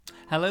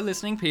Hello,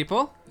 listening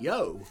people.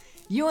 Yo.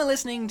 You are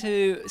listening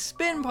to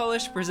Spin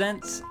Polish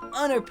Presents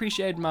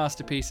Unappreciated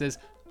Masterpieces.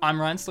 I'm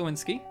Ryan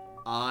Slawinski.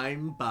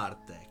 I'm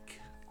Bartek.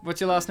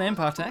 What's your last name,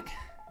 Bartek?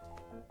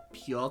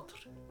 Piotr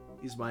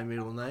is my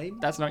middle name.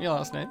 That's not your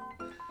last name.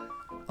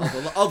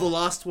 The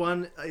last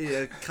one,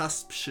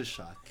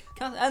 Kasprzak.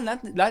 And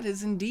that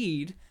is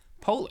indeed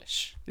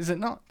Polish, is it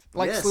not?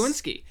 Like Yes.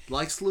 Slawinski.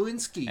 Like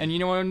Slawinski. And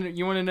you want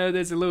to know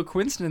there's a little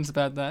coincidence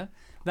about that.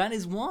 That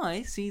is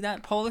why, see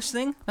that Polish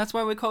thing? That's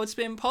why we're called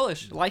Spin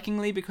Polish.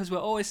 Likingly because we're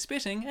always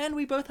spitting and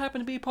we both happen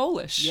to be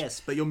Polish.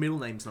 Yes, but your middle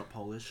name's not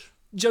Polish.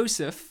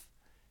 Joseph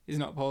is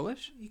not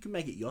Polish. You can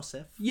make it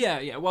Josef.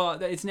 Yeah. Well,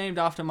 it's named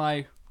after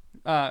my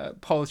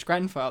Polish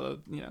grandfather.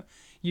 You know,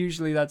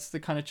 usually that's the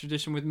kind of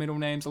tradition with middle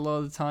names. A lot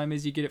of the time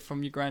is you get it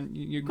from your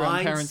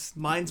grandparents.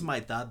 Mine's my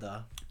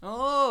dada.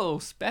 Oh,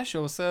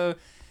 special. So,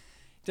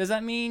 does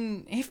that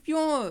mean if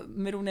your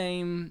middle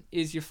name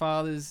is your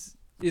father's,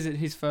 is it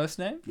his first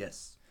name?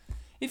 Yes.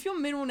 If your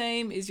middle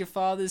name is your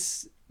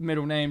father's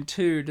middle name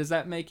too, does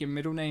that make your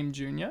middle name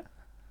Junior?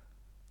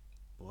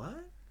 What?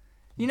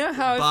 You know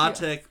how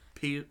Bartek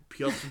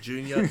Piotr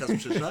Jr.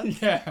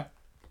 Kasprzak? Yeah.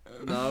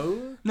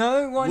 No?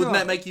 No, why Wouldn't not?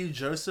 that make you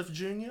Joseph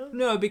Jr.?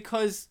 No,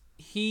 because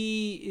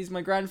he is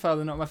my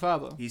grandfather, not my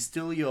father. He's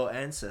still your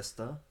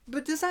ancestor.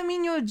 But does that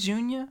mean you're a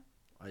junior?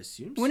 I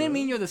assume Wouldn't so. it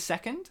mean you're the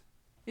second?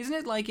 Isn't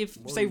it like if,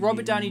 What say, do you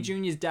Robert Downey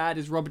mean? Jr.'s dad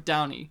is Robert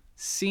Downey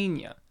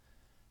Sr.,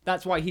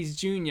 that's why he's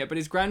junior, but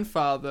his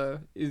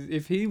grandfather,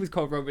 if he was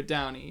called Robert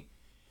Downey,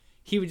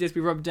 he would just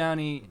be Robert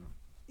Downey.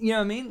 You know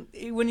what I mean?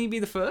 Wouldn't he be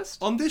the first?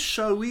 On this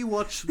show, we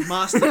watch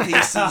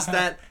masterpieces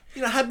that,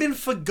 have been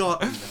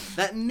forgotten,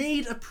 that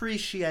need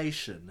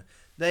appreciation.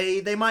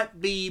 They might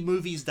be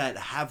movies that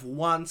have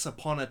once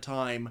upon a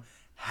time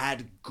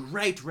had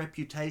great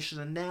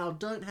reputation and now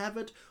don't have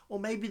it, or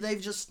maybe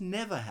they've just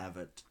never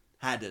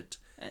had it.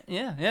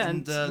 Yeah.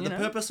 And the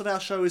purpose of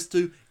our show is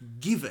to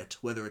give it,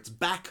 whether it's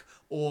back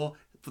or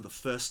for the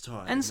first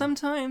time. And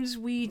sometimes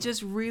we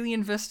just really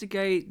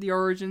investigate the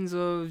origins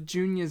of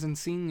juniors and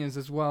seniors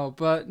as well.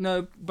 But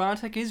no,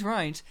 Bartek is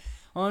right.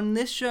 On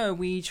this show,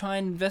 we try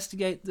and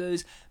investigate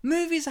those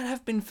movies that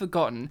have been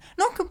forgotten.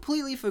 Not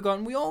completely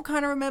forgotten. We all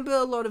kind of remember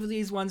a lot of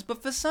these ones,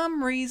 but for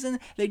some reason,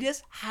 they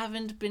just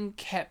haven't been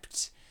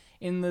kept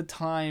in the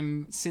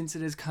time since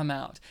it has come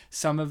out.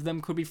 Some of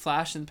them could be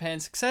flash and pan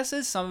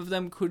successes. Some of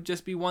them could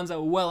just be ones that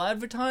were well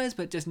advertised,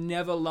 but just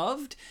never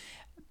loved.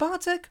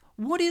 Bartek,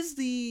 what is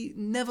the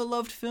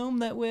never-loved film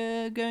that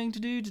we're going to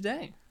do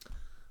today?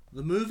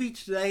 The movie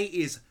today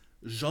is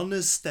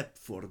Jonas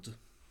Stepford.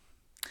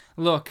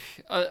 Look,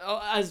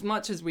 as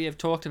much as we have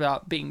talked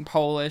about being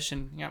Polish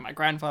and my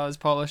grandfather's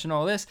Polish and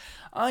all this,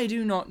 I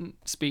do not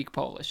speak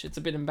Polish. It's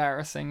a bit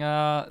embarrassing.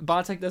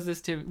 Bartek does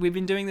this too. We've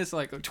been doing this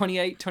like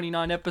 28,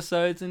 29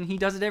 episodes, and he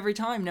does it every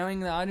time,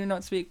 knowing that I do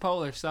not speak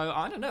Polish. So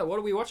I don't know. What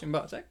are we watching,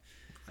 Bartek?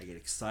 I get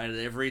excited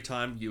every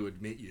time you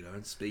admit you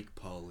don't speak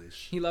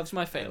Polish. He loves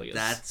my failures.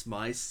 That's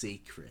my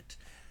secret.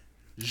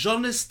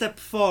 Jonas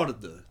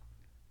Stepford.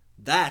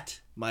 That,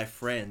 my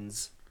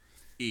friends,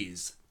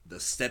 is The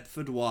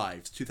Stepford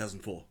Wives,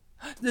 2004.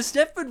 The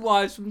Stepford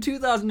Wives from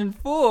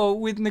 2004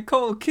 with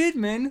Nicole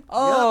Kidman.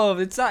 Oh,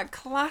 It's that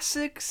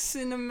classic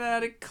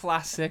cinematic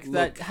classic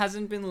that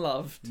hasn't been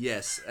loved.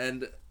 Yes,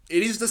 and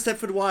it is The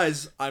Stepford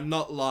Wives. I'm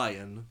not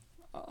lying.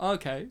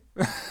 Okay.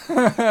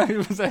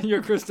 Was that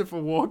your Christopher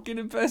Walken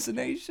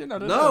impersonation? I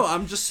don't know. No,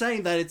 I'm just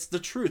saying that it's the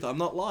truth. I'm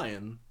not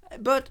lying.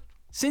 But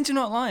since you're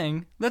not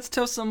lying, let's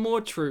tell some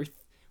more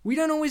truth. We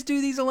don't always do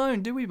these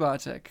alone, do we,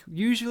 Bartek?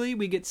 Usually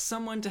we get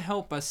someone to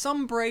help us,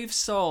 some brave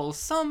soul,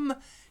 some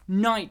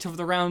knight of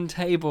the round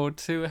table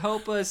to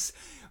help us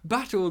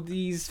battle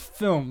these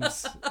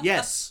films.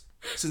 Yes.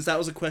 Since that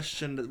was a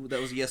question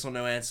that was a yes or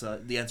no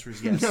answer, the answer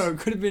is yes. No, it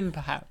could have been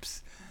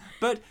perhaps.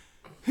 But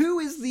who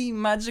is the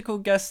magical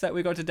guest that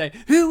we got today?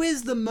 Who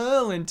is the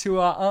Merlin to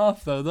our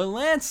Arthur? The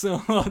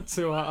Lancelot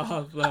to our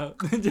Arthur?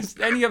 Just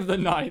any of the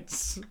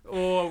knights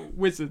or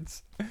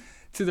wizards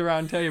to the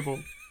round table.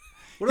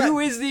 Who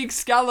is the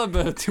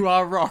Excalibur to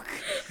our rock?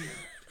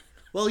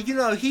 Well,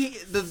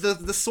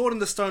 the sword in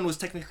the stone was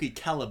technically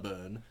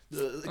Caliburn.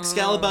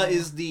 Excalibur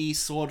is the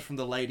sword from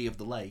the Lady of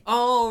the Lake.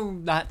 Oh,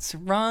 that's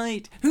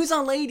right. Who's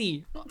our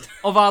lady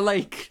of our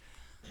lake?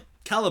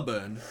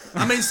 Caliburn.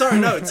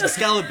 It's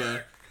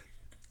Excalibur.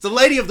 The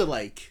Lady of the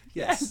Lake.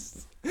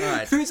 Yes. All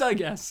right. Who's our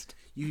guest?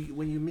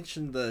 When you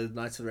mentioned the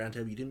Knights of the Round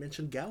Table, you didn't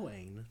mention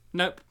Gawain.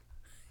 Nope.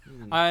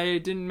 I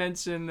didn't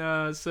mention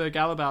Sir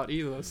Galabout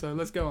either, so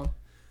let's go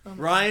on.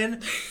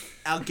 Ryan,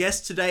 our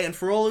guest today, and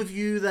for all of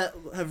you that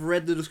have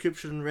read the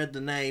description and read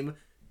the name,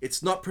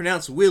 it's not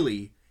pronounced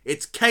Willie.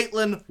 It's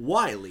Caitlin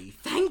Wiley.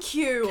 Thank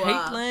you.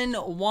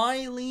 Caitlin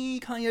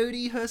Wiley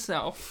Coyote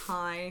herself.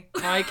 Hi.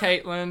 Hi,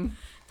 Caitlin.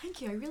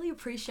 Thank you. I really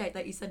appreciate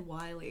that you said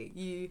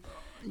Wiley.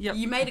 Yep.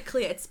 You made it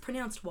clear it's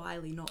pronounced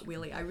Wiley, not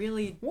Willie. I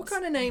really What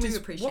kind of name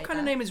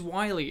appreciate is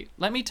Wiley?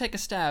 Let me take a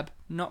stab.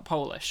 Not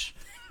Polish.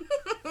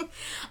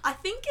 I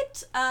think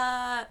it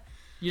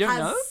You don't has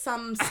know?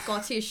 some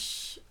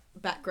Scottish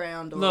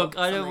background or Look,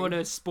 I don't something. want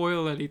to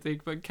spoil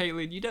anything, but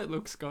Caitlin, you don't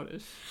look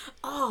Scottish.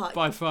 Oh,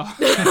 By far.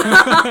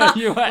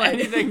 You are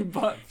anything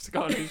but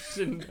Scottish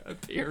in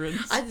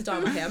appearance. I just dye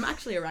my hair. I'm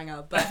actually a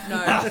ranger, but no.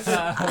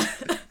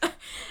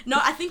 No,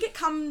 I think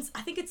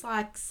it's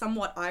like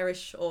somewhat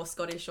Irish or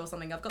Scottish or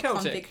something. I've got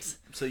Celtic. convict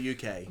So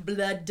UK.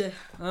 blood.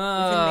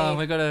 Oh, me.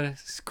 we got a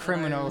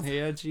criminal Hello.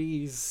 here.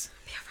 Jeez.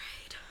 Be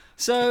afraid.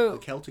 The So,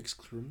 Celtics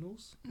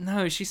criminals?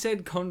 no, she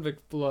said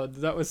convict blood.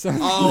 That was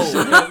something. Oh,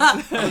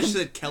 I thought you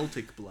said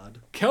Celtic blood.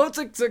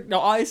 Celtic.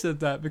 No, I said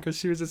that because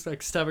she was just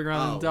like stabbing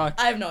around in the Oh. dark.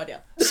 I have no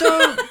idea.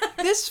 So,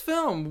 this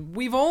film,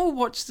 we've all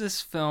watched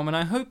this film, and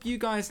I hope you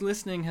guys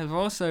listening have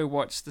also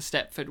watched The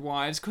Stepford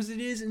Wives, because it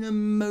is an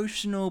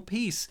emotional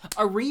piece.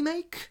 A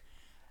remake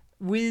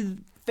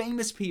with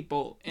famous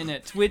people in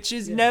it, which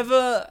is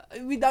never,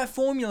 with that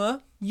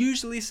formula,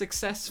 usually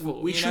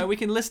successful. We you know, should- we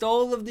can list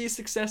all of these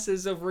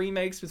successes of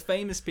remakes with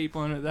famous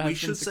people in it that We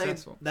have been should say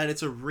successful. that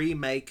it's a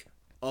remake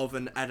of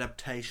an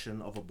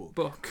adaptation of a book.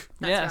 Book.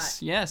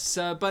 That's Yes.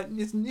 But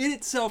in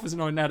itself is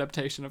not an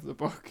adaptation of the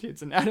book.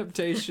 It's an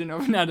adaptation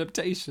of an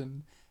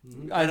adaptation. I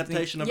think-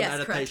 Adaptation of Yes,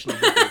 an correct. adaptation of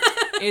a book.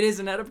 It is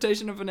an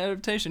adaptation of an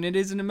adaptation. It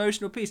is an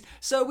emotional piece.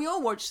 So we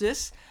all watched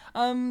this.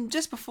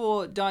 Just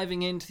before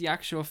diving into the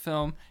actual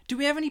film, do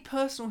we have any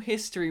personal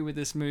history with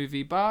this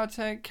movie?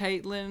 Bartek,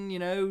 Caitlin, you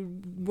know,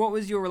 what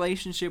was your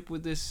relationship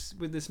with this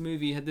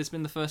movie? Had this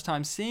been the first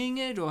time seeing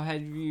it, or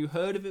had you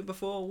heard of it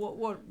before?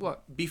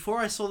 What? Before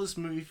I saw this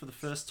movie for the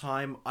first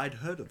time, I'd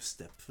heard of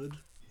Stepford.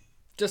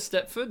 Just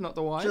Stepford, not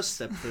the wife. Just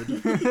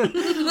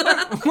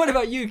Stepford. What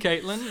about you,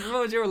 Caitlin?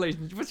 What's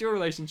your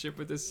relationship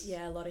with this?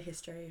 Yeah, a lot of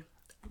history.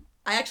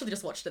 I actually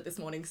just watched it this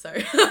morning, so.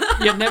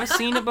 You've never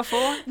seen it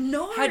before?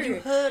 No. Had you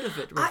heard of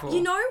it before?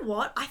 You know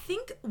what? I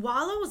think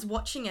while I was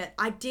watching it,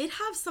 I did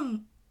have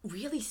some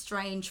really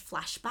strange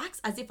flashbacks,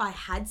 as if I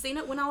had seen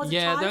it when I was a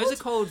Yeah, child. those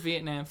are called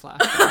Vietnam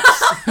flashbacks.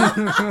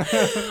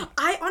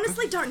 I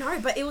honestly don't know,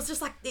 but it was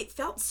just like, it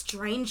felt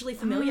strangely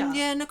familiar.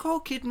 Yeah, Nicole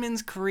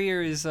Kidman's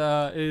career is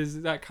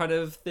that kind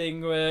of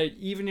thing where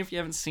even if you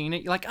haven't seen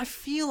it, you're like, I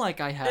feel like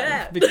I have,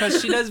 Yeah.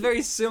 because she does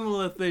very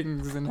similar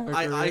things in her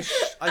career.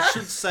 I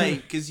should say,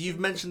 because you've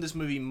mentioned this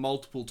movie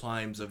multiple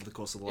times over the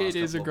course of the last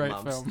It is a couple of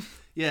great months. film.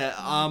 Yeah,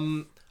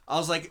 I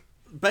was like,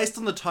 based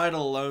on the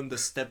title alone, The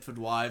Stepford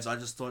Wives, I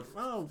just thought,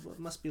 oh, it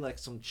must be like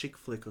some chick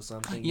flick or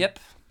something. Yep.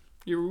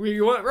 You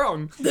weren't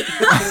wrong. there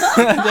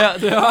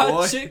are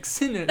Boy.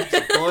 chicks in it.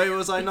 Boy,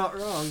 was I not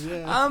wrong,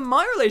 yeah.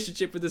 My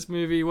relationship with this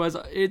movie was,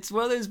 it's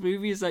one of those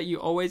movies that you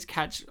always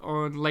catch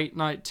on late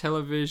night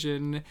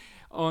television,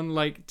 on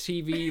like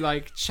TV,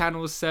 like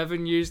Channel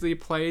 7 usually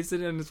plays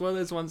it, and it's one of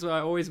those ones where I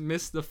always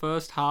miss the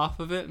first half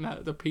of it and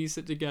have to piece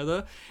it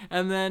together.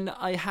 And then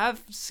I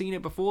have seen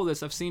it before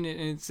this, I've seen it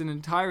in its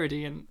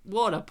entirety, and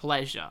what a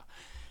pleasure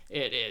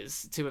it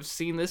is to have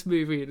seen this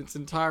movie in its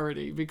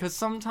entirety, because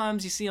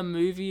sometimes you see a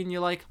movie and you're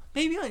like,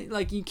 maybe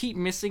like you keep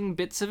missing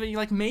bits of it, you're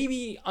like,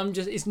 maybe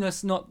it's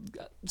just not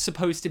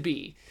supposed to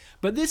be,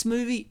 but this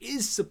movie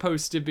is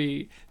supposed to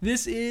be.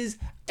 This is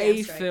a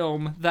Damn straight.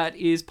 film that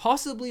is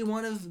possibly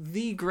one of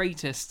the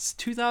greatest.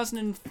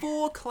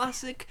 2004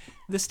 classic,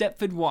 The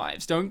Stepford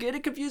Wives. Don't get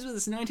it confused with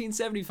this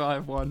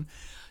 1975 one.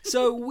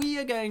 So we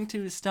are going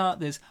to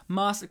start this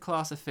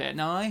masterclass affair.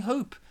 Now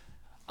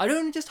I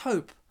don't just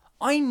hope,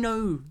 I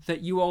know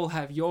that you all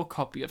have your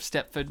copy of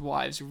Stepford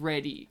Wives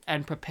ready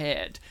and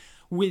prepared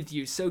with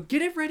you. So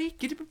get it ready,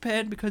 get it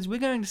prepared, because we're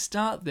going to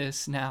start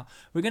this now.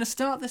 We're going to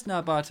start this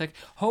now, Bartek.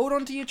 Hold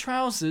on to your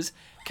trousers.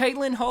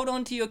 Caitlin, hold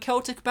on to your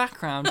Celtic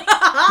background,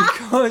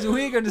 because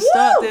we're going to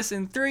start this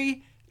in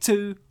 3,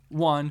 2,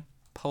 1,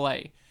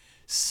 play.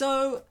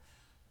 So,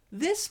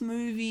 this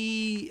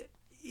movie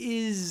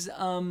is,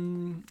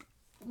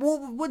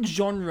 what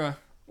genre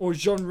or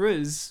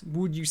genres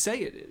would you say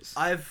it is?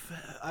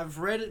 I've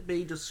read it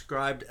be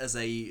described as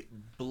a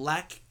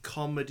black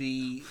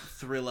comedy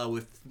thriller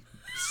with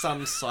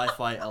some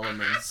sci-fi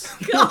elements.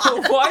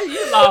 Why are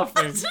you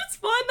laughing? I just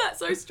find that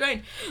so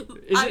strange.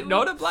 Is it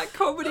not a black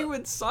comedy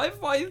with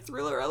sci-fi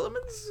thriller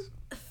elements?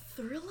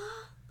 Thriller?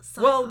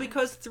 Well,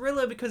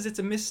 Sci-fi? because it's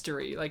a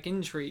mystery, like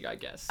intrigue, I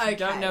guess. You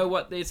don't Okay. know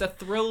what, it's a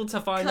thrill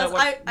to find out Because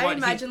what. I what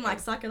imagine he- like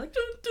psycho, like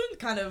dun, dun,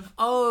 kind of.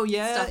 Oh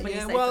yeah, stuff when you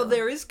yeah. say Well, thriller.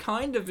 there is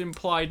kind of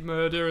implied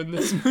murder in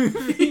this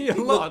movie a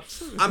lot.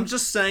 I'm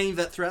just saying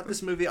that throughout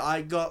this movie,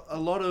 I got a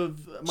lot of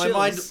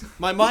Chills.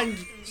 my mind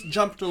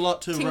jumped a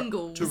lot to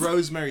Tingles. to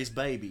Rosemary's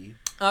Baby.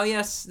 Oh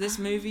yes, this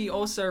movie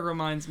also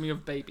reminds me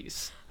of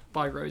Babies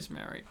by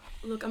Rosemary.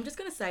 Look, I'm just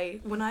gonna say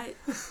when I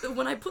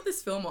put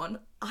this film on,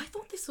 I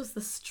thought this was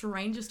the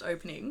strangest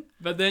opening.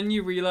 But then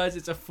you realize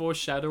it's a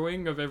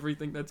foreshadowing of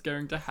everything that's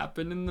going to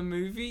happen in the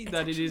movie.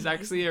 That it is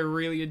actually a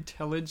really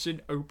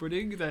intelligent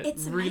opening that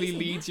It's really amazing,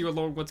 leads you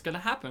along what's going to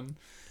happen.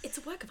 It's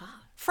a work of art.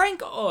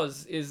 Frank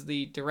Oz is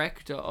the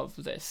director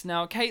of this.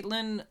 Now,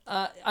 Caitlin,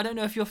 I don't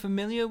know if you're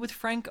familiar with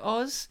Frank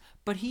Oz,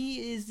 but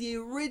he is the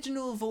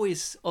original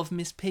voice of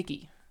Miss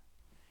Piggy.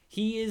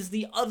 He is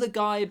the other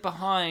guy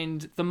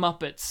behind the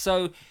Muppets.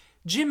 So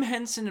Jim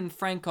Henson and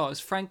Frank Oz.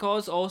 Frank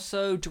Oz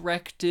also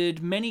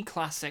directed many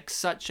classics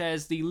such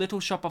as the Little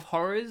Shop of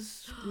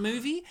Horrors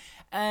movie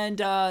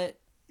and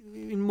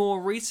in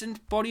more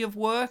recent body of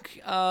work,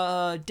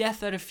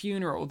 Death at a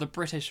Funeral, the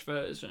British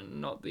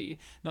version, not the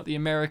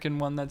American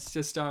one that's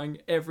just starring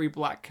every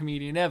black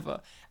comedian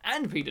ever,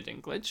 and Peter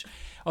Dinklage,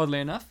 oddly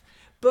enough.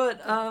 But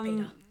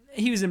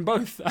he was in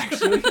both,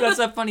 actually. That's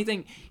a funny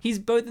thing. He's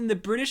both in the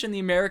British and the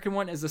American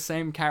one as the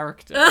same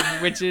character,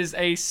 which is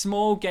a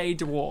small gay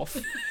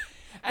dwarf.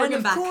 And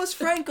of course,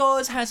 Frank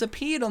Oz has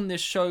appeared on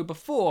this show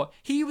before.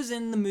 He was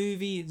in the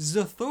movie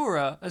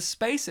Zathura, A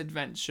Space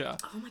Adventure.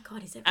 Oh my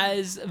god, is it?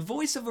 As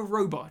voice of a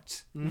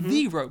robot.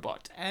 The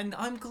robot. And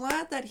I'm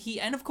glad that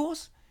and of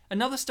course,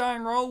 another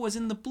starring role was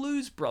in The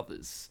Blues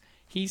Brothers.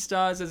 He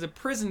stars as a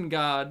prison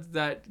guard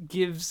that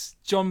gives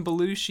John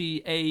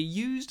Belushi a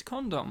used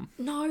condom.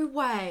 No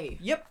way.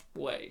 Yep,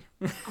 way.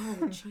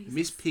 Oh, Jesus.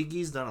 Miss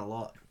Piggy's done a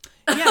lot.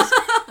 Yes,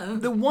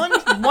 one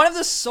of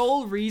the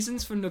sole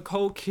reasons for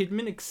Nicole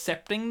Kidman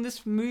accepting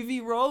this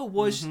movie role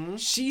was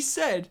she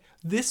said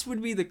this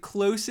would be the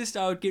closest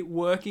I would get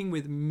working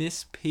with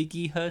Miss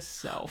Piggy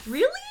herself.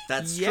 Really?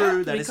 That's Yeah,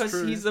 true. That is true.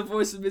 because he's the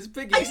voice of Miss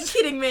Piggy. Are you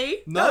kidding me?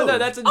 No,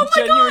 that's a Oh my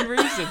genuine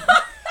God. reason.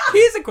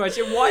 Here's a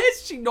question: why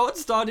has she not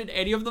started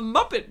any of the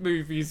Muppet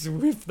movies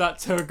if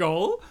that's her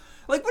goal?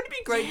 Like, wouldn't it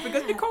be great,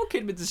 because Nicole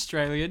Kidman's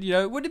Australian, you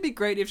know, wouldn't it be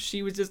great if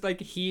she was just,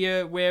 like,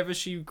 here, wherever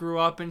she grew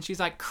up, and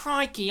she's like,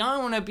 crikey, I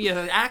want to be an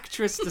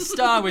actress to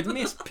star with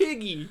Miss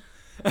Piggy.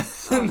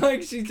 And,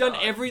 like, she's done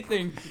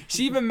everything.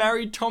 She even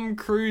married Tom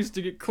Cruise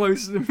to get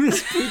closer to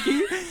Miss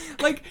Piggy.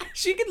 Like,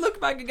 she could look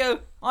back and go,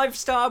 I've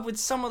starred with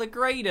some of the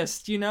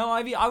greatest, you know?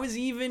 I was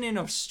even in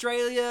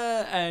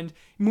Australia and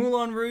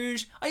Moulin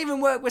Rouge. I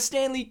even worked with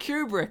Stanley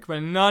Kubrick,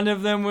 but none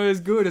of them were as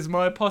good as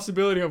my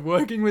possibility of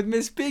working with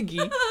Miss Piggy.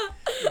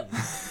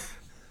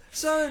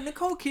 So,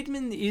 Nicole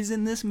Kidman is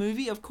in this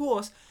movie, of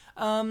course.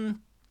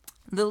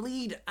 The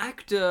lead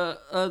actor,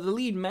 the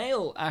lead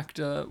male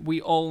actor, we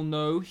all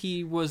know,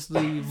 he was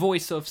the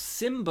voice of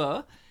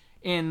Simba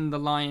in The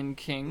Lion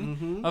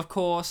King. Of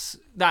course,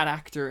 that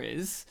actor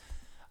is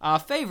our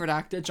favourite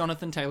actor,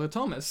 Jonathan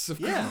Taylor-Thomas, of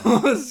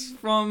course,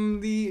 from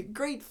the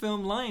great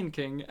film Lion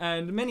King,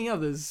 and many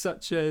others,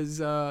 such as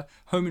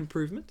Home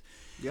Improvement.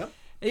 Yep.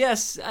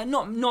 Yes,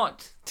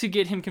 not to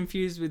get him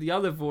confused with the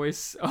other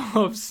voice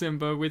of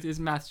Simba, with his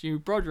Matthew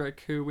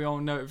Broderick, who we all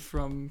know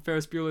from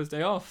Ferris Bueller's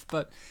Day Off,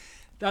 but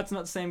that's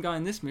not the same guy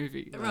in this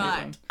movie.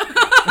 Right.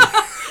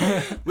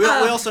 We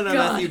also know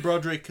Matthew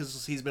Broderick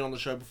because he's been on the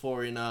show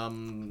before in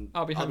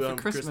I'll Be Home for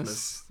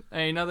Christmas.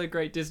 Another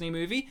great Disney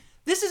movie.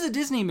 This is a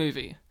Disney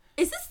movie.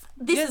 Is this?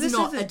 This is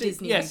not a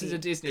Disney Yes, movie. it's a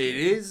Disney It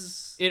movie.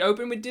 is. It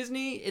opened with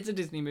Disney. It's a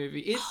Disney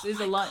movie. It's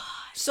a lot.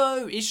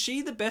 So, is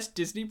she the best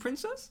Disney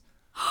princess?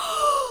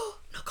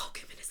 Nicole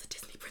Kidman is a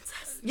Disney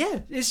princess. Yeah.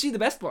 Is she the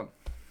best one?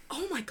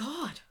 Oh my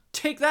god.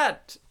 Take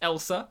that,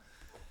 Elsa.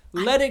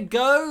 Let it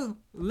go.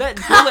 Let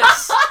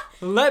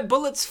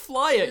bullets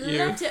fly at you.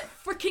 Let it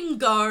freaking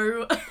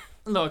go.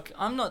 Look,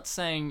 I'm not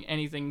saying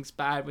anything's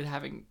bad with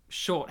having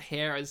short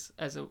hair as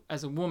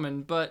a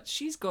woman, but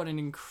she's got an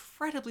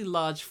incredibly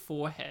large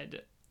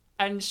forehead,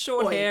 and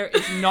short Oi. hair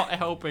is not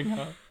helping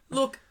her.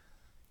 Look,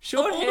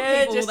 Short all the hair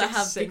people just that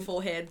have accentu- big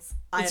foreheads,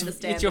 I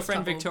understand. It's your this friend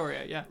couple.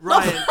 Victoria, yeah.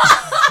 Ryan,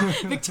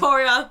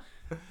 Victoria.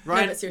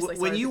 Ryan, but seriously,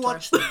 when sorry, you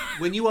Victoria.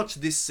 when you watch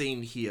this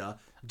scene here,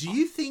 do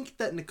you think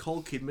that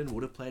Nicole Kidman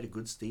would have played a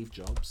good Steve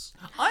Jobs?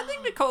 I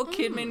think Nicole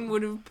Kidman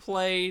would have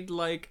played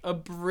like a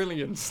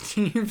brilliant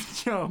Steve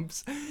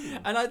Jobs,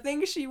 and I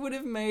think she would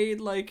have made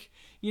like,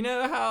 you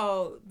know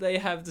how they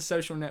have The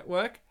Social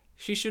Network.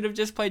 She should have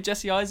just played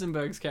Jesse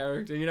Eisenberg's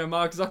character, you know,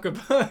 Mark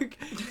Zuckerberg.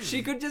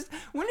 She could just...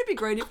 Wouldn't it be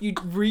great if you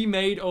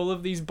remade all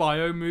of these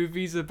bio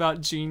movies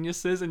about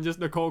geniuses and just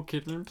Nicole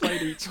Kidman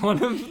played each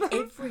one of them?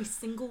 Every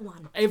single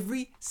one.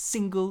 Every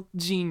single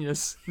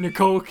genius,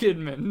 Nicole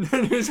Kidman.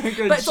 Who's like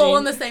a But it's all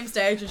on gen- the same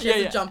stage and she Yeah,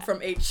 has yeah. to jump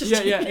from each.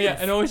 Yeah.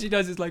 And all she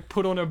does is like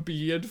put on a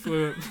beard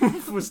for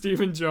for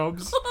Stephen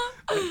Jobs.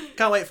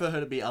 Can't wait for her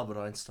to be Albert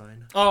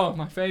Einstein. Oh,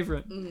 my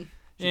favourite.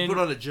 She put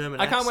on a German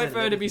I can't wait accent for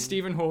her and to be everything.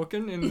 Stephen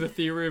Hawking in The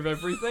Theory of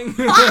Everything.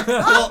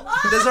 Well,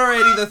 there's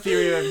already the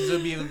theory of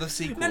it being the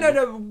sequel.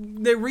 No.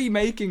 They're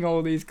remaking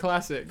all these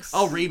classics.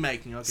 Oh,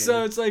 remaking. Okay.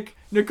 So it's like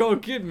Nicole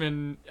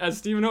Kidman as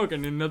Stephen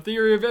Hawking in The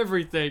Theory of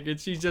Everything, and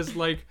she's just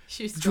like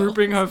She's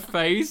drooping her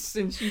face,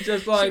 and she's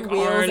just like,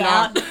 wheels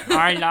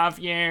I love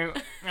you.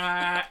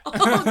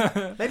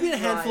 maybe in a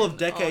handful of Ryan,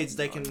 decades oh,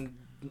 they no. can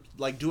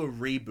like do a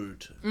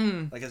reboot,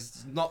 like a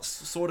not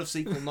sort of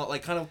sequel, not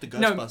like kind of the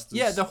No, Ghostbusters.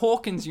 yeah, the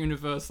Hawkins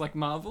universe, like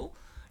Marvel.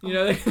 You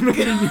know, they can make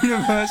a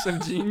universe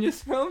of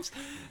genius films.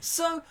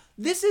 So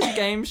this is a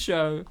game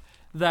show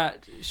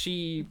that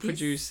she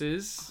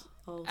produces.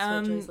 Oh,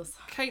 sweet Jesus.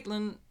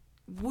 Caitlin,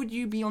 would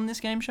you be on this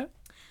game show?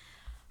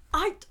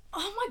 Oh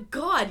my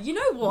god, you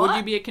know what? Would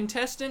you be a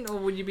contestant or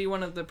would you be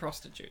one of the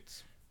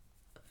prostitutes?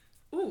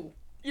 Ooh,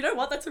 you know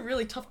what? That's a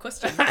really tough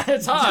question.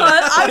 It's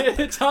hard. I-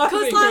 It's hard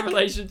 'cause, being like- in a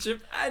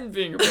relationship and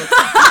being a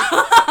prostitute.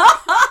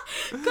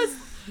 Because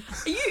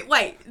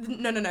wait,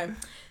 no.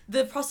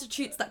 the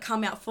prostitutes that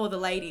come out for the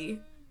lady.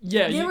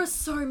 Yeah, There are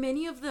so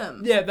many of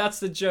them. yeah, that's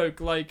the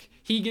joke. Like,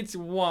 he gets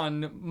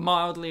one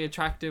mildly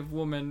attractive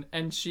woman,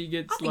 and she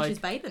gets I think like she's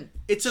bathing.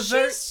 It's a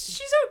very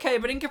she's okay,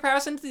 but in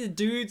comparison to the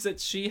dudes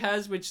that she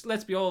has, which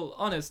let's be all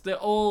honest, they're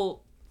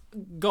all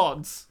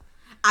gods.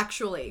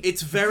 Actually.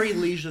 it's very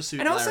Leisure Suit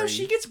And also, Larry.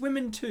 she gets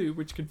women too,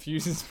 which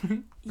confuses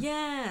me.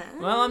 Yeah.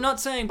 Well, I'm not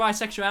saying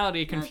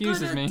bisexuality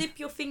confuses Gotta me. dip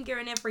your finger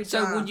in every So,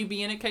 jar. would you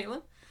be in it,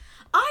 Caitlin?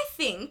 I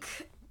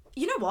think,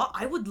 you know what?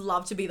 I would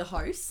love to be the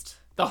host.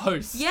 The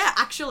host. Yeah,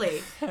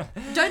 actually.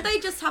 Don't they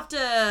just have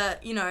to,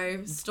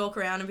 stalk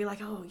around and be like,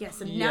 oh, yes,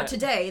 and Yeah. now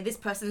today this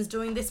person's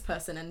doing this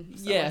person and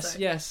so Yes, and so.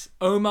 yes.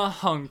 Omar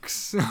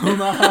Hunks.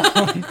 Omar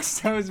Hunks.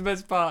 That was the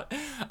best part.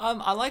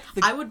 I like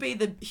the. I would be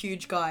the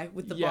huge guy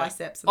with the yeah.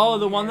 biceps. And Oh,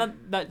 the one hair.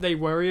 that they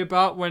worry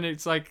about when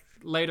it's like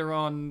later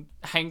on,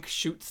 Hank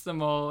shoots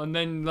them all, and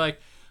then like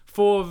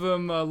 4 of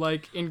them are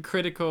like in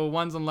critical,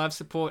 one's on life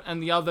support,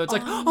 and the other it's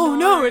like, oh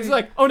no, it's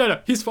like, oh no,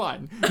 he's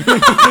fine. It's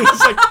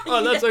like,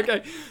 oh, that's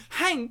okay.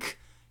 Hank,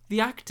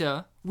 the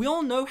actor, we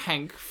all know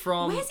Hank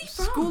from Where's he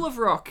from? School of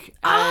Rock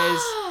as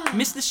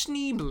Mr.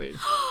 Schneebly.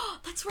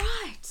 That's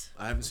right.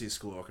 I haven't seen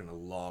School of Rock in a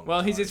long Well,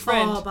 time. he's his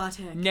friend. Oh,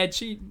 Bartek. Ned Ted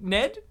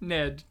Schneebly.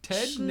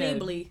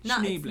 Ned No,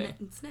 Schneebly.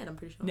 it's Ned, I'm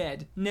pretty sure.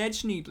 Ned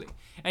Schneebly.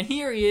 And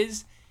here he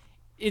is.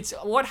 It's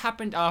what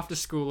happened after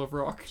School of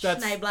Rock.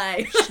 That's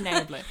Schneebly.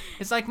 Schneebly.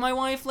 It's like my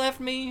wife left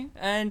me,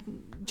 and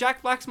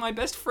Jack Black's my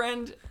best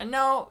friend, and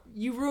now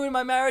you ruined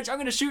my marriage. I'm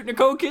gonna shoot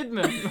Nicole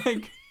Kidman.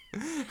 Like,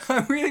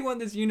 I really want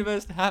this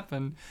universe to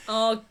happen.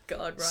 Oh,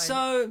 God, right.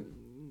 So,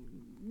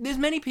 there's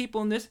many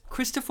people in this.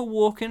 Christopher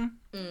Walken.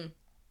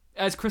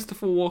 As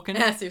Christopher Walken.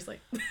 Yeah, seriously.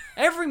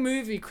 Every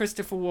movie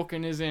Christopher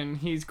Walken is in,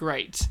 he's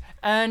great.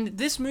 And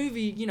this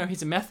movie,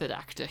 he's a method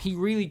actor. He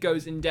really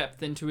goes in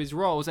depth into his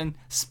roles. And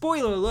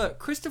spoiler alert,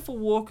 Christopher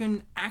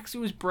Walken actually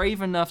was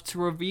brave enough to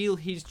reveal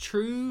his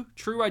true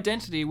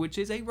identity, which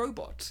is a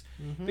robot.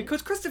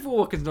 Because Christopher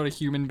Walken's not a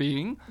human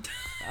being.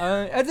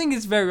 I think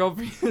it's very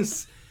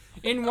obvious.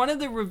 In one of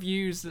the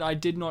reviews that I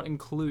did not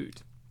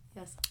include,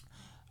 Yes.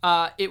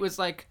 it was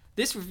like,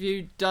 this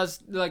review does,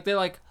 like, they're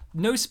like,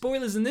 no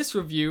spoilers in this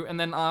review, and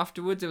then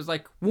afterwards it was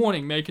like,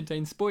 warning, may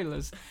contain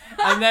spoilers.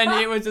 And then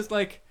it was just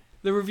like,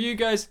 the review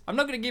goes, I'm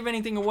not going to give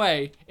anything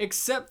away,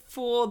 except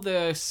for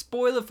the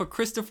spoiler for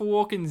Christopher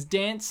Walken's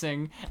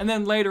dancing, and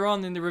then later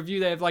on in the review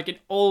they have like in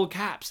all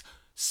caps,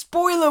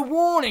 spoiler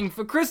warning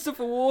for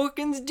Christopher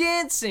Walken's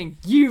dancing,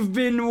 you've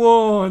been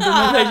warned.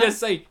 And then they just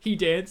say, he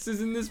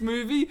dances in this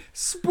movie,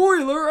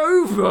 spoiler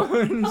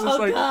over. And it's just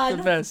like God,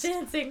 the best.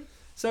 dancing.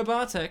 So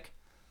Bartek,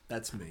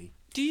 That's me.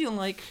 do you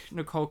like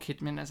Nicole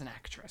Kidman as an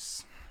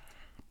actress?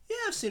 Yeah,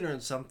 I've seen her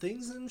in some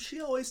things, and she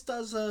always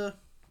does a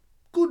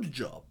good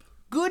job.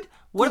 Good.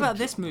 What Good about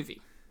this job.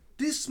 movie?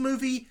 This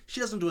movie, she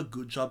doesn't do a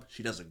good job.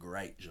 She does a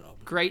great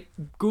job. Great.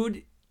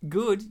 Good.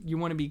 You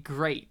want to be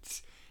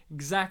great.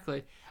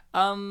 Exactly.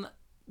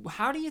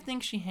 How do you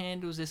think she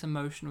handles this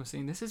emotional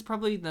scene? This is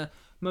probably the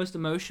most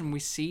emotion we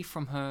see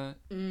from her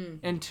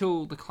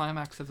until the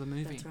climax of the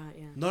movie. That's right,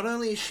 yeah. Not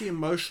only is she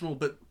emotional,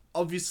 but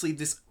obviously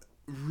this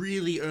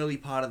really early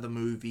part of the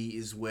movie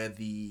is where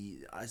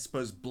the, I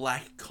suppose,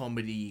 black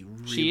comedy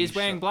really She is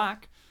wearing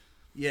black.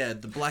 Yeah,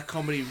 the black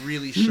comedy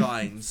really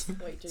shines.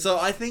 Wait, So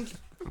I think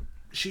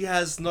she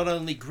has not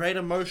only great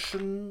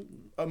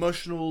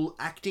emotional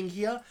acting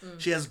here,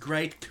 she has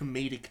great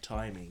comedic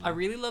timing. I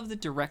really love the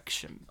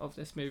direction of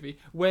this movie,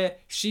 where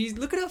she's,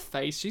 look at her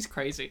face, she's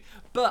crazy.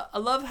 But I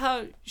love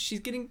how she's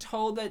getting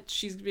told that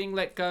she's being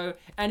let go,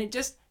 and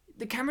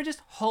the camera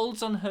just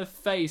holds on her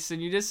face,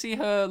 and you just see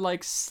her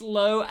like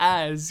slow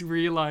as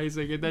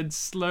realizing, and then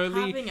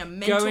slowly Having a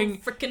mental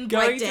frickin'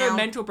 going through a breakdown.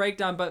 mental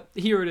breakdown. But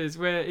here it is,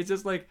 where it's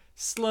just like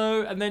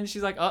slow, and then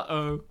she's like,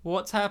 "Uh-oh,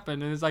 what's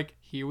happened?" And it's like,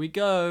 "Here we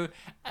go,"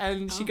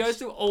 and she goes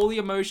through all the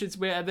emotions,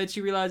 and then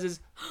she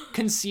realizes,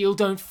 "Conceal,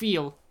 don't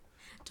feel."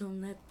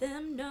 Don't let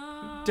them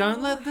know.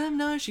 Don't let them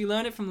know. She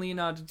learned it from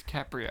Leonardo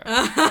DiCaprio.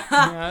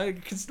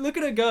 Because look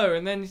at her go,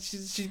 and then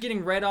she's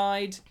getting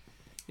red-eyed.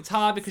 It's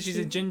hard because she's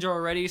a ginger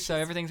already, so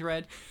everything's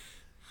red.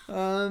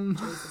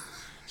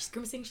 She's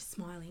grimacing, she's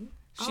smiling.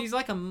 She's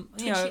like a,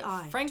 Twitchy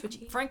eye,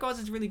 twitchy. Frank Oz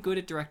is really good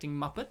at directing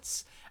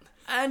Muppets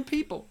and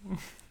people.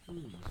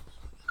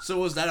 So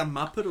was that a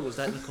Muppet or was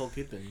that Nicole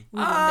Kidman? We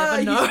will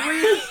never know.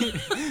 Really,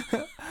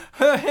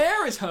 her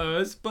hair is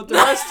hers, but the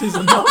rest is a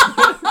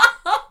Muppet.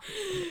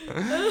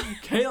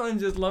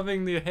 Caitlin's just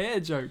loving the hair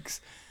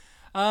jokes.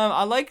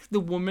 I like the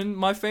woman.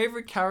 My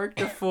favorite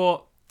character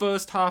for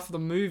first half of the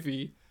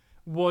movie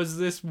was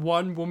this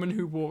one woman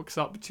who walks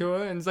up to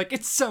her and is like,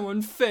 "It's so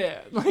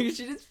unfair." Like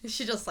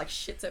She just like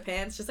shits her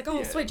pants. She's like, oh,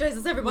 Yeah. sweet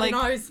Jesus, everybody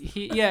knows.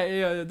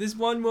 Yeah. This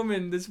one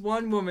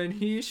woman,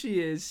 here she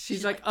is.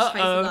 She's like,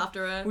 chasing uh-oh.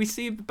 after her. We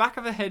see the back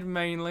of her head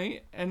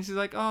mainly, and she's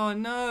like, "Oh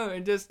no!"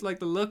 And just like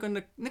the look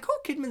on Nicole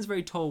Kidman's a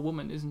very tall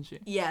woman, isn't she?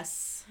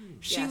 Yes.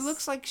 She Yes.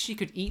 looks like she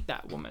could eat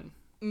that woman.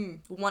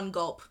 One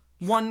gulp.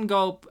 One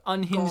gulp,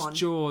 unhinged Gone.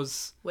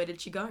 jaws. Where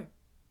did she go?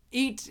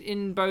 Eat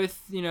in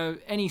both,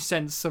 any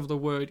sense of the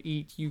word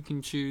eat you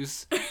can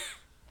choose.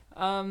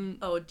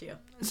 Oh dear.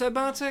 So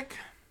Bartek,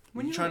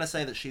 when You're you trying to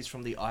say that she's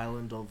from the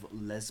island of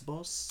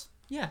Lesbos?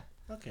 yeah,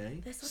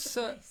 Okay. There's such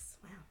So- a place.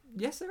 Wow.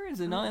 yes, there is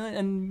an island,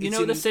 and you It's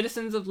know what the in-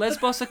 citizens of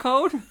Lesbos are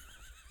called?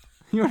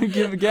 You want to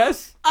give a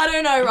guess? I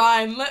don't know,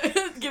 Ryan.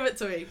 Give it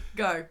to me.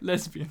 Go.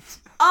 Lesbians.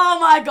 Oh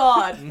my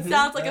god.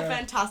 Sounds like a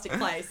fantastic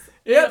place.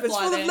 Yep, Gonna it's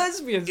fly full there. of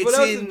lesbians. It's What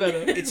else is in better?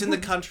 it's in the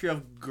country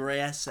of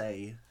Greece.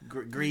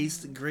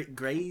 Greece.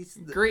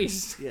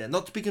 Greece. Yeah,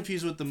 not to be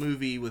confused with the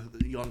movie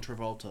with Jon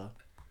Travolta.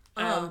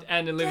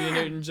 And Olivia Damn.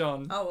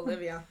 Newton-John. Oh,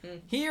 Olivia.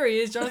 Here he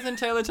is, Jonathan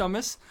Taylor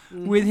Thomas,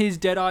 with his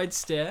dead-eyed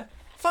stare.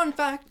 Fun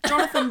fact: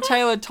 Jonathan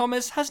Taylor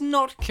Thomas has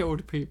not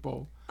killed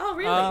people. Oh,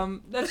 really?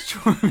 That's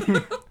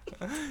true.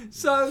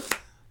 So,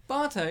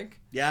 Bartek,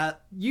 Yeah,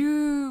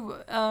 you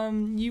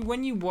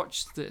when you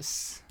watched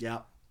this, yeah.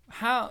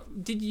 how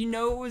did you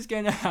know it was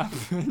going to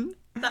happen?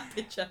 That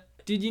picture.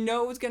 Did you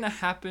know it was going to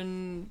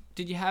happen?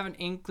 Did you have an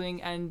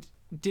inkling, and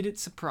did it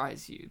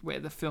surprise you where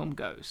the film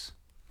goes?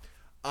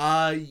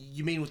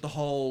 You mean with the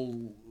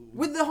whole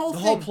With the whole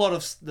whole plot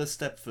of the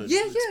Stepford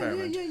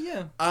experiment?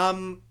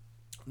 yeah.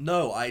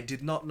 No, I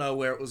did not know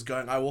where it was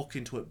going. I walked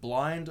into it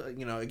blind.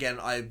 You know, again,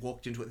 I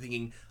walked into it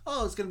thinking,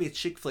 oh, it's going to be a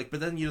chick flick.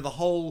 But then, you know, the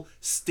whole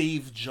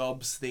Steve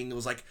Jobs thing, it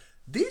was like,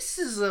 this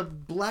is a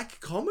black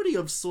comedy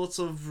of sorts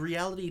of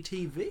reality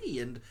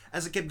TV. And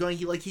as it kept going,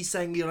 he's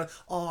saying, you know,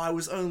 oh, I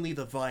was only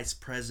the vice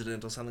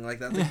president or something like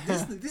that. Like,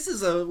 this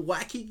is a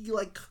wacky,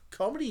 like,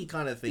 comedy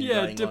kind of thing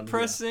Yeah, going on.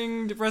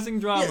 depressing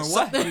drama. Yeah,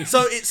 What?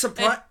 so it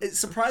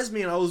surprised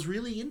me and I was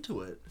really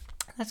into it.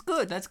 That's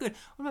good. What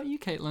about you,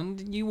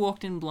 Caitlin? You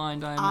walked in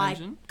blind, I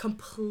imagine.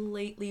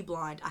 Completely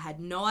blind. I had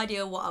no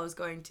idea what I was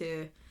going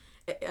to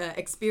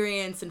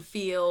experience and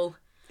feel.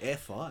 Air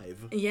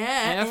 5. Yeah,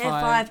 Air Air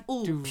five. 5.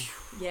 Ooh, Dude.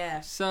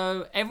 yeah.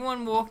 So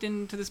everyone walked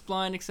into this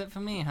blind except for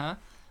me, huh?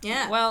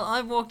 Yeah. Well,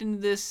 I've walked into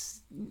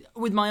this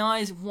with my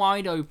eyes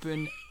wide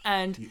open,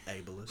 and You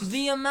ableist.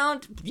 the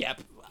amount. Yep.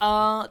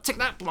 Take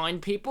that,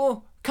 blind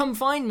people. Come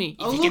find me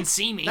if you look, can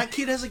see me. That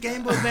kid has a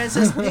Game Boy Advance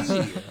SP.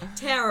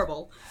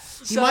 Terrible.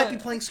 He might be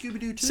playing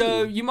Scooby-Doo too.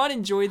 So you might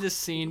enjoy this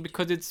scene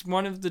because it's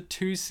one of the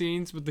 2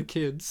 scenes with the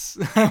kids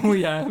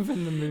we have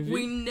in the movie.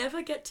 We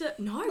never get to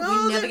No, we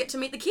never they're- get to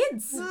meet the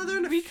kids. No, they're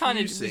in a we few kind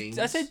of. scenes.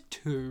 I said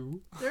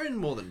 2, They're in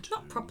more than 2.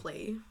 Not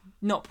properly.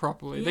 not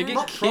properly. They Yeah. get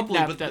Not properly,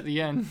 kidnapped but at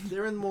the end.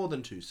 They're in more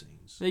than 2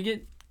 scenes. They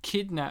get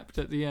kidnapped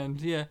at the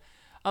end. Yeah.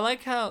 I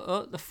like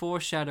how the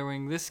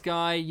foreshadowing. This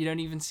guy, you don't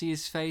even see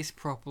his face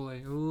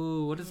properly.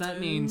 Ooh, what does that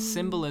mean?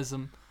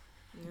 Symbolism.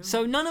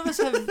 So none of us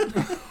have.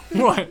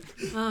 What?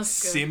 Oh, God.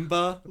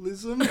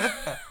 Symbolism?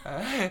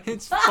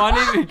 It's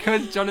funny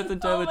because Jonathan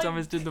Taylor my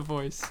Thomas did the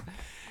voice.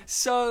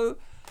 So,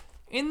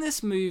 in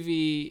this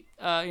movie,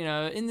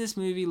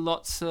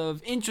 lots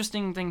of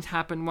interesting things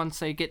happen once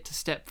they get to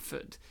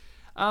Stepford.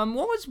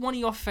 What was one of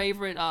your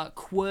favorite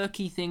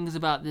quirky things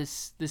about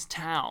this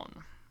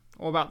town,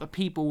 or about the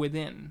people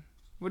within?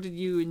 What did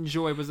you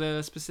enjoy? Was there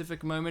a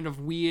specific moment of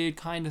weird,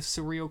 kind of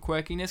surreal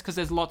quirkiness? Because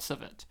there's lots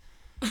of it.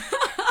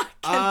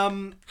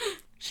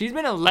 She's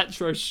been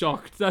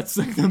electroshocked. That's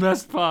like the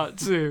best part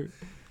too.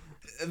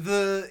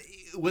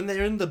 When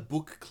they're in the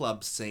book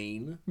club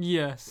scene,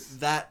 Yes.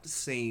 that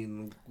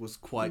scene was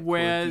quite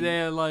Where quirky.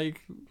 they're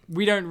like,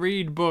 we don't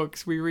read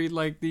books, we read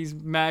like these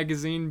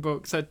magazine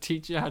books that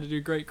teach you how to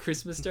do great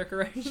Christmas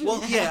decorations.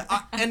 Well, yeah,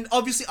 and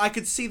obviously I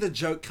could see the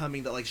joke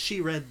coming that like she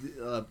read,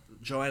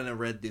 Joanna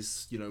read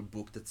this, you know,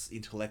 book that's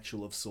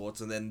intellectual of sorts,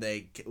 and then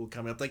they were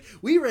coming up like,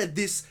 we read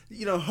this,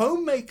 you know,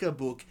 homemaker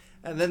book,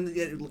 and then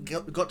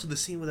it got to the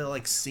scene where they're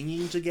like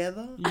singing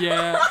together.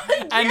 Yeah.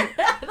 And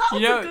That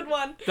was you know, a good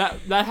one.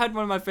 that had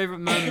one of my favorite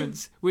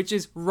moments, which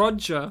is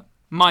Roger,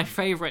 my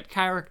favorite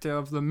character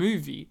of the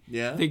movie,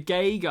 Yeah. the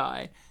gay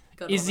guy,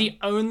 Good is one. the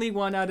only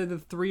one out of the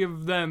 3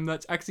 of them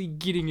that's actually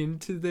getting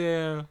into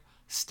their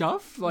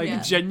stuff, like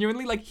Yeah.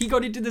 genuinely. Like he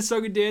got into the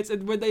song and dance,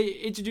 and when they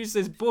introduced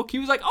this book, he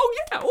was like, "Oh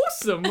yeah,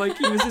 awesome!" Like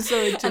he was just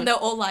so into And it. they're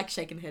all like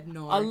shaking head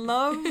no. I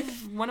love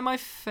one of my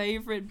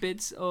favorite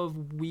bits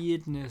of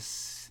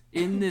weirdness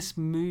in this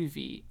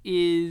movie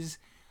is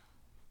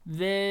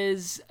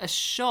there's a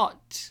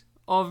shot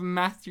of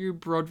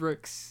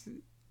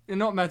Jonathan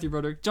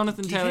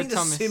Taylor Getting the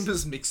Thomas.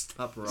 Simba's mixed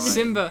up,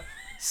 right?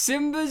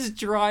 Simba's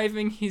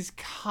driving his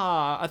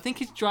car. I think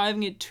he's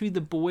driving it to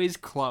the boys'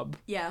 club.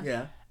 Yeah.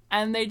 Yeah.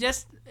 And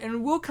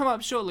we'll come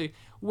up shortly,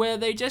 where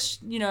they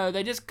just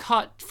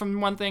cut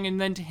from one thing and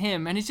then to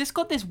him, and he's just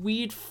got this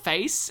weird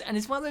face, and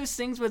it's one of those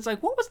things where it's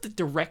like, what was the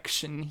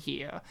direction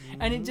here?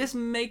 And it just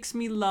makes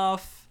me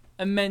laugh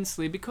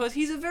immensely, because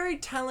he's a very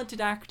talented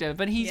actor,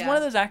 but he's Yeah. one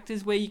of those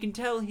actors where you can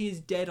tell he's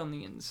dead on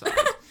the inside.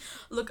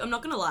 Look, I'm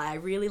not gonna lie. I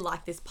really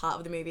like this part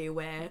of the movie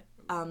where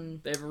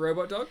They have a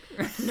robot dog?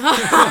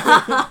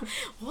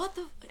 what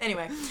the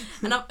anyway,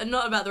 not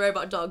about the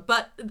robot dog,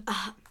 but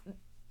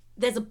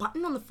there's a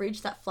button on the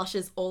fridge that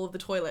flushes all of the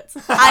toilets,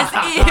 as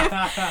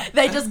if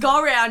they just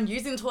go around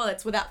using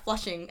toilets without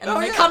flushing, and then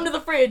they come to the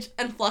fridge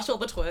and flush all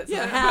the toilets in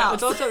the house.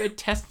 It's also, it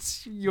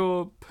tests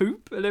your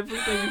poop and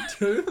everything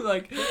too,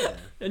 like,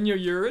 and your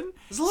urine.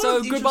 There's a lot So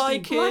of goodbye,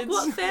 interesting- kids.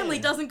 Like, what family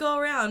Yeah. doesn't go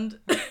around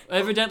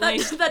Evidently,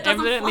 that doesn't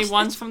evidently flush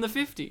one's from the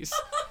 50s.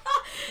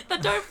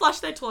 that don't flush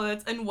their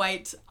toilets and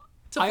wait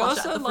to I flush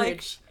also out the like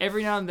fridge.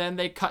 every now and then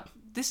they cut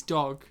this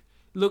dog.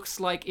 Looks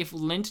like if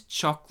Lindt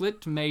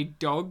chocolate made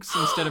dogs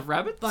instead of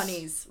rabbits.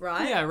 Bunnies,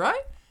 right? Yeah, right?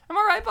 Am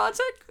I right,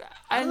 Bartek?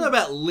 I don't know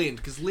about Lindt,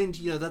 because Lindt,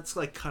 that's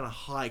like kind of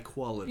high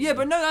quality. Yeah,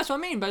 but no, that's what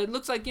I mean. But it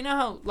looks like, you know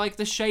how, like,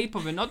 the shape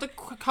of it, not the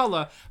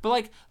color, but,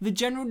 like, the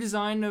general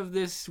design of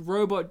this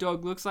robot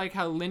dog looks like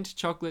how Lindt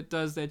chocolate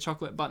does their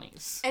chocolate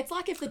bunnies. It's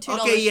like if the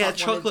 $2 Okay, yeah,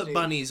 shop wanted chocolate to-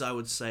 bunnies, I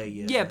would say,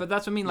 yeah. Yeah, but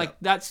that's what I mean. Like,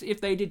 that's if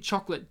they did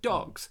chocolate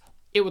dogs,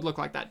 it would look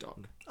like that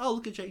dog. Oh,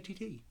 look at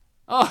JTT.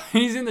 Oh,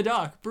 he's in the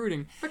dark,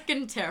 brooding.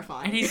 Freaking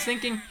terrifying. And he's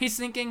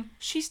thinking,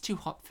 she's too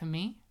hot for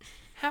me.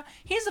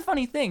 Here's the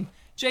funny thing.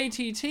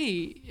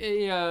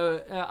 JTT,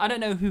 I don't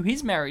know who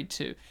he's married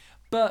to,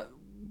 but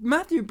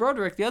Matthew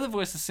Broderick, the other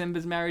voice of Simba,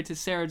 is married to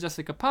Sarah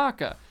Jessica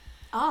Parker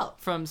Oh.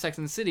 from Sex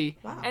and the City.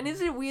 Wow. And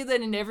isn't it weird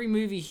that in every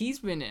movie he's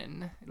been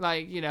in,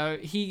 like,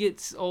 he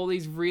gets all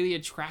these really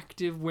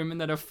attractive women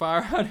that are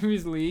far out of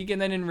his league,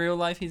 and then in real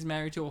life he's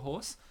married to a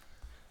horse?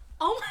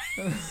 Oh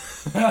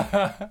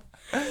my...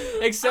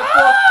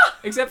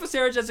 Except for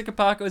Sarah Jessica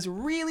Parker, was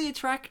really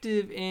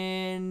attractive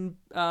in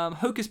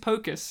Hocus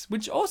Pocus,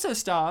 which also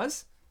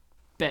stars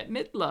Bette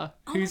Midler,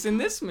 who's in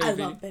this movie. I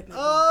love Batman.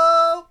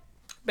 Oh,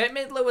 Bette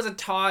Midler was a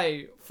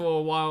tie for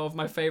a while of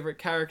my favorite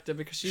character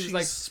because she was she's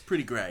like,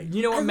 pretty great.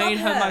 you know what I made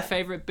love her my her.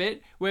 favorite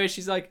bit? Where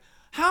she's like,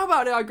 how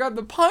about I grab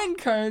the pine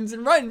cones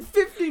and write in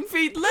 15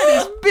 feet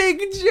letters,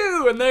 Big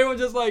Jew? And they were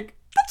just like,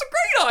 that's a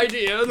great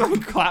idea. And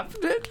like clapped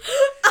it.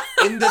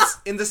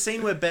 In the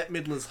scene where Bette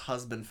Midler's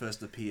husband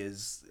first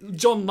appears,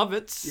 John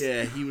Lovitz.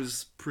 yeah, he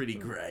was pretty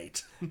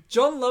great.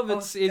 John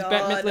Lovitz Oh, is Bette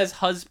God. Midler's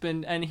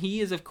husband, and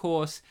he is, of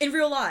course, In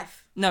real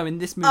life. no, in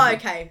this movie. Oh,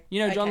 okay. You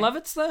know John Okay.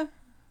 Lovitz, though?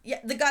 Yeah,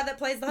 the guy that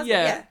plays the husband?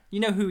 Yeah. Yeah. You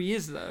know who he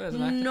is, though, as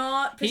an actor.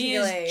 Not He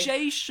particularly. is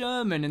Jay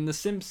Sherman in The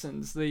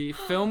Simpsons, the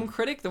film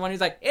critic, the one who's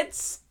like, it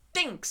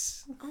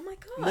stinks. Oh my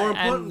god. More And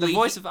the importantly,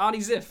 voice of Artie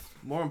Ziff.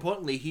 More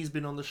importantly, he's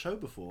been on the show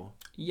before.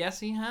 Yes,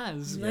 he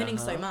has. I'm learning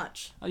so Yeah.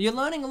 much. You're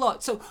learning a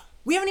lot. So,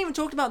 we haven't even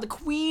talked about the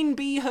Queen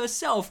Bee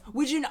herself,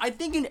 which I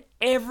think in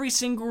every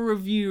single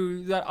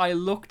review that I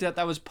looked at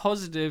that was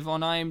positive on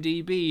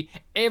IMDb,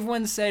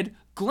 everyone said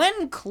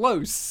Glenn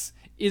Close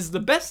is the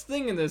best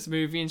thing in this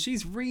movie, and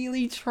she's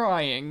really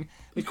trying.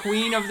 The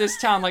queen of this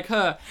town, like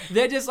her,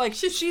 they're just like,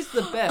 she's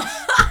the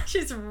best.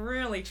 She's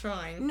really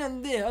trying.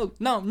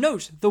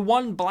 Note, the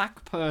one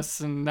black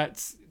person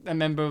that's a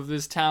member of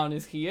this town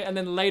is here, and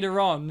then later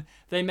on,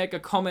 they make a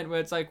comment where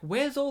it's like,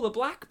 where's all the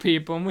black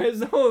people, and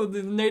where's all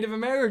the Native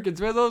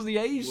Americans, where's all the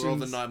Asians? We're all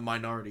the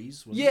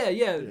minorities. wasn't Yeah, it?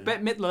 yeah,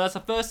 Bette Midler, that's the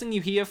first thing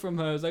you hear from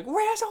her, is like,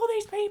 where's all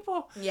these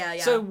people? Yeah,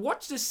 yeah. So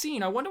watch this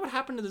scene, I wonder what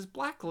happened to this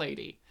black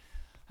lady.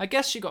 I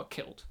guess she got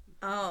killed.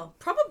 Oh,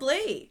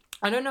 probably.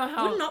 I don't know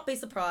how Would not be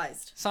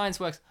surprised. science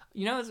works.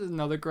 You know, there's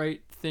another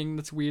great thing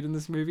that's weird in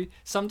this movie.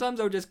 Sometimes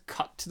they'll just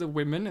cut to the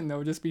women and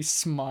they'll just be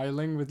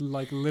smiling with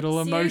like little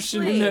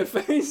emotion in their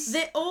face.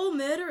 They're all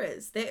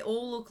murderers. They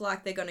all look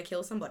like they're gonna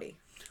kill somebody.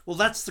 Well,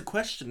 that's the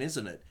question,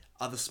 isn't it?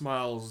 Are the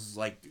smiles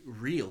like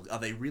real? Are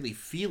they really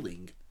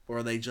feeling, or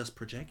are they just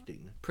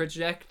projecting?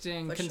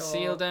 Projecting, For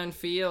conceal, sure. don't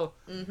feel.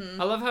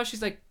 I love how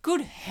she's like,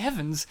 good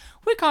heavens,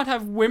 we can't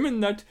have women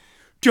that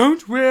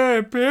don't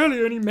wear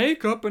barely any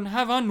makeup and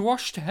have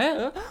unwashed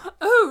hair.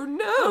 Oh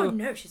no! Oh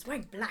no, she's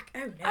wearing black.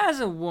 Oh no.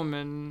 As a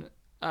woman,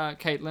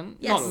 Caitlin,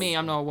 Yes. not me,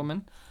 I'm not a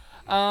woman.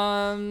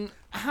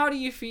 How do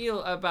you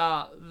feel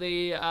about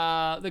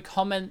the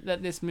comment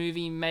that this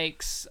movie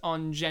makes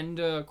on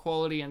gender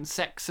equality and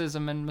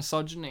sexism and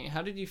misogyny?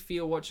 How did you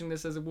feel watching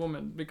this as a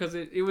woman? Because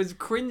it was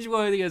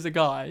cringeworthy as a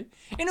guy.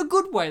 In a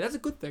good way, that's a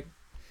good thing.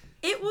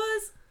 It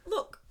was.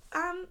 Look.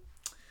 Was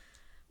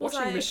Washing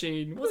I-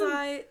 machine. Was Woo.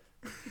 I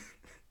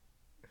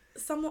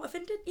somewhat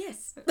offended?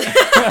 Yes.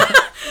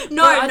 Well,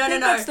 no, I no, no,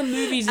 think no. that's the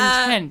movie's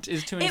intent,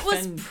 is to It was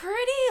offend.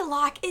 pretty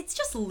like it's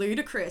just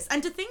ludicrous,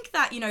 and to think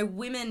that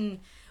women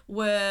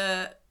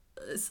were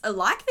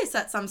like this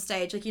at some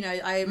stage, like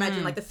I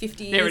imagine like the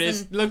 50s. There it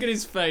is. and- Look at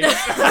his face.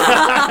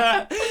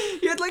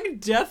 He had like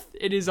death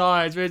in his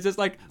eyes, where it's just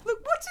like, look,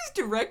 what's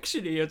his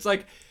direction here? It's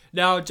like,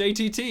 now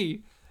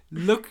JTT,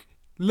 look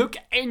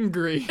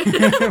angry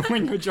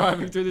when you're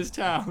driving through this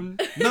town.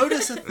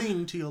 Notice a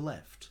thing to your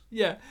left.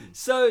 Yeah.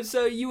 So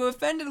you were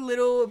offended a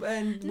little,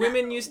 and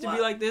women used to be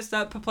well- like this.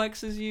 That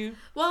perplexes you.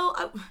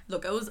 Well,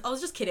 look, I was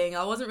just kidding.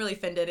 I wasn't really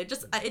offended. It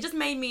just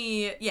made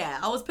me,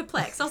 I was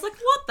perplexed. I was like,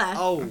 what the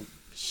Oh,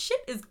 shit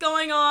is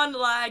going on?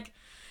 Like,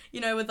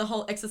 with the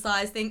whole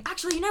exercise thing.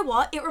 Actually, you know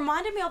what? It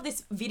reminded me of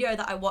this video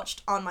that I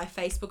watched on my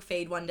Facebook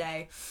feed one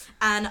day.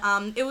 And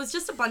it was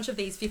just a bunch of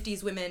these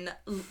 50s women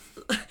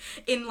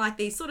in like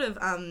these sort of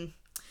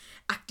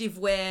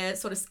activewear,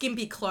 sort of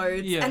skimpy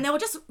clothes, Yeah. and they were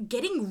just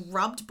getting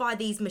rubbed by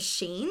these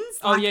machines,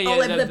 Oh like, yeah, yeah, all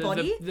over the, their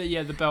body.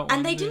 the belt.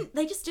 And ones,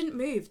 they just didn't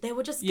move. They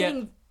were just Yeah.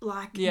 getting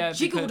like Yeah,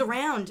 jiggled because-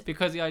 around.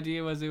 because the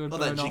idea was it would Oh,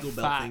 burn that off jiggle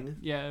belt fat. thing.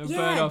 Yeah, it would Yeah.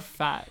 burn off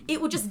fat.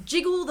 It would just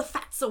jiggle the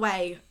fats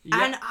away,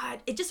 Yeah. and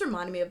it just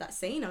reminded me of that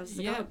scene. I was just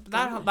like, Yeah, oh,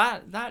 that God.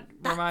 that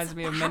That's reminds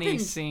me of what many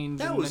happened. scenes.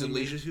 That in was many in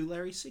Leisure Suit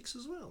Larry 6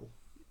 as well.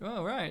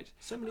 Oh right.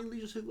 So many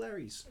Leisure Suit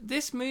Larrys.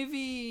 This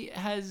movie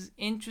has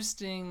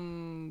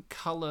interesting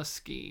color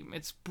scheme.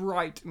 It's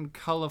bright and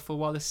colorful,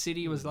 while the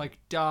city was like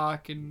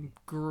dark and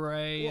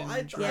grey. Well,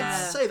 and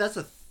Yeah. I'd say that's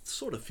a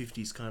sort of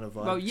 50s kind of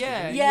vibe. Well,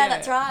 yeah. Yeah,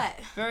 that's right.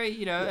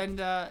 very,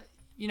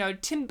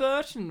 and Tim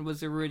Burton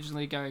was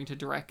originally going to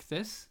direct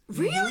this.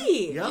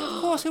 Really? Yeah.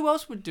 Of course, who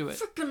else would do it?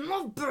 Freaking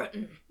love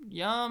Burton.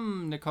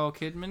 Yum, Nicole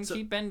Kidman, So-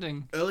 keep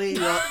bending.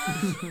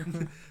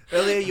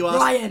 Earlier you asked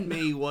Ryan.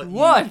 me what.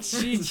 What?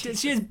 She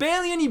has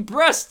barely any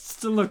breasts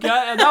to look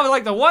at, and that was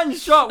like the one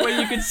shot where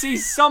you could see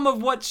some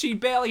of what she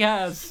barely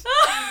has.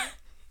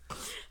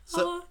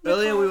 So Oh,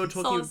 earlier we were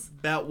Nicole, talking sauce.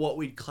 about what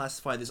we'd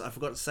classify this. I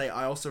forgot to say.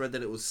 I also read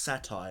that it was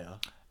satire.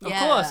 Of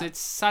course, it's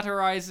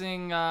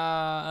satirizing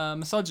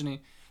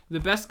misogyny. The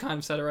best kind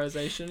of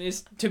satirization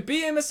is to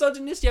be a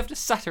misogynist, you have to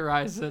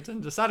satirize it,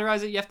 and to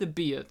satirize it, you have to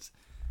be it.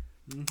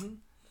 Mm-hmm.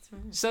 That's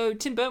right. So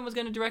Tim Burton was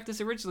going to direct this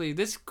originally.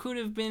 This could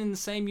have been in the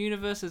same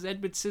universe as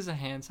Edward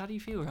Scissorhands. How do you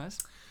feel, guys?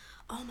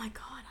 Oh my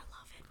God, I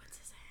love Edward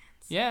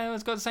Scissorhands. Yeah,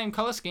 it's got the same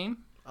color scheme.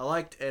 I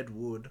liked Ed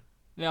Wood.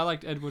 Yeah, I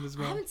liked Edward as I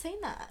well. haven't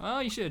seen that. Oh,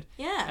 you should.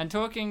 Yeah. And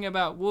talking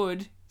about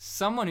wood,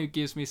 someone who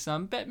gives me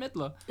some, Bette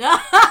Midler.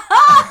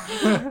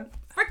 Freaking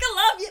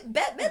love you,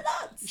 Bette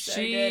Midler. So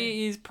She good.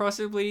 is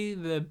possibly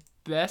the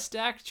best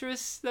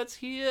actress that's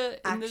here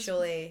in this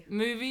Actually.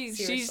 movie.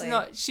 Seriously.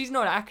 She's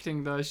not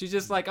acting though. She's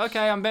just like,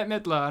 okay, I'm Bette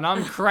Midler and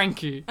I'm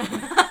cranky.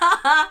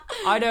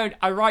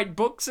 I write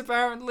books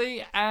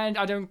apparently, and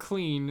I don't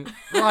clean.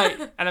 Right,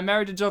 and I'm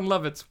married to John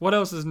Lovitz. What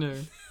else is new?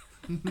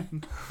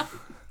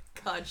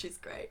 God, she's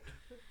great.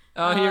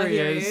 Oh, here he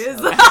is.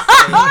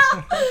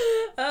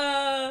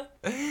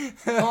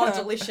 Oh,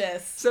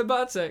 delicious. So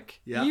Bartek,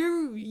 Yeah.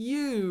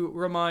 you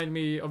remind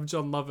me of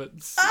John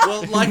Lovitz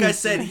Well, like I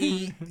said,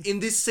 he in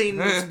this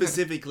scene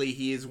specifically,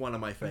 he is one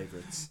of my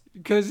favorites.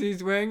 because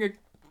he's wearing a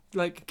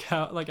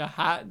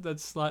hat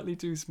that's slightly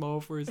too small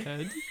for his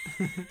head.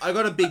 I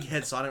got a big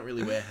head, so I don't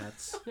really wear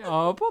hats.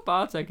 Oh, poor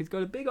Bartek, he's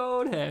got a big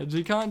old head.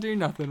 He can't do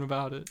nothing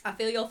about it. I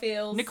feel your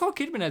feels. Nicole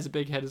Kidman has a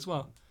big head as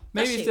well.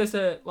 Maybe Does it's she?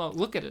 just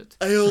look at it.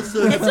 I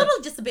also It's sort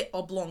of just a bit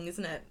oblong,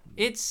 isn't it?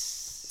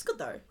 It's It's good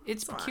though.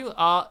 it's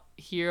alright.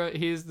 peculiar.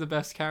 Here's the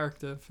best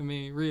character for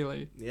me,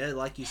 really. yeah,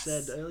 like you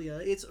said earlier,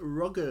 it's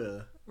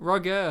Roger.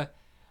 Roger.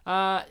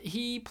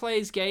 He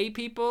plays gay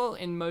people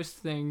in most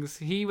things.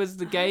 He was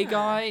the gay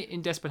guy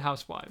in Desperate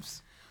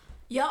Housewives.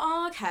 Yeah,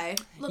 oh, okay.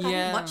 Look, I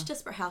Yeah. didn't watch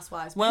Desperate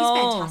Housewives, but Well,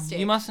 he's fantastic.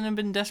 you mustn't have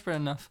been desperate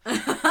enough.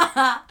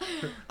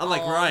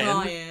 Unlike Ryan.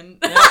 Ryan.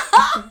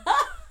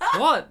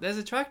 What? There's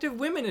attractive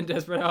women in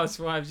Desperate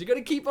Housewives. You got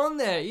to keep on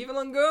there. Eva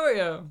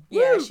Longoria.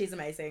 Yeah, Woo! she's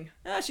amazing.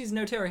 She's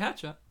no Terry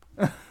Hatcher.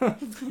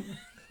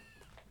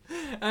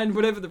 And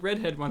whatever the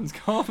redhead one's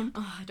called. Well,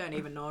 Oh, I don't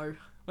even know.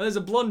 there's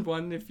a blonde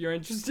one if you're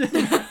interested.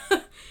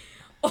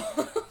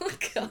 Oh,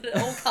 God,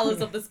 all colours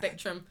of the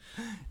spectrum.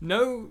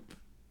 No,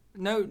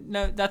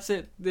 that's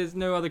it. There's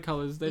no other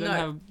colours. They don't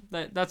No.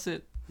 have. That's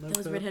it. No There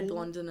was redhead, purple.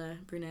 blonde, and a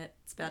brunette.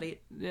 That's about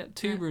it. Yeah,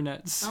 two Yeah.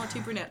 brunettes. Oh,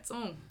 two brunettes.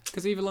 Oh.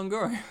 Because Eva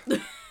Longoria.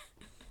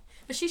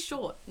 But she's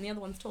short, and the other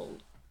one's tall.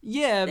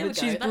 Yeah, There but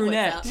we go, she's that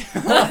brunette. works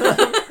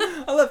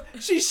I love.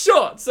 She's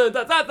short, so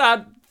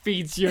that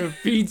feeds you.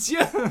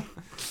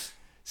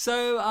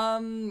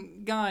 So,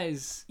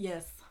 guys,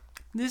 Yes.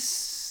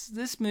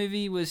 this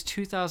movie was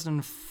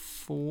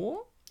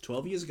 2004.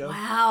 12 years ago.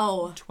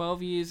 Wow.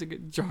 12 years ago.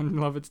 John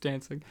Lovett's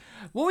dancing.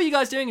 What were you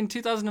guys doing in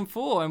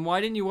 2004, and why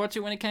didn't you watch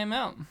it when it came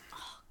out?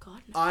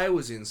 God. I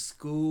was in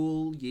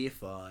school, year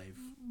 5.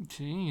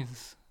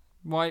 Jeez.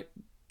 Why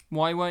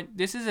won't...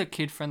 This is a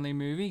kid-friendly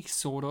movie,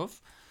 sort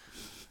of.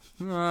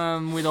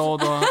 With all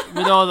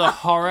the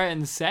horror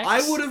and sex.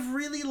 I would have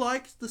really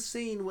liked the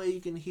scene where you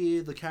can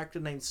hear the character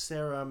named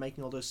Sarah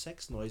making all those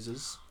sex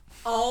noises.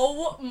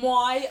 Oh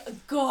my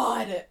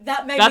God.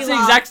 That made That's me the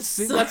laugh.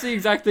 that's the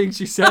exact thing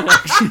she said.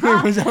 Actually,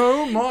 it was,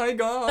 oh my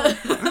god.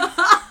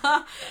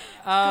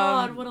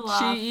 God, what a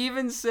laugh. She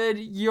even said,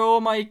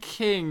 "You're my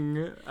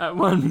king" at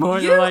one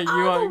point. You like,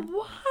 are the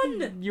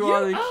one. you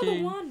are the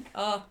king. one.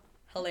 Oh,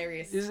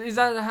 hilarious. Is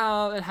that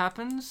how it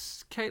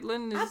happens,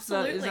 Caitlin?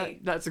 Absolutely.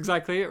 That's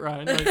exactly it,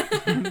 right?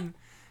 Like,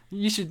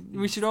 we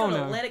should all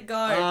Gotta know. let it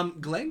go.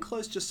 Glenn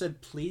Close just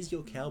said, "Please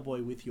your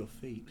cowboy with your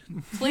feet."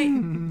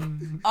 Please.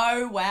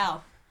 Oh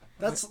wow.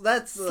 That's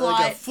like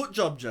Slight- a foot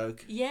job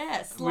joke.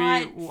 Yeah,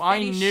 slight I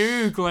fetish.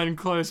 knew Glenn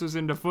Close was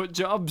into foot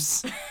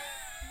jobs.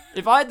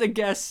 If I had to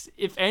guess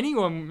if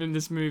anyone in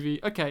this movie,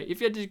 okay,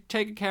 if you had to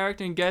take a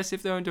character and guess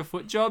if they're into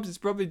foot jobs, it's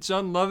probably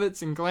John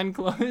Lovitz and Glenn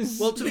Close.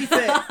 Well, to be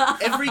fair,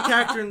 every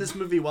character in this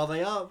movie, while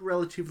they are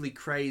relatively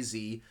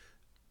crazy,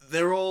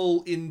 they're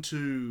all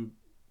into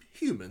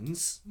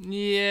humans.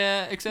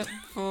 Yeah, except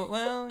for,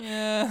 well,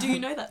 yeah. Do you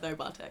know that though,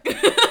 Bartek?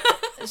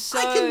 So,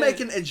 I can make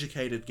an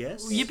educated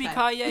guess.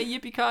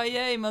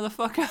 yippee-ki-yay,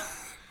 motherfucker.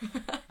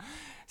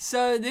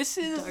 So this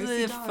is the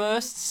Do-si-do.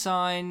 first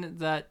sign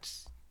that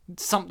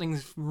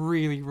something's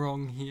really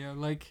wrong here.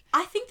 Like,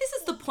 I think this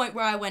is the point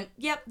where I went,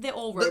 yep, they're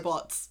all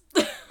robots.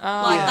 oh,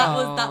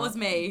 That was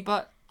me.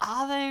 But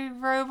are they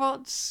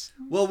robots?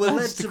 Well, we're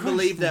led That's the to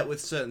believe question. that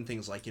with certain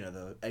things like,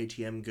 the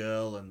ATM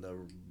girl and the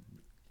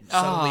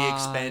suddenly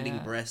expanding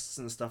yeah. breasts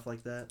and stuff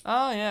like that.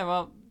 Oh yeah,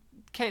 well,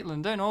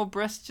 Caitlin, don't all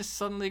breasts just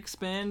suddenly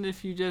expand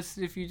if you just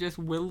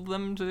will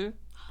them to?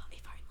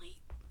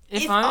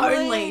 If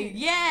only.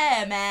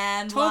 Yeah,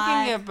 man.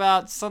 Talking like,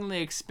 about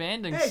suddenly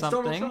expanding Hey, it's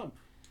Donald something, Trump.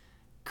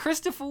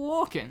 Christopher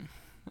Walken,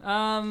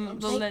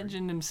 the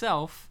legend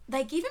himself,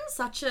 they give him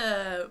such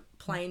a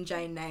plain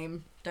Jane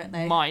name, don't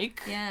they?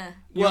 Mike. Yeah.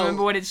 You Well,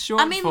 remember what it's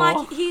short I mean, for?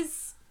 like, he's...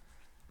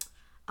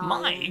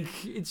 Mike.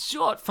 It's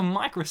short for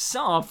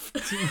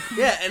Microsoft.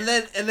 Yeah, and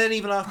then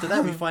even after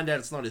that, we find out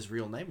it's not his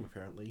real name,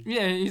 apparently.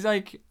 Yeah, he's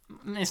like,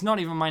 it's not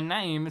even my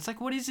name. It's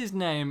like, what is his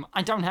name?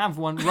 I don't have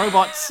one.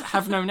 Robots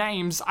have no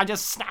names. I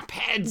just snap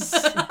heads.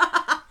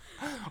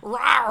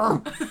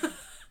 Rawr!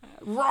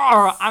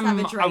 Rawr!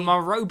 Savagery. I'm a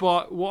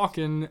robot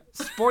walking.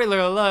 Spoiler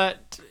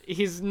alert,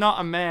 he's not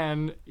a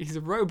man. He's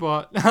a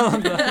robot.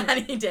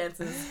 and he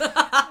dances.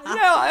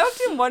 I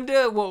often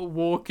wonder what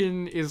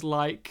Walken is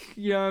like.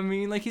 You know what I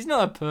mean? Like, he's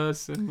not a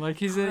person. Like,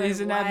 he's an way.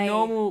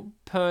 abnormal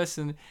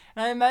person.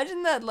 And I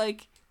imagine that,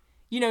 like,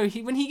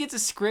 when he gets a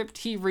script,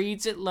 he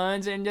reads it,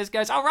 learns it, and just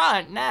goes, all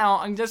right, now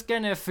I'm just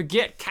going to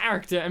forget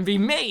character and be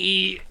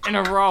me in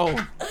a role.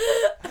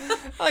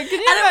 Like, can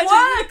you And imagine?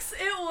 it works!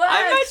 It works!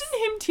 I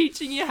imagine him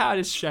teaching you how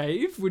to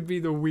shave would be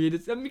the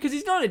weirdest. I mean, because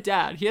he's not a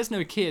dad. He has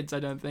no kids, I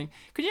don't think.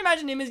 Could you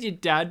imagine him as your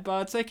dad,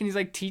 Bartek, and he's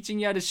like teaching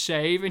you how to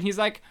shave, and he's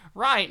like,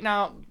 right,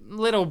 now,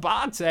 little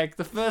Bartek,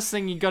 the first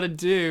thing you gotta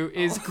do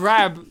is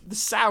grab the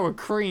sour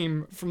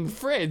cream from the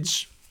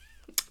fridge.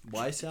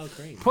 Why sour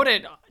cream?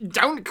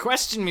 Don't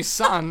question me,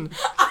 son.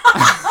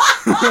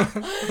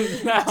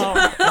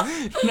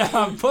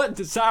 now put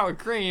the sour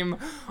cream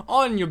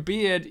on your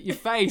beard, your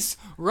face,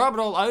 rub it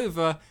all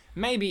over.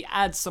 Maybe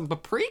add some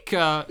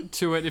paprika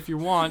to it if you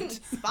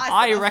want.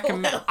 I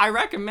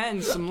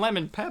recommend some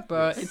lemon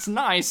pepper. It's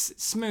nice,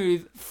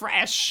 smooth,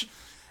 fresh.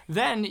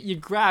 Then you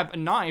grab a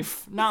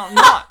knife. Now,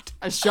 not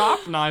a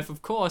sharp knife,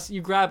 of course.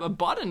 You grab a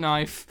butter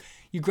knife.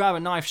 You grab a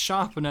knife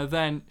sharpener,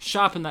 then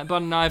sharpen that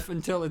butter knife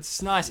until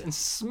it's nice and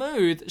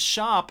smooth,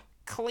 sharp,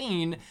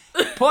 clean.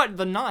 Put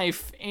the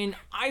knife in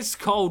ice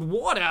cold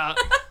water.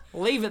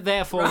 Leave it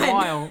there for a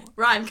while.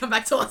 Ryan, come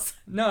back to us.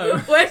 No.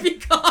 Where have you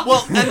gone?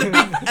 Well,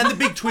 and the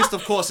big twist,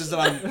 of course, is that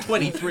I'm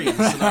 23 in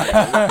this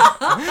scenario.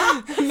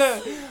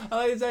 No. I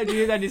like this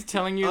idea that he's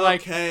telling you,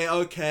 like...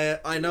 Okay,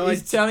 I know.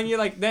 He's telling you,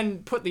 like, then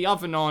put the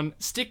oven on,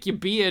 stick your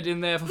beard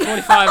in there for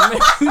 45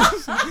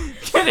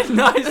 minutes, get it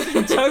nice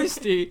and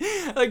toasty.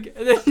 Like,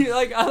 then you,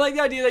 like, I like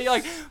the idea that you're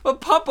like, but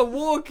Papa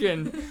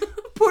Walken,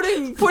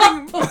 putting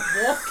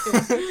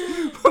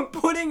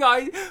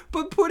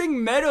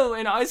metal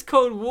in ice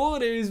cold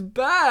water is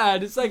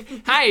bad. It's like,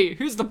 hey,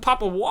 who's the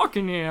Papa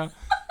Walken here?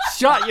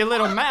 Shut your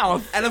little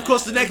mouth. And of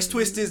course, the next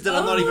twist is that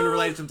I'm not even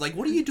related to him. It's like,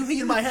 what are you doing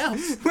in my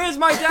house? Where's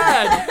my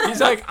dad? He's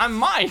like, I'm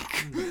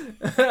Mike.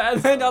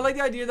 And then I like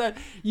the idea that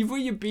you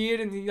put your beard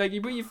and like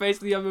you put your face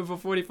in the oven for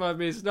 45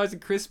 minutes, it's nice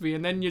and crispy,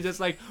 and then you're just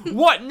like,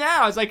 what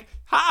now? It's like,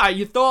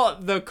 you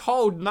thought the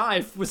cold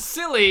knife was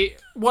silly.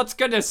 What's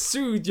gonna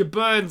soothe your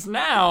burns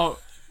now?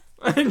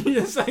 And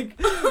you're just like,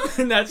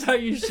 and that's how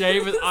you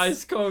shave with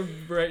ice cold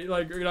blade,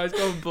 like an ice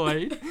cold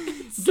blade.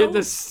 Get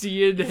the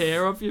seared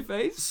hair off your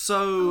face.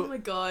 Oh So my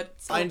god,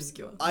 so I-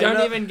 obscure. I Don't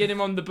know- even get him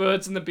on the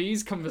birds and the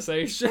bees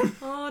conversation.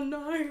 Oh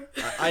no.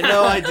 I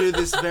know I do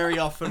this very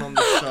often on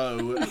the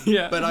show,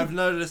 Yeah. but I've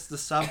noticed the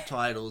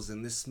subtitles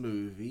in this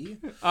movie.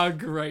 Oh,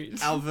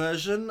 great. Our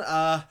version, there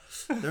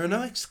are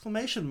no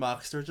exclamation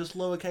marks. There are just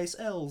lowercase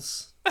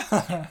L's.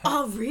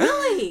 Oh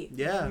really?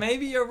 Yeah.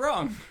 Maybe you're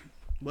wrong.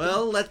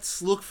 Well,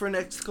 let's look for an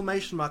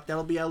exclamation mark.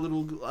 That'll be our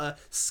little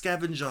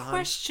scavenger hunt.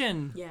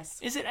 Question. Yes.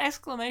 Is it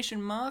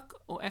exclamation mark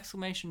or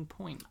exclamation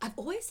point? I've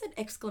always said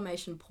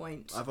exclamation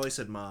point. I've always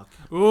said mark.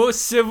 Oh,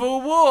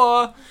 Civil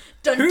War!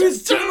 Dun,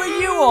 Whose dun, team dun. are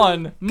you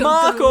on?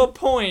 Mark dun. or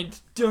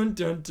point? Dun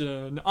dun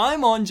dun.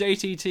 I'm on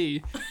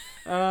JTT.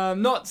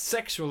 Not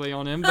sexually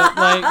on him, but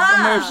like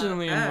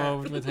emotionally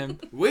involved with him.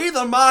 We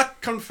the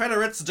Mark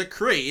Confederates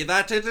decree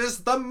that it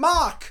is the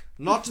mark,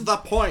 not the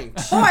point.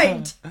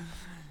 Point!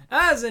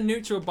 As a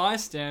neutral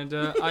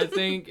bystander, I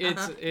think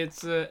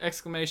it's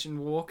exclamation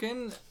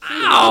Walken.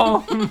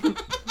 Ow!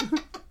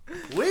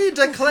 We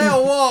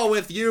declare war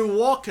with you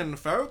walking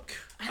folk.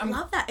 I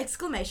love that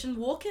exclamation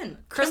Walken.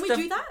 Can we Christoph-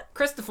 do that?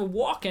 Christopher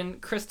Walken,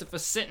 Christopher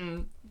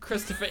Sitton,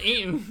 Christopher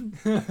Eaton.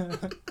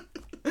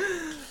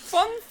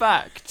 Fun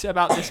fact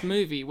about this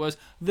movie was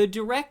the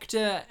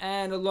director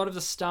and a lot of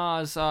the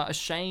stars are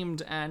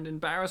ashamed and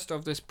embarrassed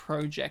of this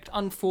project,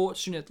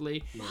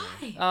 unfortunately.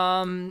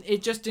 Why?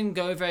 It just didn't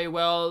go very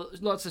well.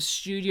 Lots of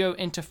studio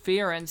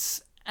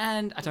interference.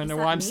 And I don't know does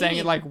why that I'm saying it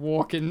mean? like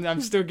Walken.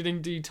 I'm still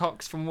getting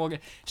detox from Walken.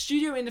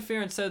 Studio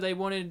interference, so they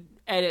wanted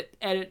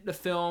edit the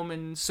film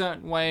in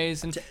certain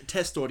ways and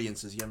Test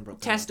audiences, you haven't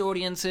brought that test up.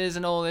 audiences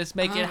and all this,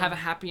 make it have a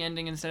happy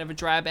ending instead of a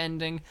drab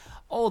ending,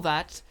 all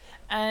that.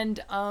 And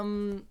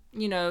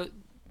you know,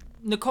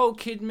 Nicole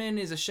Kidman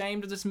is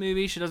ashamed of this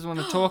movie. She doesn't want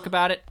to talk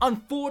about it.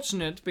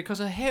 Unfortunate, because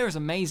her hair is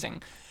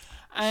amazing.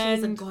 And,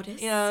 She's a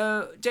goddess. You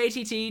know,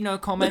 JTT, no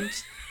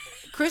comment.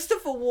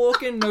 Christopher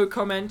Walken, no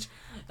comment.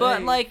 But,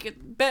 Hey. like,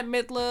 Bette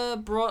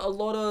Midler brought a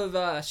lot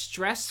of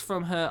stress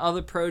from her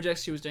other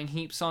projects she was doing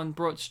heaps on,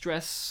 brought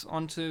stress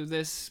onto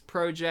this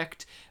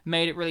project,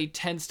 made it really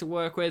tense to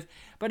work with.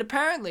 But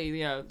apparently,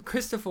 you know,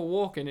 Christopher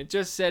Walken, it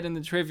just said in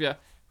the trivia,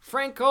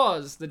 Frank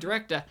Oz, the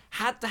director,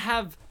 had to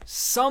have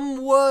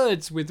some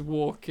words with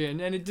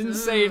Walken, and it didn't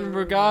say in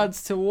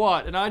regards to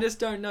what. And I just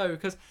don't know,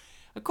 because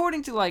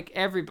according to, like,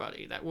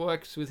 everybody that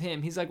works with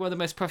him, he's, like, one of the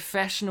most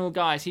professional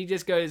guys. He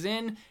just goes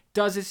in,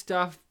 does his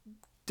stuff,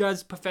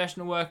 does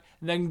professional work,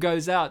 and then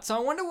goes out. So I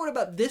wonder what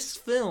about this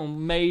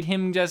film made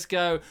him just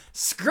go,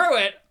 screw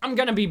it, I'm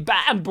gonna be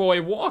bad boy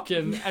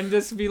Walken, and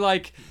just be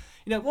like,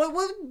 you know, I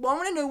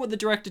want to know what the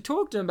director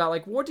talked to him about.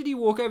 Like, what did he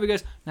walk over and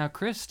goes, now,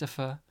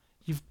 Christopher,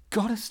 you've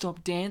got to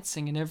stop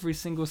dancing in every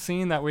single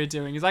scene that we're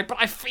doing. He's like, but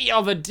I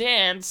feel the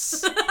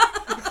dance.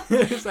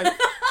 It's like,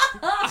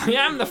 I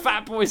am the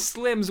Fat Boy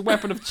Slim's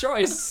weapon of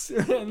choice.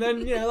 And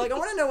then, you know, like, I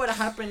want to know what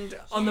happened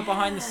on the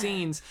behind the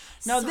scenes.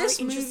 Now, So this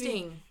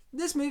interesting.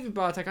 movie,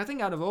 Bartek, I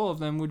think out of all of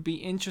them would be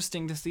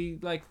interesting to see,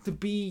 like, to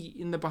be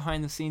in the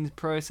behind the scenes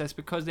process,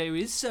 because there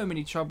is so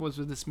many troubles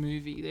with this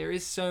movie. There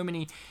is so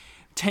many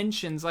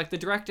tensions. Like, the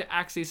director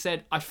actually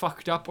said, I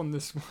fucked up on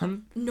this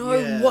one. No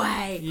Yeah.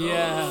 way.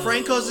 Yeah.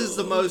 Frank Oz is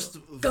the most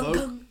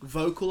gung.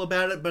 vocal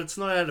about it, but it's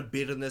not out of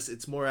bitterness.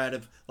 It's more out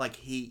of, like,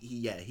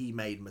 he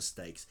made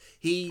mistakes.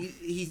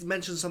 He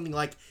mentioned something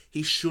like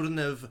he shouldn't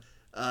have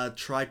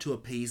tried to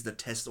appease the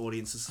test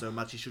audiences so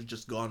much. He should have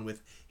just gone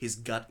with his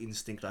gut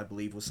instinct, I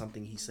believe, was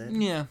something he said.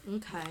 Yeah.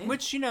 Okay.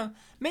 Which, you know,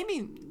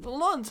 maybe a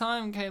lot of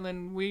time,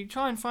 Caitlin, we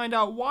try and find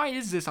out why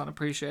is this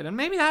unappreciated. And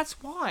maybe that's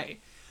why.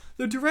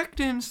 The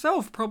director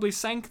himself probably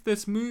sank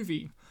this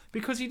movie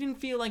because he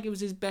didn't feel like it was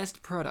his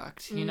best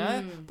product, you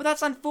know? But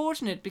that's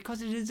unfortunate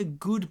because it is a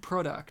good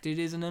product. It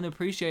is an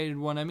unappreciated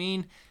one. I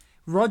mean,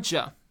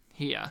 Roger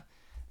here.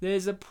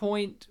 There's a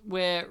point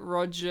where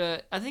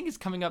Roger, I think it's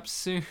coming up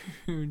soon,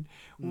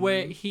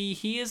 where he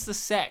hears the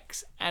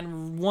sex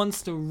and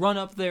wants to run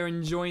up there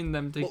and join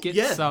them to get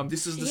some.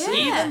 This is the Yeah.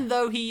 scene. Even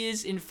though he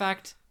is, in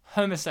fact,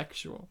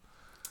 homosexual.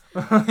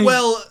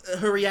 Well,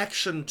 her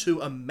reaction to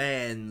a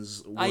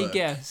man's work. I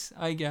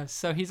guess.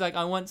 So he's like,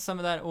 I want some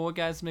of that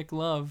orgasmic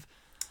love.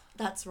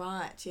 That's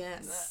right.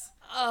 Yes.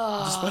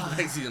 Despite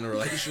Maxie's in a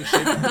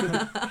relationship.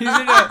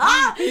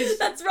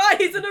 That's right.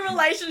 He's in a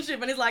relationship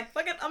and he's like,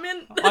 "Fuck it, I'm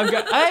in."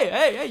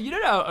 Hey, you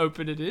don't know how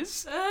open it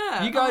is.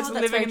 Yeah. You guys Oh, are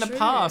that's living in very the true.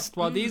 past,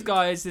 while these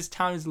guys, this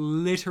town is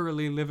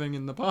literally living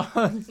in the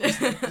past.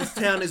 This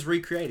town is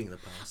recreating the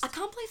past. I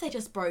can't believe they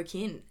just broke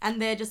in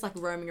and they're just like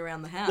roaming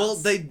around the house. Well,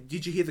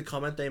 did you hear the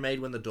comment they made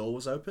when the door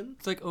was open?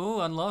 It's like,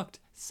 oh, unlocked.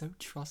 So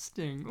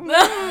trusting.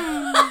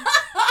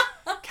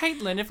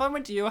 Caitlin, if I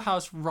went to your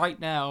house right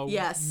now,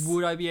 Yes.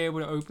 would I be able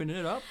to open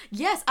it up?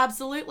 Yes,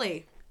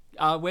 absolutely.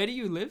 Where do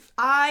you live?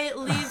 I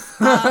live.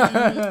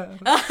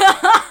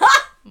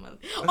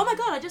 Oh my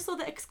god! I just saw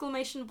the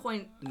exclamation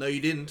point. No,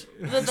 you didn't.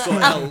 The- You saw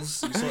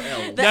L's. You saw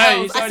L's. The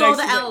L's. I saw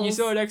the You L's.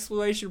 saw an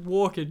exclamation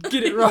walking.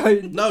 Get it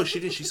right. No, she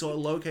did. She saw a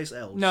lowercase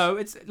L. No,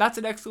 that's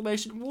an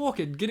exclamation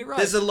walking. Get it right.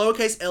 There's a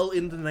lowercase L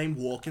in the name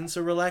Walken,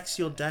 so relax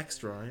your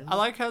Dax, Ryan. I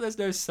like how there's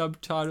no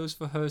subtitles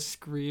for her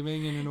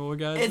screaming in an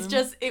orgasm. It's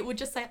just. It would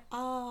just say,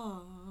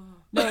 "Oh."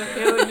 no.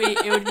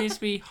 It would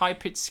just be high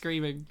pitched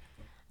screaming.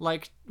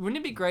 Like, wouldn't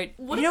it be great?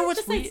 What you if know it what's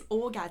just weird? says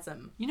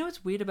orgasm? You know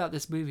what's weird about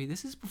this movie?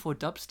 This is before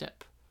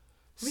dubstep.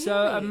 Really?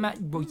 So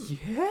well,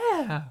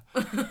 yeah.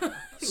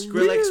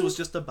 Skrillex was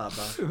just a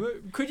baba.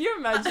 Could you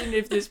imagine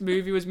if this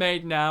movie was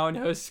made now and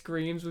her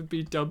screams would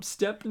be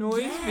dubstep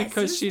noise Yeah,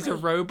 because she's a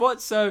seriously.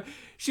 robot? So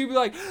she'd be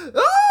like,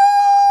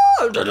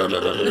 "Ah!"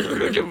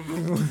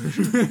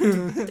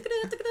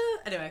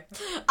 Anyway,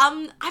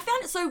 I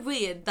found it so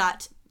weird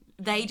that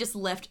they just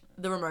left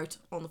the remote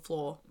on the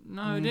floor.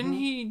 No, didn't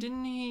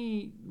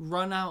he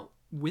run out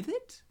with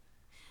it?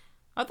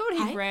 I thought he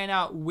Hey? ran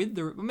out with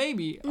the.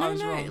 Maybe I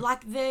was wrong.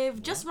 Like they've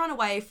just run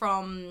away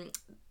from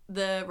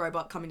the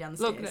robot coming down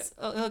the Look, stairs.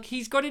 look,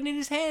 he's got it in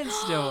his hand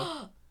still.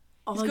 He's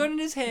Oh, got it in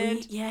his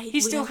hand. we he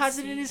still don't has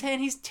it in see. his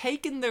hand. He's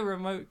taken the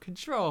remote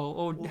control,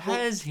 or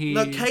has he?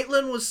 No,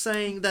 Caitlin was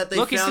saying that they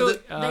Look, he's found still.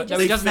 it. They No, just- he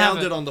They doesn't have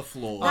found it on the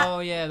floor. Oh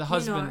yeah, the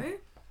husband. You know,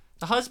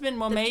 The husband.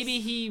 Well, They're maybe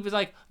he was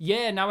like,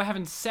 "Yeah, now we're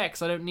having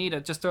sex. I don't need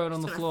it. Just throw it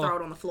on the just floor." gonna throw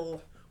it on the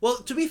floor. Well,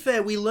 to be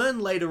fair, we learn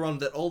later on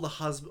that all the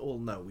husbands. Well,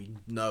 no, we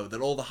know that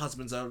all the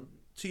husbands are,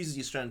 to use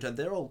the Australian term,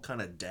 they're all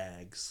kind of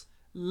dags.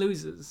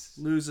 Losers.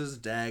 Losers,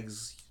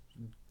 dags,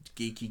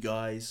 geeky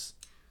guys.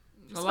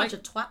 Just a bunch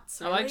of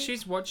twats, I really. like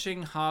she's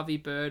watching Harvey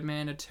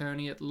Birdman,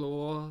 attorney at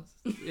law,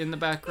 in the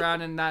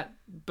background, and that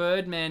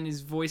Birdman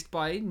is voiced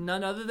by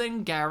none other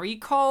than Gary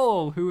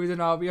Cole, who is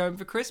in I'll Be Home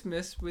for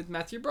Christmas with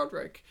Matthew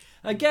Broderick.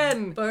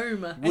 Again,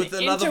 Boom. With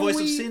another voice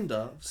of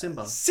interweave-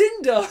 Simba.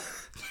 Cinder!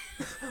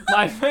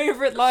 My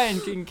favourite Lion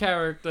King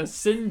character,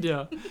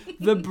 Cinder,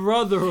 the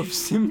brother of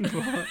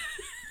Simba.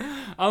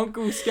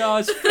 Uncle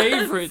Scar's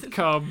favourite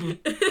cub.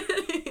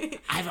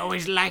 I've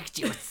always liked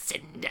you,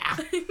 Cinder.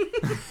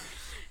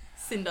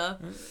 Cinder.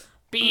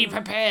 Be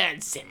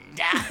prepared,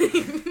 Cinder.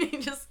 He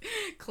just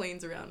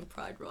cleans around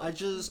Pride Rock. I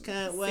just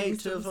can't Sings wait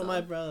to for himself.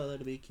 my brother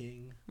to be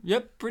king.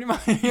 Yep, pretty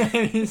much.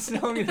 His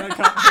song is I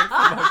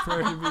can't wait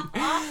for my bro to be.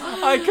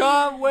 I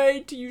can't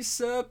wait to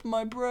usurp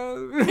my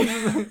bro.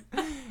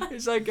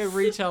 It's like a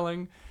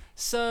retelling.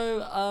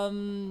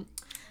 So,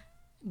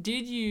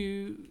 did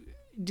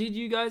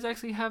you guys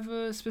actually have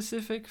a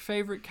specific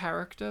favorite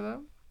character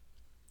though?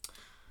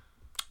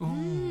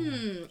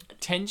 Ooh,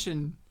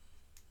 tension.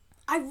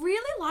 I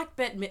really liked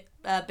Bette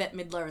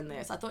Midler in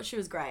this. I thought she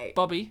was great.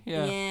 Bobby,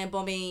 yeah. Yeah,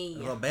 Bobby.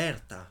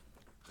 Roberta.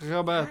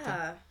 Roberta.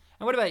 Yeah.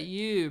 And what about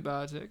you,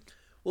 Bartek?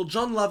 Well,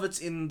 John Lovett's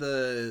in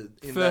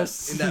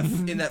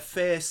that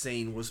fair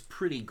scene was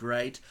pretty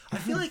great. I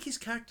feel like his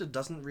character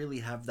doesn't really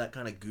have that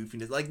kind of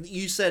goofiness. Like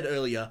you said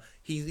earlier,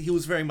 he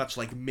was very much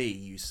like me.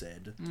 You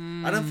said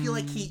I don't feel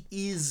like he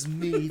is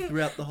me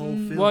throughout the whole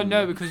film. Well,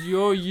 no, because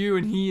you're you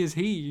and he is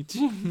he.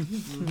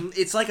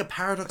 It's like a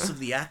paradox of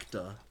the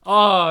actor.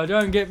 Oh,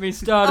 don't get me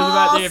started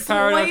about the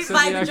paradox sweet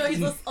of baby the acting.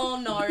 Jesus. Oh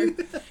no.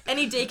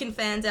 Any Deacon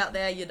fans out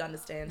there, you'd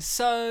understand.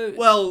 So,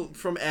 Well,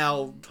 from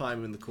our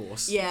time in the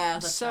course. Yeah,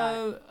 that's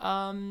right.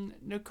 so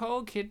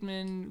Nicole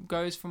Kidman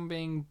goes from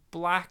being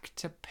black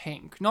to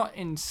pink. Not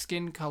in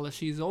skin color,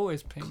 she's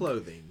always pink.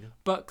 Clothing.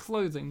 But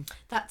clothing.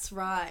 That's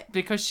right.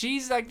 Because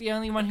she's like the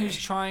only one who's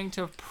trying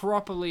to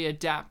properly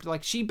adapt.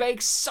 Like, she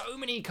bakes so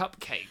many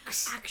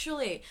cupcakes.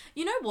 Actually,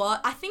 you know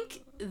what? I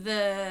think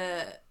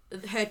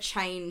her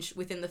change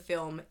within the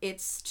film,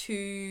 it's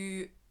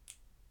too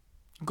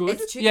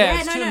Good? It's too- yeah, yeah,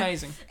 it's no, too no.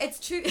 amazing. it's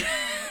too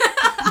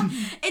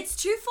it's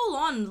too full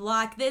on.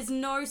 Like there's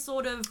no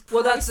sort of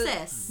Well,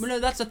 process. Well, no,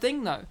 that's the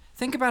thing, though.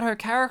 Think about her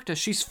character.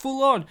 She's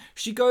full on.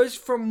 She goes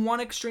from one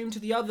extreme to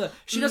the other.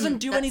 She doesn't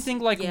do that's- anything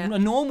like yeah. a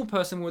normal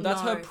person would.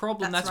 That's her No,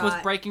 problem. that's That's what's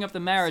right. breaking up the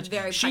marriage.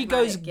 very She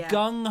goes pragmatic, yeah.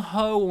 gung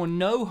ho or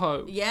no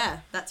ho. Yeah,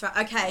 that's right.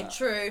 Okay,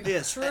 true.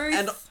 Yes,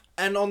 Truth.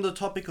 and on the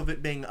topic of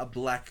it being a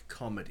black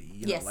comedy,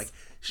 you know, Yes. like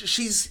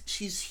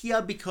she's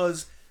here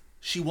because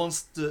she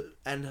wants to,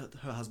 and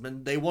her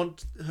husband, they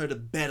want her to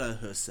better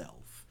herself.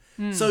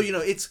 So, you know,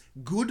 it's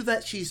good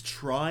that she's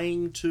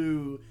trying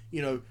to,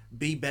 you know,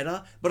 be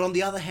better, but on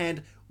the other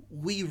hand,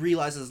 we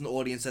realize as an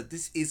audience that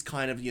this is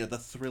kind of, you know, the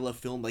thriller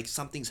film, like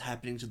something's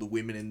happening to the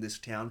women in this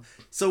town.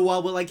 So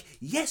while we're like,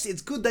 yes,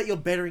 it's good that you're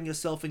bettering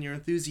yourself and you're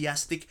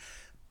enthusiastic,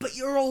 but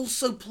you're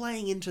also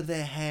playing into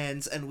their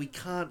hands, and we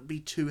can't be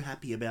too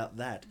happy about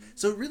that.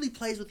 So it really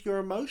plays with your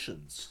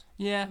emotions.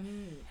 Yeah.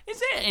 Is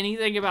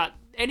there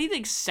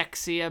anything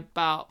sexy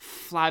about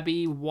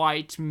flabby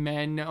white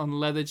men on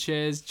leather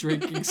chairs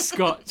drinking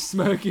scotch,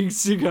 smoking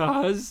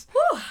cigars?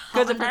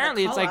 Because under the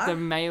apparently it's like collar. the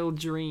male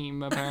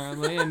dream,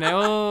 apparently. And they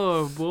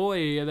all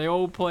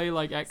play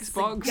like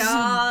Xbox.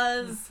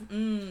 Cigars.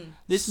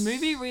 This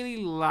movie really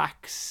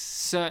lacks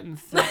certain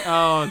things.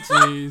 Oh,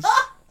 jeez.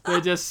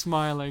 They're just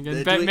smiling. And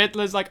They're Bette doing-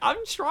 Midler's like, I'm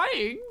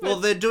trying. Well,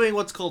 they're doing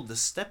what's called the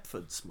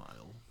Stepford smile.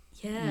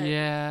 Yeah.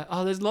 Yeah.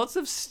 Oh, there's lots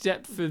of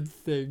Stepford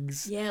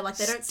things. Yeah, like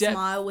they don't Step-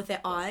 smile with their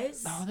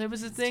eyes. Oh, there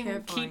was a thing,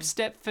 terrifying. Keep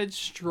Stepford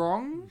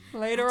Strong,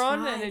 later That's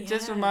on, right, and it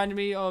just yeah. reminded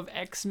me of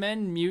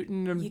X-Men,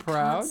 Mutant and You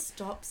Proud. can't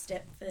stop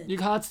Stepford. You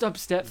can't stop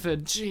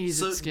Stepford. Jeez,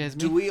 So it scares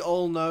me. do we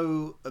all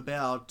know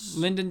about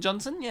Lyndon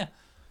Johnson, yeah.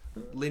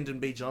 Lyndon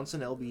B.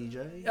 Johnson,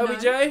 LBJ?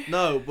 LBJ?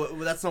 No, but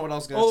that's not what I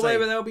was going All to the way say.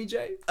 with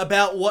LBJ?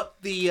 About what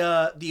the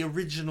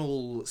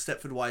original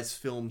Stepford Wives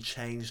film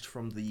changed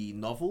from the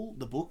novel,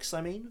 the books,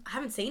 I mean. I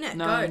haven't seen it.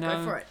 No, Go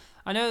no. for it.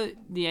 I know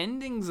the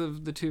endings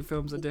of the two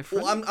films are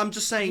different. Well, I'm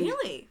just saying.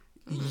 Really?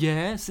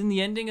 Yes, in the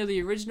ending of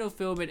the original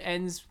film, it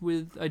ends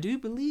with, I do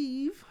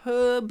believe,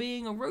 her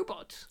being a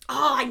robot.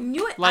 Oh, I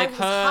knew it. Like I was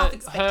half her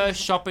expecting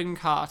shopping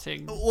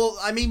carting. Well,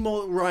 I mean,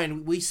 more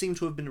Ryan. We seem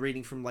to have been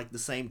reading from like the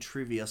same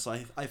trivia, so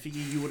I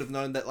figure you would have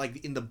known that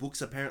like in the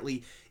books,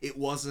 apparently it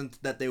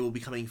wasn't that they were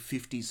becoming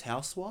 50s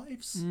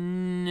housewives.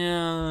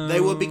 No.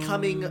 They were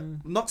becoming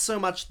not so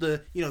much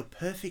the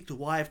perfect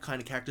wife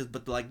kind of characters,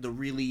 but like the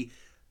really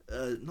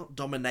not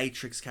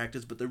dominatrix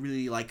characters, but the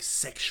really like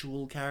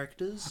sexual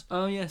characters.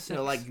 Oh, yes. You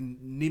know, like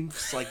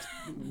nymphs, like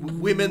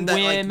women that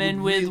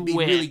Women like would with be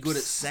really whips. good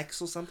at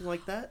sex or something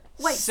like that.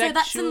 Wait, so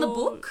that's in the Sexual-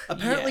 book?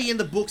 Apparently, Yeah. in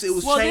the books, it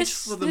was Well, changed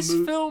this, for the this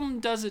movie. film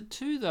does it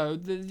too, though.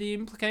 The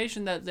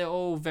implication that they're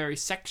all very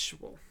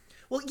sexual.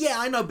 Well, yeah,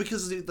 I know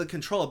because of the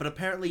controller, but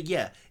apparently,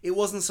 yeah, it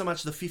wasn't so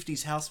much the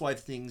 50s housewife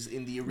things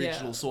in the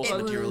original source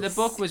It material. The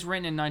book was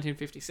written in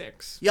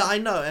 1956. Yeah, I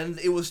know, and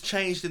it was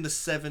changed in the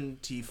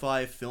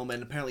 75 film,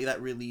 and apparently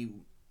that really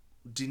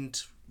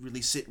didn't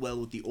really sit well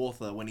with the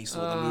author when he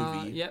saw the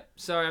movie. Yep.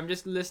 Sorry, I'm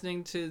just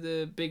listening to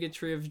the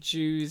bigotry of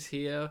Jews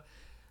here.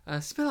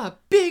 Spell out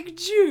Big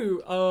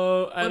Jew.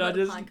 Oh, What and about I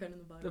just the pine cone and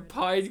the vibrator? the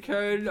pine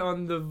cone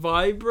on the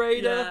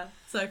vibrator. Yeah,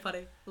 so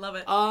funny. Love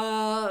it.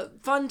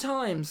 Fun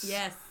times.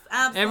 Yes,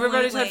 absolutely.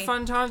 Everybody's had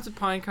fun times with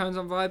pine cones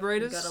on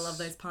vibrators. You gotta love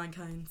those pine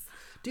cones.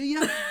 Do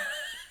you?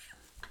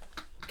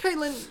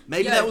 Caitlin,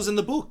 Maybe Yo. that was in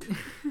the book.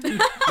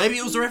 Maybe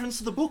it was a reference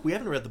to the book. We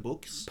haven't read the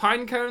books.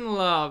 pine cone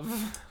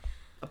love.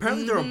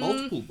 Apparently there are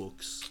multiple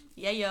books.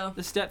 Yeah.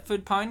 The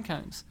Stepford pine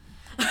cones.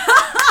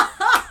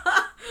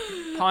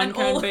 Pine And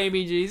cone all-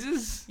 baby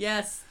Jesus.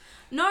 Yes.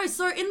 No,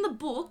 so in the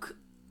book,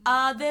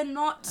 they're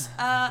not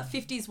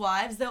 50s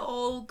wives. They're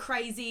all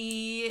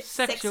crazy,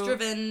 Sexual.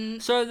 sex-driven.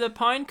 So the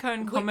pine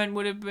cone comment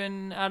wouldn't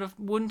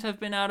have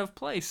been out of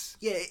place.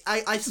 Yeah,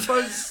 I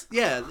suppose,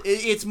 yeah,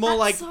 it's more That's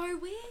like, so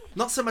weird.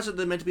 not so much that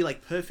they're meant to be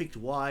like perfect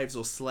wives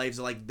or slaves,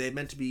 like they're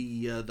meant to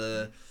be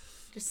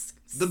Just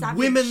the savage.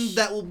 women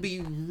that will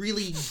be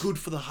really good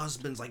for the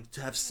husbands, like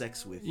to have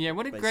sex with. Yeah,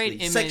 what a basically. great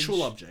image.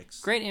 Sexual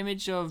objects. Great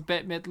image of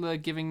Bette Midler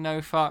giving no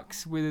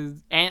fucks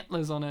with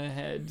antlers on her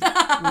head,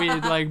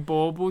 with like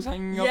baubles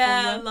hanging up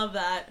Yeah, I on her. love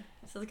that.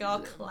 So like, oh,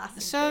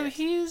 classic. So bit.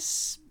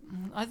 here's,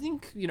 I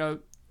think,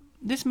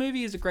 this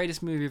movie is the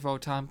greatest movie of all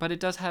time, but it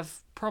does have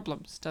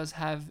problems, does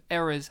have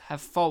errors,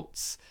 have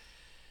faults.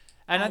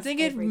 And I As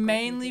think it every great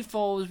mainly movie.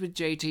 falls with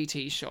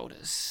JTT's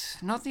shoulders.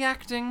 Not the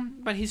acting,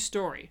 but his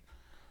story.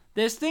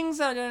 There's things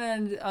I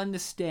don't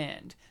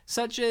understand,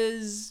 such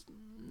as,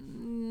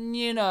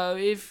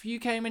 if you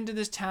came into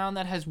this town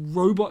that has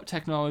robot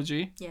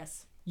technology,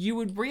 Yes. you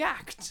would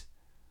react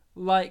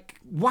like,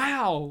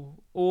 wow,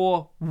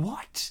 or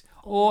what,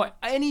 or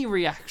any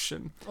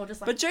reaction. Or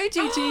just like, But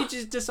JTT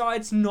just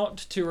decides not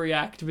to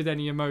react with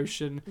any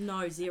emotion.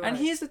 no, zero. And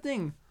here's the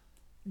thing.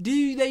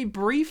 Do they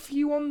brief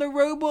you on the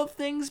robot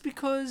things?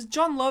 Because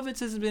John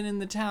Lovitz has been in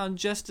the town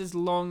just as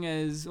long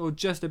as, or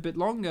just a bit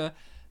longer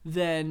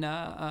than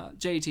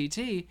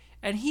JTT.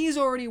 And he's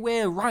already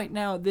aware right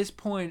now at this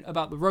point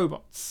about the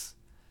robots.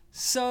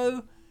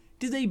 So,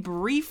 do they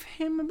brief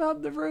him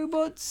about the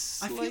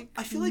robots? I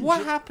feel like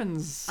what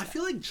happens? I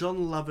feel like John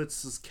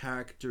Lovitz's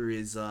character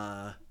is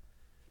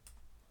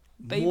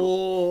Babel.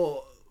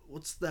 more,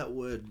 what's that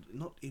word?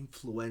 Not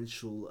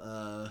influential.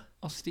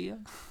 Austere?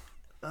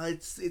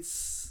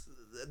 It's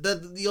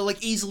you're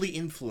like easily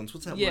influenced.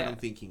 What's that Yeah. word I'm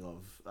thinking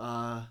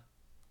of?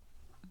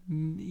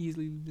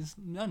 Easily,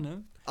 I don't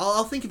know.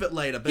 I'll think of it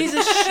later. But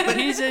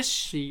He's a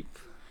sheep.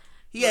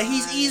 yeah,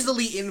 he's Right.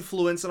 easily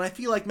influenced, and I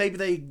feel like maybe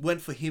they went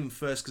for him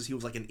first because he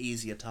was like an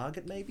easier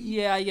target. Maybe.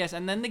 Yeah, yes,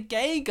 and then the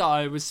gay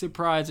guy was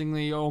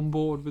surprisingly on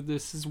board with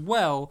this as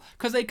well,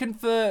 because they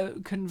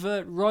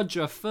convert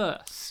Roger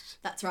first,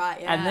 That's right,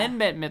 yeah. and then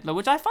Bette Midler,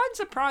 which I find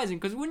surprising,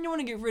 because wouldn't you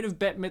want to get rid of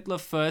Bette Midler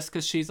first,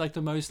 because she's like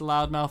the most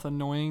loudmouth,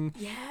 annoying?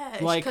 Yeah,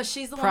 like, because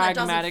she's the one that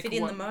doesn't pragmatic fit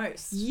in one. the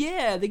most.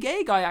 Yeah, the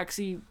gay guy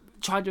actually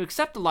tried to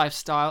accept the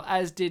lifestyle,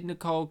 as did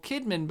Nicole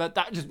Kidman, but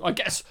that just, I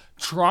guess,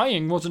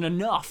 trying wasn't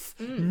enough.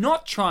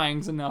 Not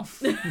trying's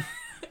enough.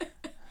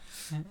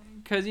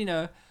 Because,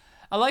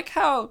 I like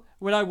how,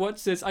 when I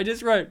watched this, I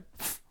just wrote,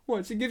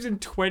 what, she gives him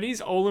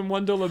 20s all in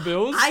 $1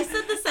 bills? I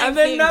said the same and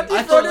then thing. Matthew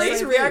I thought the Broderick's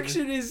same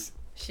reaction is,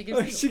 She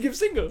gives me. she gives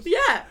singles.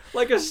 Yeah.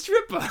 Like a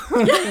stripper.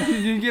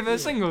 You give her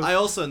singles. I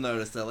also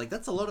noticed that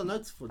that's a lot of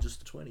notes for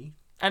just a 20.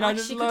 And I Like,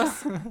 just she could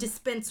love... just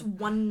dispense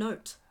one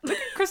note.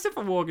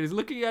 Christopher Walken is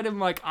looking at him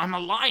like, I'm a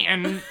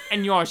lion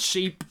and you're a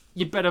sheep.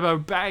 You better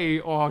obey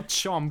or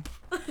chomp.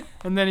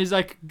 And then he's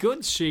like,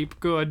 good sheep,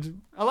 good.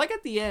 I like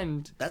at the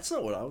end. That's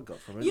not what I got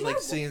from it. You It's like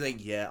know seeing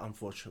like, yeah,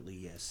 unfortunately,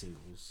 yeah,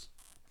 singles.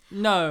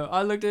 No,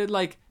 I looked at it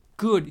like,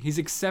 good, he's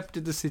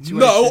accepted the situation.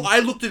 No, I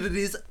looked at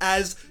it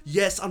as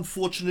yes,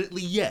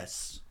 unfortunately,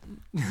 yes.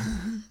 What do you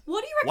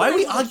reckon? Why are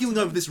we they would- arguing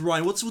over this,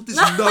 Ryan? What's with this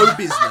no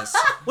business?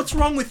 What's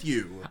wrong with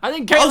you? I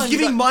think I was Caitlin's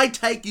giving got- my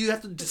take. You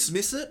have to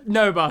dismiss it.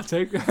 No,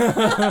 Bartek.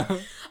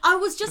 I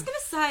was just gonna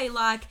say,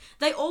 like,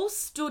 they all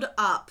stood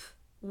up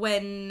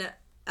when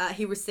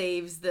he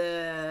receives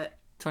the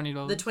 $20.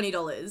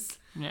 $20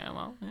 Yeah,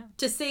 well, yeah.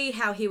 to see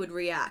how he would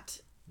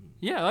react.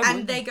 Yeah, I And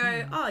would. they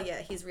go, oh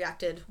yeah, he's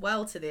reacted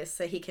well to this,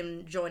 so he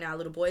can join our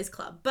little boys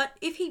club. But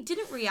if he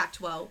didn't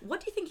react well, what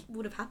do you think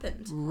would have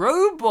happened?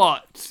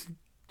 Robot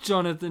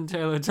Jonathan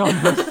Taylor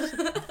Thomas.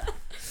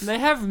 They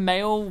have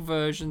male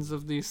versions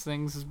of these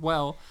things as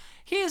well.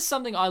 Here's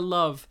something I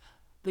love.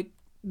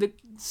 The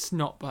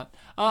snot butt.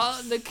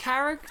 The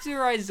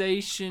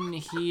characterization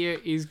here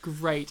is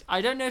great. I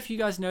don't know if you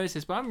guys noticed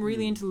this, but I'm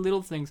really into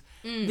little things.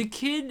 The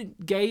kid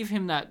gave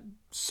him that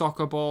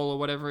soccer ball or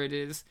whatever it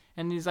is,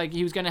 and he's like,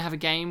 he was going to have a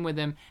game with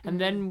him, and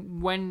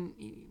then when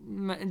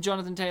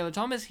Jonathan Taylor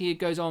Thomas here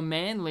goes all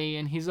manly,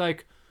 and he's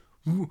like,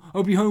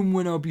 I'll be home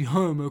when I'll be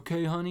home,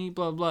 okay, honey,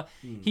 blah blah.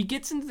 He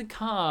gets into the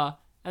car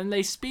and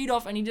they speed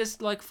off, and he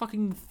just like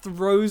fucking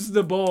throws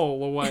the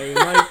ball away.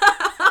 Like,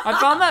 I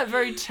found that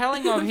very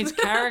telling of his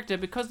character,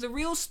 because the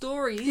real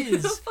story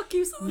is Fuck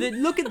you, son. that,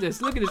 look at this,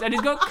 and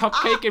he's got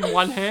cupcake in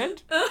one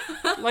hand.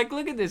 Like,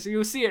 look at this,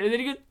 you'll see it, and then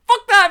he goes,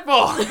 fuck that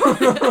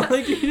for?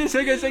 Like, he just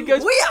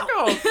goes, Wow. fuck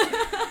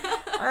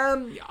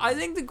off.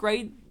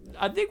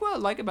 I think what I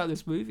like about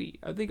this movie,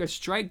 I think a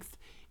strength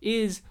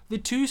is the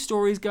two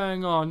stories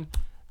going on,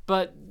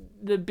 but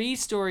the B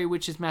story,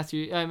 which is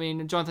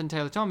Jonathan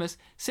Taylor Thomas,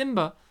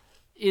 Simba,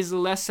 is the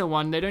lesser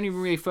one. They don't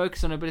even really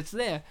focus on it, but it's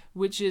there.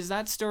 Which is,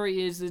 that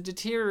story is the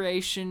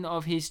deterioration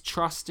of his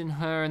trust in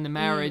her and the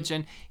marriage,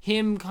 and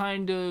him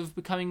kind of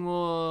becoming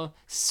more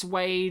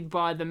swayed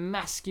by the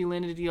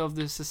masculinity of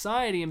the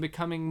society and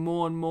becoming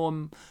more and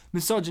more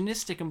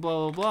misogynistic and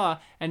blah, blah, blah,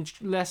 and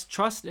less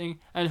trusting.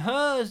 And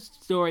her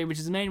story, which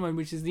is the main one,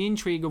 which is the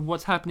intrigue of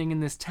what's happening in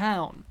this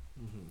town.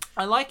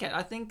 I like it.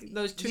 I think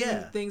those two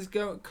things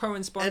go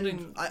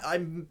corresponding.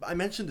 And I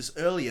mentioned this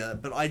earlier,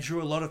 but I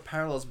drew a lot of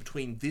parallels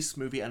between this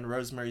movie and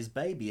Rosemary's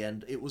Baby,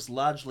 and it was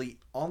largely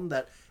on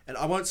that. And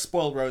I won't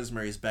spoil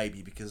Rosemary's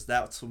Baby because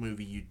that's a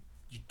movie you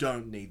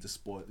don't need to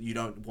spoil. You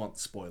don't want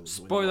spoilers.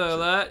 Spoiler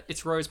alert!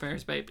 It's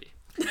Rosemary's Baby.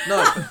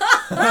 No,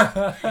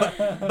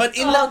 but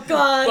in Oh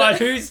God! But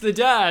who's the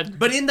dad?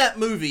 But in that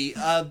movie,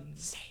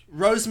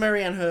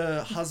 Rosemary and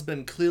her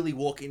husband clearly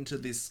walk into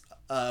this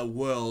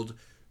world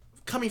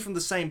coming from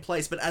the same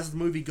place, but as the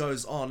movie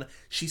goes on,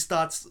 she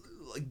starts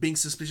like being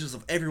suspicious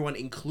of everyone,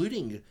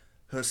 including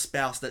her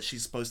spouse that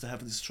she's supposed to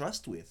have this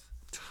trust with.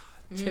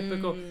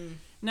 Typical.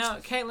 Now,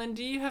 Caitlin,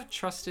 do you have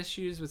trust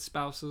issues with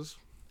spouses?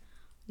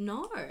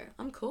 No,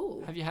 I'm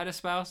cool. Have you had a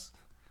spouse?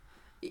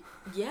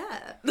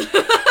 Yeah.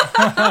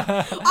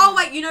 Oh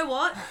wait, you know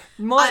what?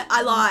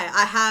 I lie.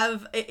 I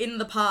have in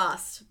the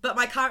past, but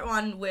my current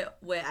one, we're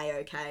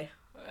A-okay.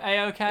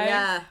 A-okay?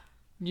 Yeah.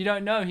 You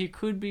don't know. He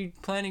could be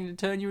planning to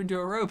turn you into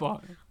a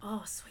robot.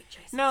 Oh, sweet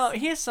Jesus. Now,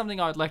 here's something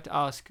I would like to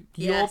ask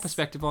your Yes.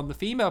 perspective on, the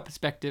female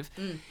perspective.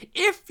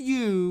 If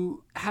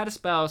you had a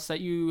spouse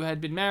that you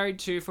had been married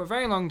to for a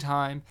very long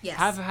time, Yes.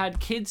 have had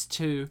kids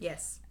to,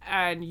 Yes.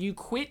 and you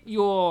quit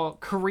your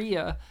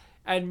career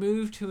and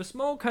moved to a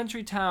small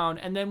country town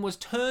and then was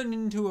turned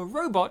into a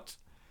robot,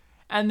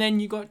 and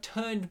then you got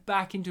turned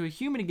back into a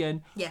human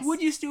again, Yes.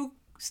 would you still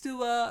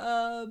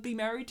be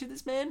married to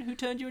this man who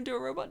turned you into a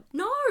robot?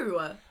 No.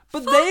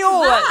 But Fuck they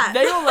all that.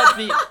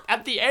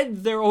 at the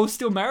end they're all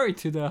still married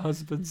to their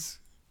husbands.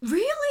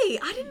 Really?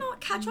 I did not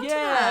catch on to Yeah,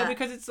 that.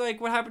 because it's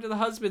like, what happened to the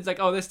husbands? Like,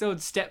 oh, they're still in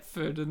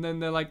Stepford, and then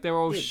they're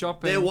all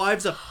shopping. Their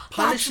wives are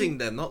punishing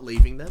them, not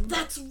leaving them.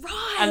 That's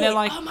right. And they're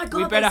like, oh my God,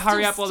 we better they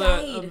hurry up, still or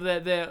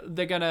stayed.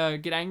 they're gonna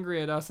get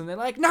angry at us. And they're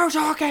like, no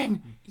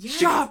talking, Yes.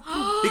 stop.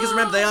 Because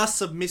remember, they are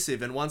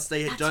submissive, and once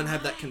they don't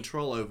have that right.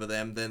 control over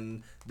them,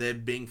 then they're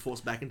being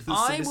forced back into the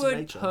I submissive would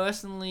nature.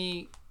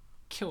 personally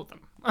kill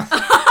them.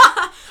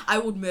 I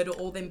would murder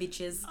all them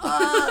bitches.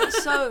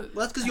 So Well,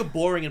 that's because you're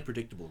boring and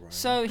predictable, right?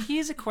 so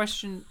here's a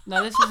question.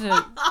 Now this is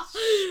a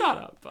shut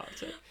up,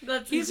 Bartek.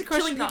 That's Here's a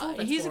killing question. people,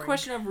 that's Here's a boring.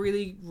 question I'm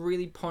really,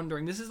 really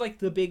pondering. This is like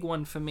the big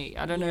one for me.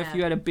 I don't know if Yeah.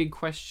 you had a big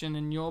question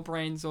in your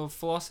brains or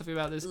philosophy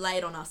about this. Lay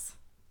it on us.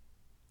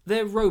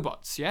 They're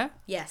robots, yeah?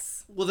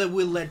 Yes. Well,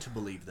 we're led to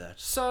believe that.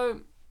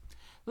 So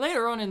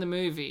later on in the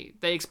movie,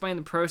 they explain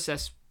the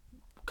process,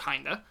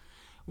 kinda,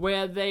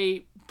 where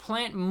they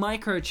plant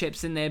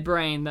microchips in their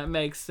brain that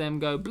makes them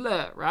go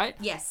blur, right?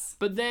 Yes.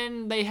 But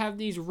then they have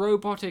these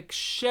robotic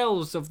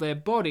shells of their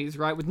bodies,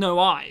 right, with no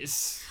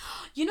eyes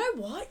You know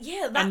what?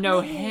 Yeah. That and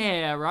no made-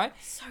 hair, right?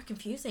 So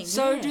confusing.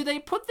 So yeah. do they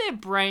put their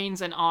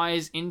brains and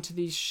eyes into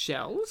these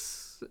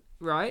shells,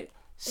 right?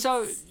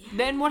 So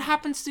then what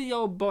happens to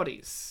your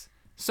bodies?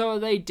 So are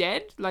they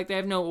dead? Like they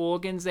have no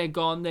organs, they're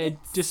gone, they're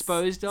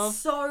disposed of?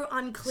 So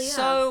unclear.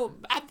 So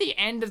at the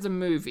end of the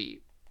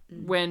movie,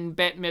 when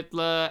Bette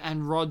Midler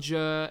and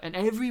Roger and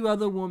every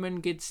other woman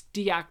gets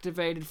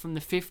deactivated from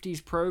the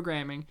 50s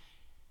programming,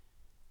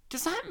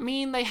 does that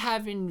mean they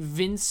have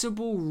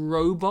invincible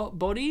robot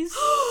bodies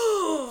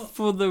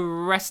for the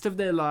rest of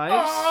their lives?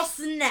 Oh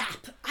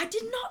snap! I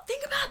did not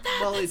think about that.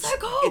 Well, That's it's so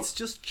cool. it's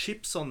just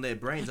chips on their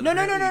brains. and No,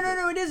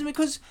 apparently it isn't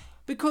because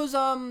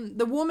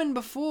the woman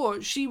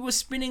before, she was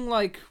spinning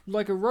like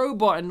a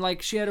robot and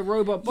like she had a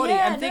robot body.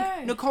 Yeah, I think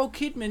no. Nicole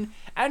Kidman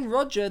and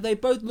Roger, they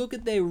both look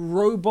at their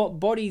robot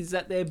bodies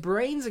that their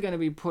brains are going to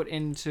be put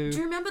into. Do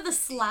you remember the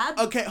slab?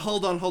 Okay,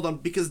 hold on,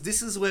 because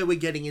this is where we're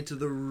getting into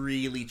the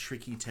really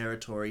tricky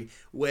territory,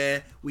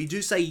 where we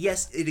do say,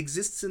 yes, it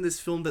exists in this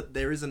film that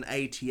there is an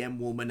ATM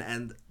woman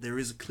and there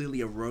is clearly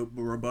a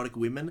robotic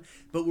woman,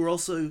 but we're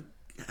also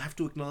have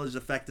to acknowledge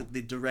the fact that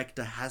the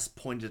director has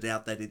pointed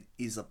out that it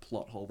is a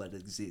plot hole that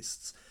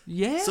exists.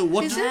 Yeah. So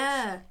what is do- it?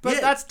 Yeah. But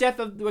Yeah. that's death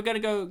of. We're gonna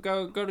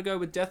go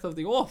with death of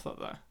the author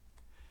though.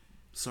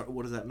 Sorry,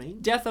 what does that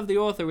mean? Death of the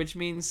author, which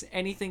means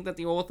anything that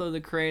the author,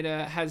 the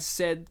creator, has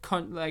said,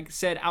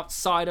 said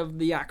outside of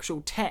the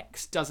actual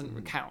text doesn't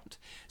recount.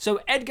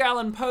 So Edgar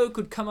Allan Poe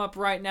could come up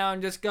right now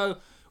and just go,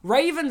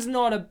 "Raven's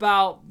not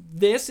about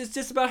this. It's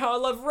just about how I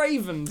love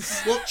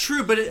ravens." Well,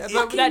 true, but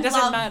But that doesn't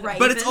love matter. ravens.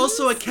 but it's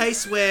also a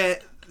case where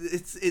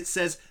it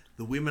says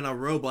the women are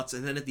robots,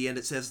 and then at the end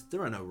it says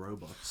there are no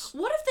robots.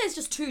 What if there's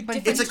just two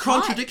different It's a types?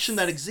 contradiction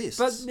that exists.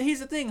 But here's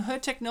the thing: her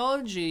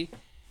technology,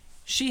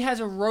 she has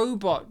a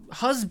robot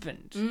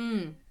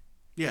husband.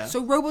 Yeah.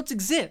 So robots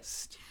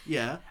exist.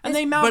 Yeah. And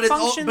they But it's all-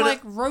 malfunction but like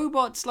it-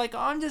 robots. Like,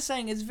 I'm just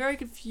saying, it's very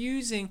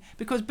confusing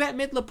because Bette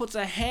Midler puts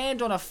her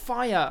hand on a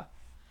fire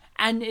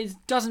and it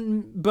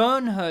doesn't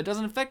burn her,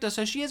 doesn't affect her,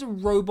 so she has a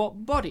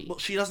robot body. Well,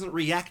 she doesn't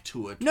react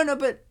to it. No,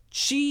 but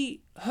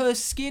her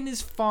skin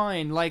is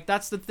fine. Like,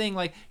 that's the thing.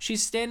 Like,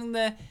 she's standing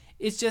there,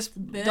 it just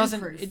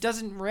Burn-proof. it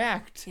doesn't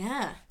react.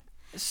 Yeah.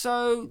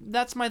 So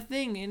that's my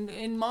thing.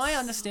 In my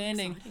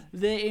understanding,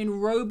 they're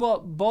in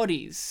robot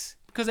bodies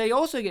because they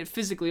also get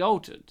physically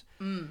altered.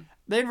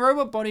 They're in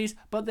robot bodies,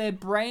 but their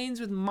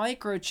brains with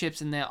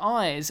microchips in their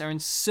eyes are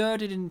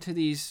inserted into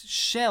these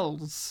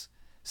shells.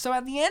 So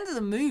at the end of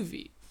the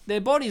movie, their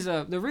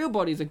real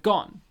bodies are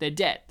gone. They're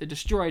dead. They're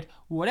destroyed.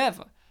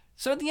 Whatever.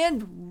 So at the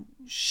end,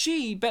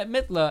 Bette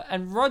Midler,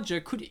 and Roger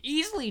could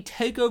easily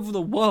take over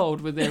the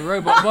world with their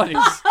robot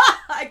bodies.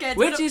 Okay,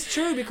 Which is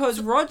true because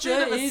Roger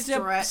bit of a is a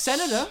stretch.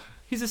 senator.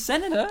 He's a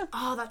senator.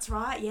 Oh, that's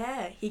right.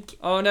 Yeah.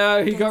 Oh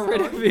no, he got Thanks,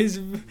 rid of Lord.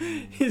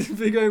 his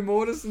Viggo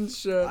Mortensen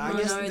shirt. I Oh,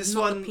 guess no, it's this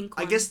not the one. pink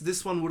I one. guess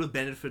this one would have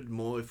benefited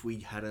more if we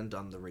hadn't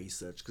done the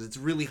research because it's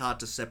really hard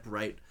to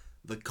separate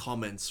the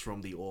comments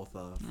from the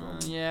author. From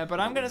Yeah, but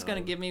I'm just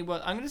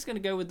gonna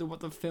go with what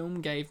the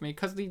film gave me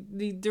because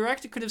the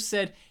director could have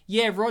said,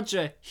 "Yeah,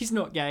 Roger, he's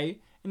not gay,"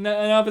 and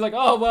I'll be like,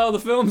 "Oh well, the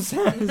film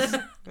says."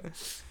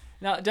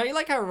 Now, don't you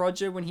like how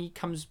Roger, when he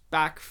comes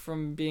back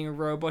from being a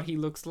robot, he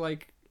looks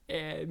like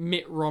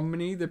Mitt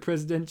Romney, the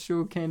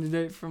presidential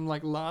candidate from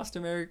like last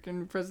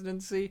American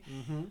presidency?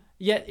 Mm-hmm.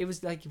 Yet it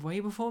was like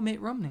way before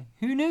Mitt Romney.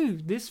 Who knew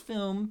this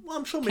film Well,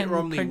 I'm sure can Mitt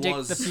Romney predict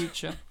was. the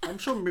future? I'm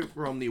sure Mitt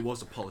Romney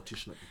was a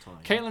politician at the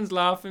time. Caitlin's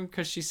laughing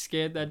because she's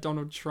scared that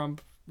Donald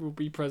Trump will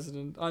be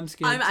president. I'm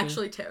scared. I'm too.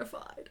 actually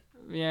terrified.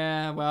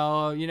 Yeah,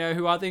 well, you know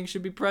who I think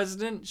should be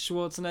president?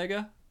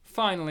 Schwarzenegger.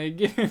 Finally,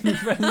 give him the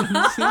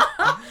presidency.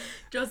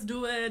 Just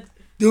do it.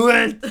 Do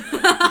it!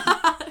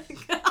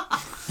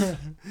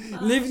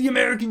 Live the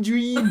American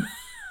dream!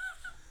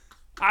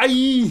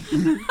 Aye!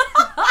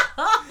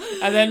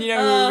 And then, you know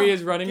who will be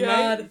his running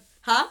mate?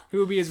 Huh? Who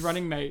will be his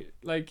running mate?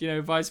 Like, you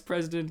know, Vice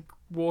President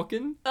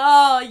Walken?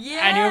 Oh, yeah.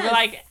 And he'll be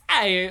like,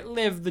 hey,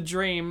 live the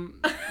dream,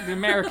 the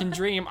American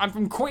dream. I'm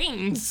from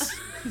Queens.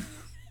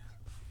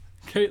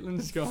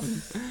 Caitlin's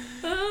gone.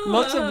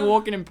 Lots of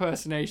Walken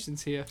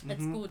impersonations here.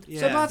 That's good. Yeah.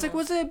 So, Bartek,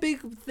 was there a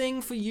big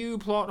thing for you,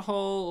 plot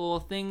hole, or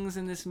things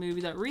in this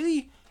movie that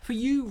really, for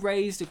you,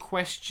 raised a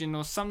question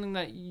or something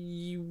that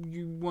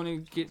you want to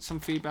get some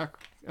feedback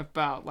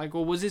about? Like,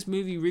 or was this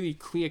movie really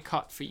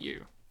clear-cut for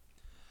you?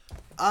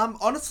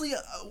 Honestly,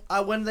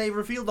 when they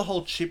revealed the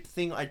whole chip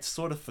thing, I'd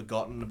sort of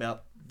forgotten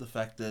about the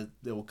fact that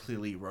there were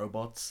clearly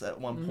robots at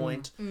one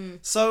point.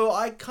 So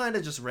I kind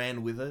of just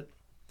ran with it.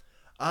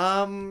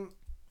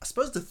 I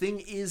suppose the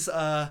thing is,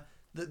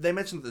 they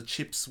mentioned that the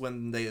chips,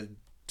 when they are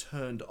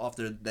turned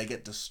after they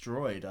get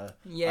destroyed.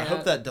 Yeah. I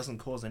hope that doesn't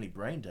cause any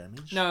brain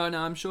damage. No,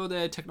 I'm sure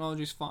their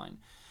technology's fine.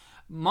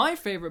 My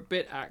favorite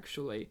bit,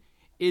 actually,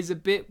 is a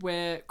bit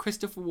where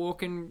Christopher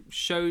Walken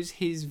shows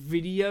his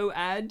video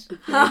ad.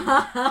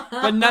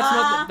 But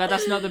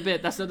that's not the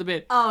bit. That's not the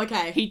bit. Oh,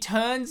 okay. He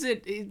turns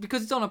it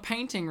because it's on a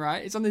painting,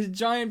 right? It's on this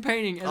giant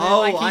painting, and then Oh,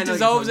 like I he know what you're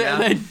dissolves it,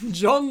 talking and then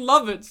John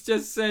Lovitz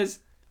just says,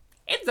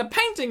 "It's a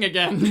painting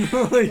again."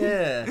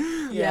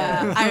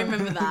 Yeah, I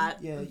remember that.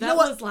 Yeah. You That know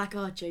what? was like,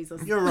 oh,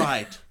 Jesus. You're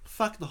right.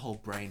 Fuck the whole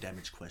brain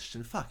damage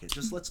question. Fuck it.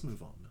 Just let's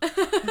move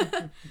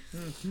on.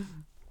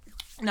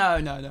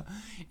 No.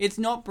 It's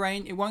not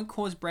brain. It won't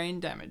cause brain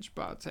damage,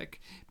 Bartek,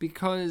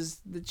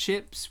 because the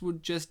chips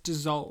would just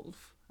dissolve.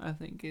 I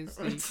think is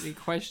the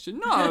question.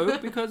 No,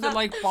 because they're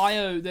like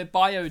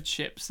bio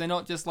chips. They're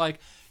not just like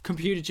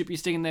computer chip you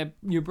stick in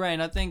your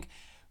brain. I think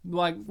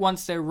like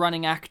once they're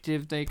running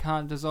active, they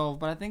can't dissolve.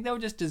 But I think they'll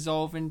just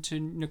dissolve into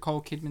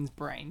Nicole Kidman's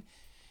brain.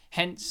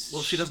 Hence,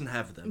 Well, she doesn't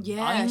have them.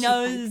 Yeah, I she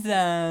know thinks-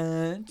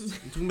 that.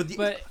 I'm talking about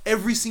But-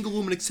 every single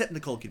woman except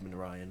Nicole Kidman,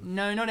 Ryan.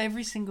 No, not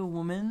every single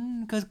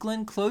woman, because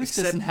Glenn Close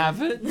Except- doesn't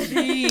have it.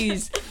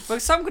 Jeez.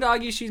 But some could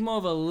argue she's more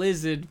of a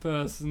lizard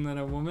person than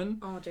a woman.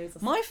 Oh, Jesus.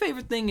 My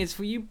favourite thing is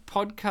for you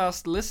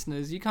podcast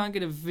listeners, you can't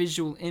get a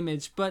visual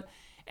image, but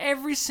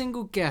every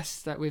single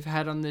guest that we've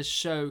had on this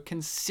show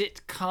can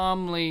sit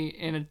calmly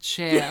in a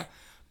chair.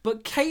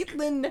 But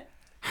Caitlin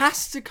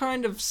has to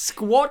kind of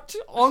squat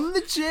on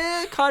the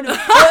chair, kind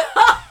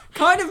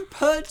of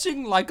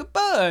perching like a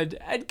bird.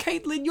 And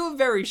Caitlin, you're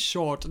very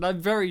short and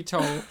I'm very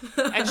tall.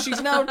 And she's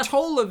now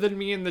taller than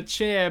me in the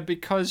chair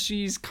because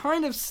she's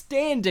kind of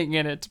standing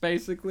in it,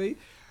 basically.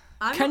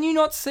 Can you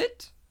not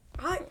sit?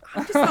 I'm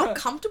just not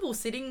comfortable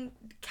sitting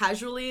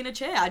casually in a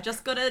chair. I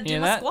just gotta do Yeah,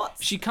 my that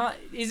squats. she can't.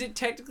 Is it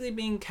technically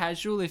being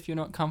casual if you're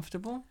not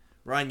comfortable?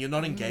 Ryan, you're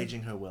not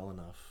engaging her well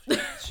enough.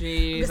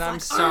 Jeez, It's I'm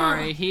like,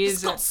 sorry. It's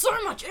Here's got so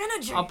much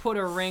energy. I'll put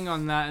a ring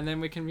on that, and then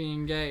we can be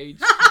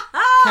engaged.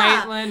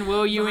 Caitlin,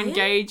 will you Ryan?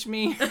 engage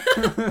me?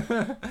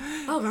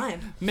 Oh,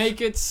 Ryan. Make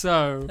it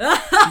so.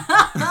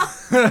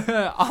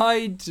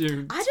 I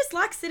do. I just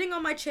like sitting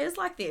on my chairs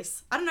like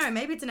this. I don't know,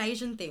 maybe it's an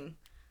Asian thing.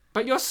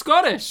 But you're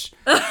Scottish.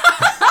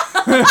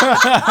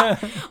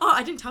 Oh,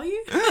 I didn't tell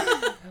you.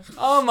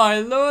 Oh my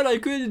lord, I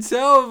couldn't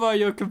tell by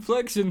your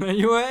complexion that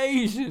you were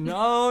Asian.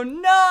 Oh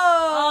no!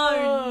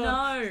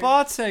 Oh no.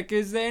 Bartek,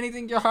 is there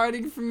anything you're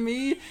hiding from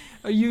me?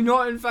 Are you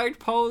not in fact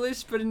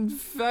Polish, but in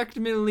fact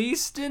Middle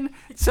Eastern?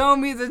 Tell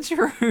me the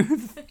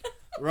truth.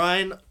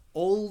 Ryan,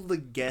 all the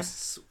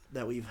guests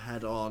that we've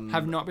had on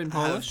Have not been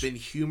Polish? have been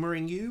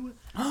humouring you.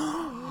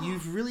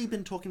 You've really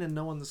been talking to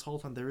no one this whole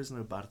time. There is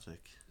no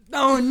Bartek.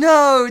 Oh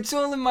no, it's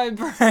all in my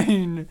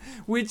brain,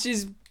 which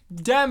is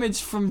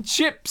damaged from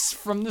chips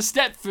from the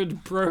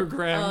Stepford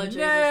program. Oh,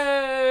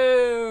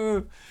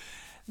 Jesus.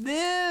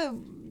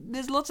 No!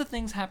 There's lots of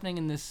things happening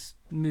in this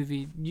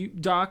movie.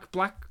 Dark,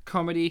 black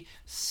comedy,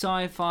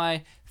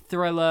 sci-fi,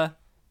 thriller,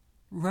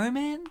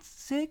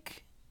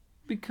 romantic,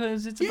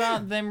 because it's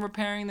about them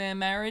repairing their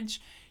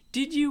marriage.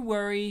 Did you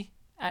worry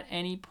at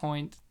any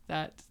point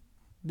that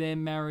their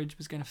marriage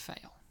was going to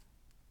fail?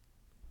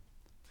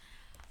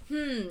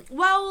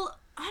 Well,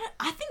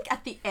 I think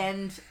at the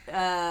end,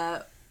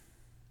 I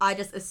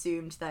just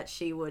assumed that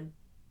she would,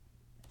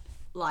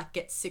 like,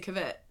 get sick of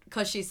it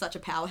because she's such a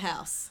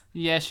powerhouse.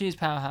 Yeah, she's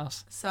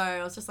powerhouse. So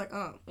I was just like,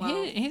 oh,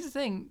 well. Here's the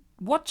thing.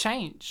 What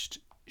changed?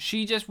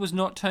 She just was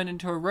not turned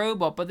into a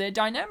robot, but their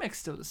dynamic's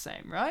still the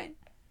same, right?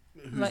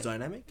 Who's Like-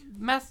 dynamic?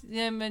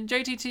 And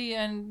JTT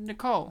and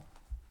Nicole.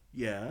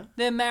 Yeah.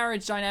 Their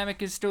marriage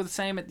dynamic is still the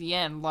same at the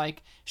end.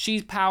 Like,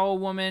 she's power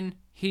woman,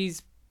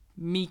 he's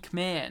meek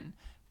man.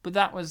 But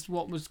that was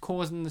what was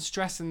causing the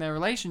stress in their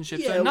relationship.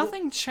 Yeah, so well-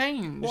 nothing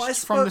changed well, I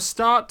from the suppose-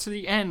 start to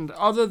the end,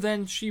 other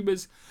than she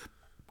was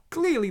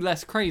clearly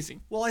less crazy.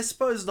 Well, I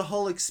suppose the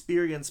whole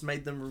experience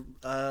made them,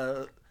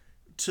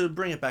 to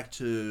bring it back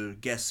to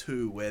Guess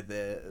Who, where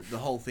the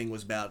whole thing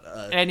was about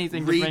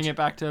Anything to bring it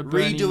back to a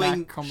Bernie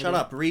Mac comedy. Shut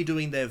up,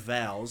 redoing their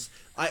vows.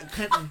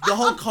 The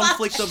whole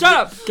conflict of Shut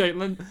up,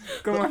 Caitlin.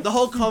 Go on. the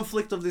whole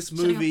conflict of this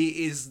movie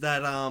is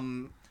that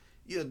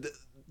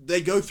they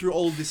go through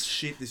all this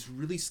shit, this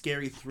really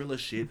scary thriller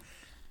shit,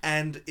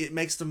 and it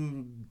makes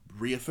them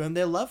reaffirm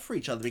their love for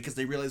each other because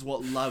they realize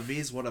what love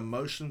is, what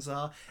emotions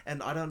are,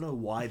 and I don't know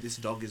why this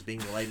dog is being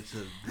related to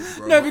the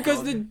robot No, because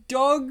dog. the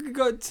dog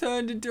got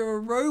turned into a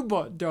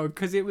robot dog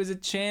because it was a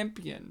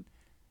champion.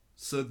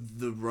 So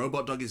the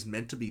robot dog is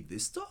meant to be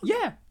this dog?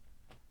 Yeah.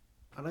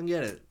 I don't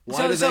get it.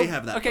 Why do they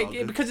have that okay,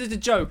 dog? because it's a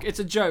joke. It's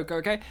a joke,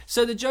 okay?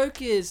 So the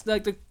joke is,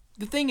 like,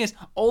 the thing is,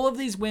 all of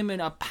these women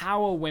are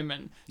power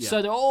women. Yeah.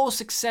 So they're all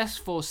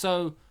successful,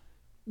 so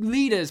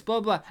leaders,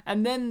 blah, blah.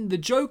 And then the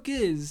joke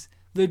is,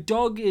 the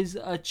dog is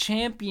a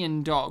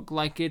champion dog.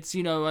 Like, it's,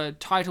 a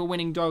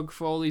title-winning dog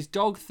for all these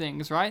dog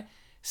things, right?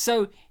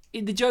 So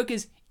the joke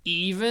is,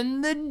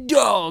 even the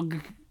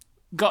dog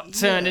got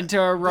turned into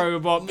a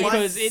robot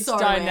because it's so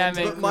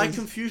dynamic. But my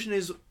confusion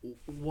is,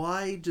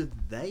 why do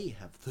they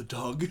have the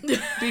dog?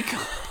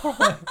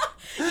 because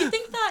You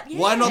think that, yeah.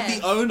 Why not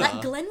the owner?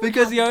 That Glenn would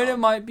because have the owner dog.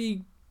 might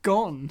be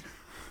gone.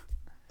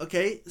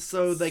 Okay,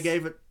 so they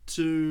gave it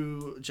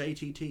to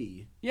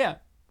JTT. Yeah,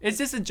 it's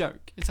just a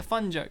joke. It's a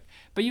fun joke.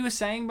 But you were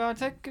saying,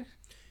 Bartek?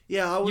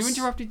 Yeah, I was... You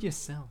interrupted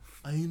yourself.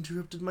 I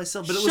interrupted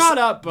myself, but it Shut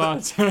was... up,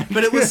 Bartek.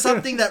 But it was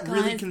something that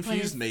really Guys,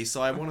 confused please. me,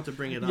 so I wanted to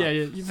bring it up.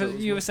 Yeah, So it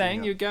was you were worth saying,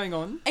 bringing you're up. going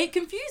on. It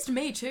confused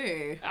me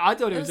too. I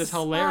thought it It was just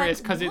was hilarious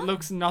like, because it what?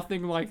 looks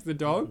nothing like the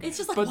dog. It's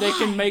just like, But they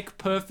can why? make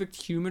perfect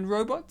human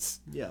robots,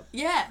 Yeah.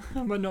 Yeah.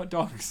 but not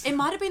dogs. It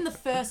might have been the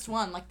first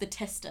one, like the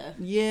tester.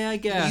 Yeah, I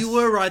guess. You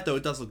were right, though.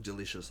 It does look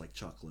delicious, like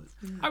chocolate.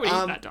 I would eat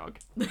Um, that dog.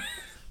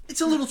 It's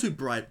a little too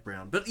bright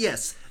brown. But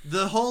yes,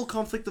 the whole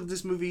conflict of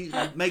this movie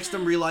makes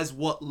them realize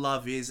what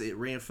love is. It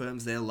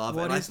reaffirms their love.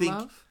 What and is I think...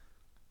 love?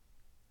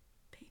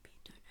 Baby,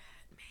 don't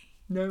hurt me.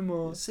 No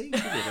more. See, you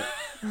did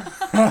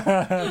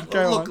it.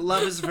 Go Look, on.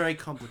 love is a very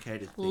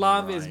complicated thing,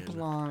 Love is Ryan.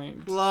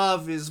 blind.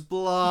 Love is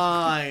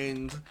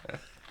blind.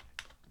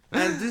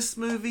 And this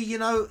movie,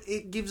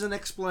 it gives an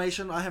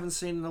explanation. I haven't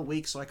seen it in a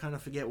week, so I kind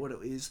of forget what it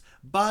is.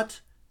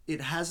 But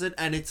it has it,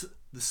 and it's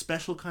the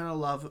special kind of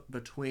love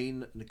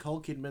between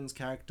Nicole Kidman's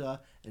character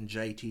and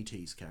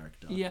JTT's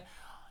character. Yeah.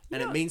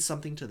 And it means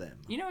something to them.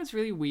 You know what's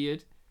really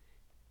weird?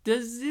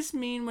 Does this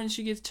mean when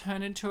she gets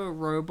turned into a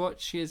robot,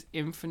 she has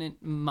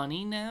infinite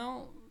money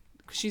now?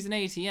 'Cause she's an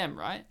ATM,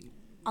 right?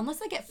 Unless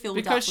they get filled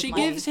Because up she with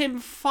money. gives him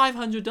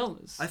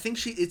 $500. I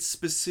think it's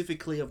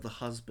specifically of the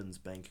husband's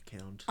bank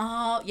account.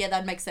 Oh, yeah,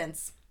 that makes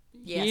sense.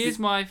 Yes. Here's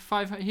my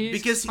Because he-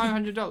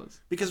 $500.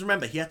 Because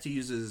remember, he had to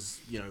use his,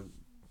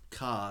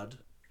 card.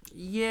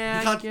 Yeah,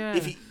 He can't. I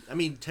If guess.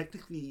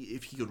 technically,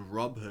 if he could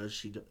rob her,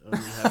 she'd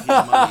only have his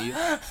money.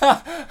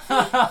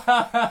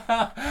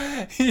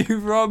 He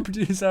robbed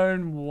his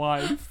own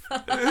wife,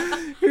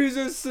 who's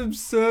a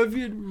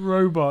subservient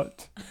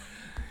robot.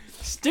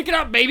 Stick it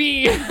up,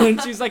 baby!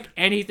 And she's like,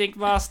 anything,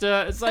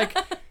 master. It's like,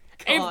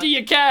 empty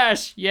your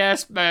cash.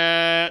 Yes,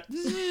 man.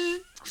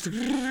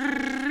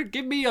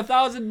 Give me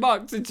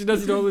 $1,000, and she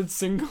does it all in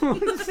singles.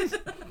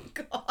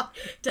 God.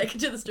 Take it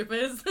to the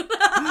strippers.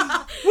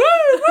 Woo,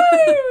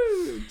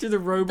 woo! To the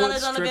robot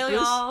 $1 strippers.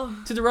 bill.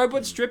 To the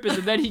robot strippers,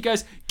 and then he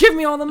goes, give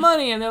me all the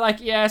money, and they're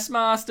like, yes,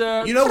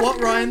 master. You know what,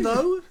 Ryan?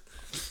 Though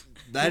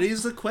That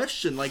is the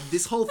question. Like,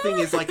 this whole thing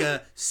is like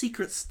a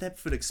secret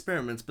Stepford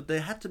experiment, but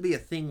there had to be a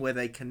thing where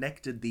they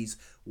connected these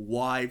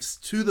wives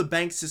to the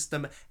bank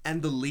system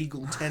and the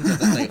legal tender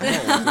that they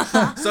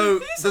hold. So,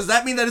 does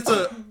that mean that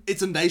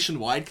it's a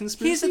nationwide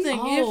conspiracy? Here's the thing.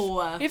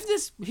 Oh.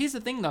 Here's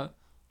the thing, though.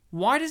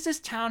 Why does this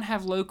town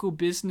have local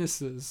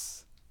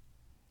businesses?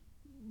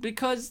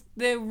 Because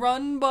they're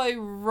run by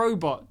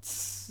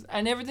robots.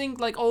 And everything,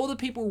 like, all the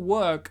people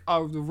work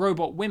are the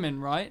robot women,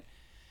 right?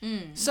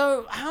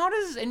 So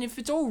and if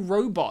it's all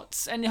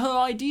robots, and her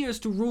idea is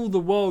to rule the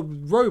world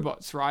with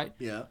robots, right?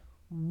 Yeah.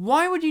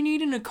 Why would you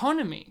need an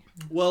economy?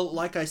 Well,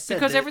 like I said...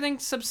 Because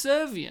everything's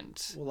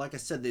subservient. Well, like I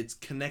said, it's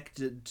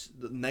connected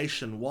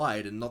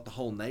nationwide, and not the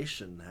whole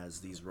nation has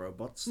these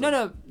robots. So.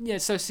 No, yeah,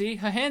 so see,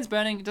 her hand's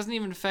burning, it doesn't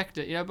even affect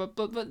it, you know, but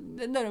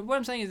no, what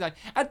I'm saying is, like,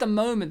 at the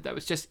moment, though,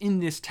 it's just in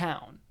this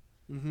town.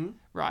 Mm-hmm.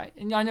 Right,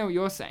 and I know what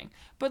you're saying.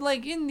 But,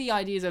 like, in the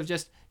ideas of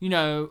just, you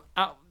know,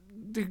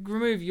 to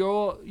remove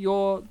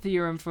your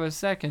theorem for a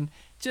second,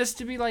 just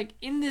to be like,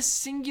 in this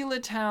singular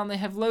town, they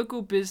have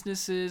local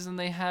businesses and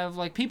they have,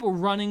 like, people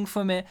running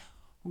from it.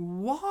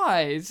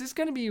 Why? Is this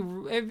going to be...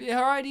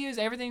 Her idea is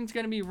everything's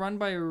going to be run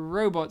by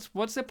robots.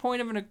 What's the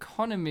point of an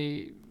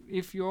economy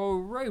if you're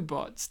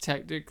robots,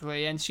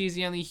 technically? And she's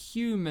the only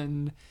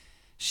human.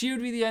 She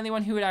would be the only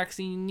one who would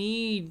actually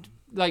need,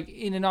 like,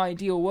 in an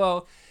ideal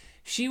world...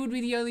 She would be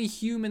the only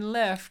human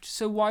left,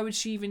 so why would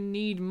she even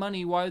need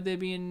money? Why would there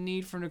be a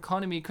need for an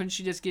economy? Couldn't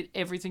she just get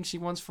everything she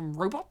wants from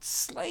robots?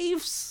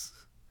 Slaves?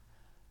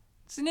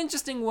 It's an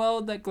interesting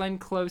world that Glenn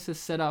Close has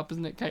set up,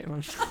 isn't it,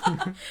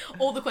 Caitlin?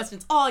 All the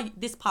questions. Oh,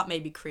 this part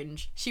made me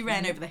cringe. She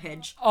ran over the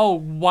hedge. Oh,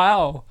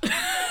 wow.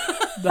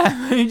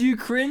 That made you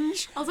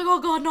cringe? I was like, oh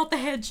god, not the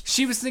hedge.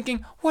 She was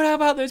thinking, what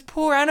about those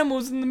poor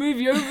animals in the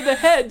movie over the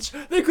hedge?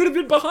 They could have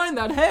been behind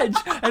that hedge,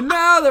 and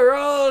now they're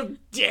all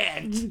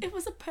dead. It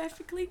was a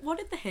perfectly... What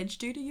did the hedge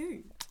do to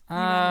you?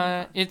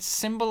 It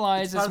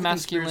symbolizes It's part of the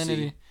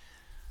masculinity.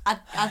 I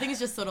think it's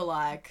just sort of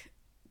like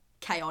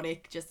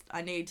chaotic. Just,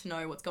 I need to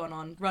know what's going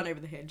on. Run over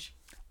the hedge.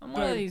 I'm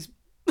one of these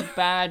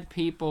bad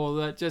people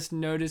that just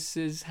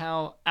notices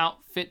how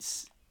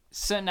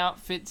certain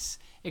outfits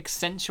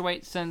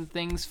accentuate certain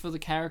things for the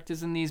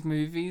characters in these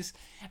movies.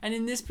 And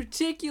in this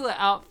particular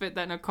outfit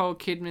that Nicole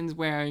Kidman's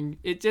wearing,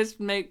 it just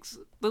makes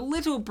the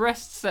little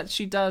breasts that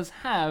she does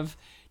have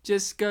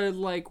just go,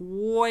 like,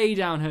 way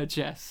down her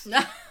chest.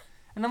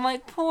 And I'm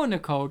like, poor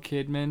Nicole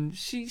Kidman.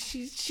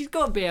 She's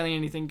got barely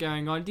anything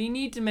going on. Do you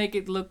need to make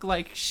it look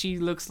like she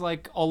looks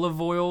like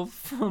olive oil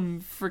from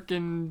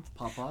frickin'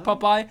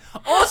 Popeye?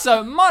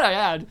 Also, might I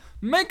add,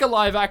 make a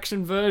live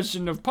action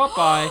version of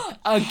Popeye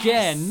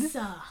again. Yes.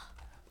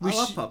 I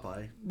love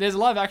Popeye. There's a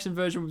live action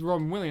version with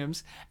Robin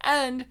Williams,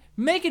 and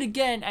make it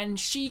again, and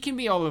she can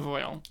be olive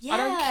oil. I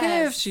don't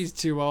care if Yes. she's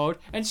too old,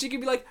 and she can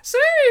be like,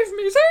 save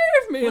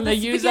me, and they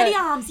the use spaghetti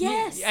that. arms,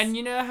 yes. And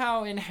you know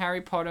how in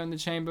Harry Potter and the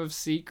Chamber of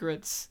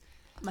Secrets,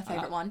 My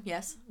favourite one,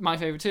 yes. my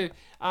favorite too,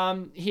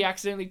 he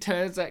accidentally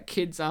turns that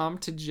kid's arm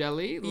to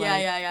jelly. Like,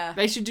 Yeah.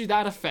 They should do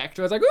that effect.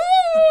 Where it's like,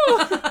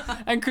 ooh,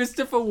 and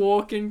Christopher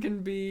Walken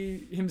can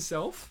be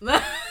himself.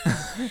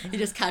 He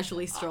just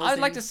casually strolls I'd in.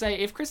 like to say,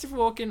 if Christopher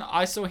Walken,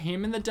 I saw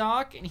him in the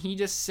dark and he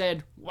just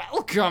said,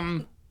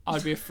 welcome,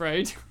 I'd be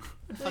afraid.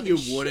 No, you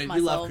wouldn't.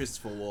 You love myself.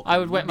 Christopher Walken. I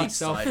would wet You'd be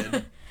myself.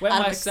 excited. Wet Out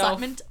of myself.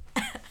 excitement.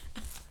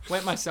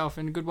 Wet myself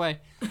in a good way.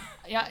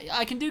 Yeah,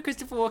 I can do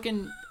Christopher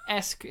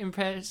Walken-esque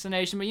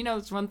impersonation, but you know,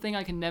 it's one thing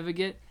I can never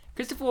get.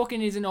 Christopher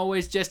Walken isn't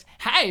always just,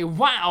 hey,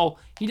 wow.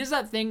 He does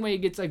that thing where he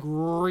gets like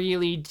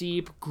really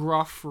deep,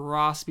 gruff,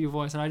 raspy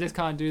voice, and I just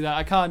can't do that.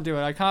 I can't do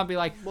it. I can't be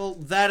like, Well,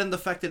 that and the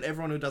fact that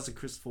everyone who does a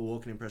Christopher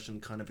Walken impression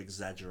kind of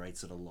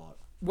exaggerates it a lot.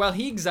 well,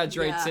 he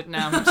exaggerates Yeah. it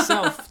now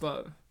himself,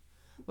 though.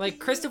 Like,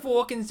 Christopher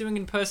Walken's doing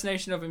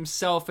impersonation of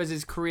himself as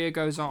his career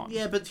goes on.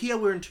 Yeah, but here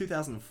we're in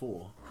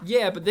 2004.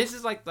 Yeah, but this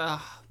is like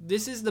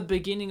this is the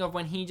beginning of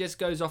when he just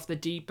goes off the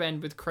deep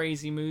end with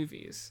crazy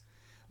movies.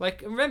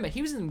 Like, remember,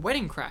 he was in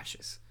Wedding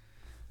Crashers.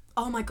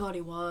 Oh my god,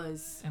 he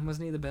was. And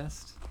wasn't he the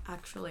best?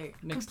 Actually.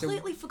 Next to-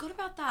 Completely forgot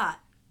about that.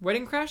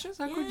 Wedding Crashers?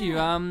 How could you?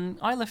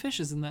 Isla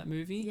Fisher's in that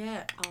movie.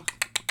 Yeah. Oh.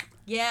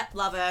 Yeah,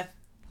 love her.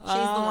 She's the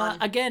one.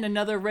 Again,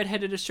 another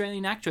redheaded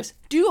Australian actress.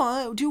 Do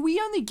we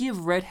only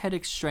give redhead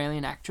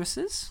Australian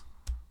actresses?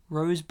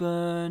 Rose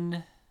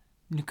Byrne,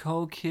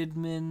 Nicole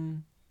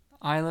Kidman,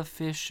 Isla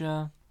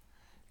Fisher.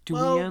 Do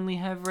Well, we only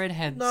have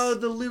redheads? No,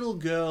 the little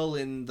girl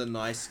in The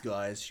Nice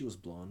Guys, she was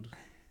blonde.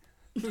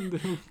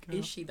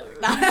 Is she though?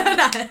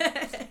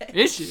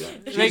 Is she?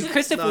 I mean,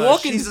 Christopher No,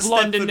 Walken's she's a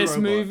blonde in Stepford this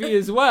robot. movie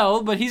as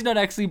well, but he's not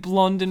actually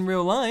blonde in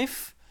real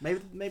life.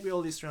 Maybe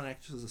all the Australian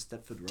actors are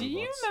Stepford robots. Do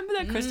you remember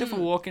that Christopher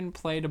Walken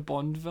played a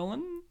Bond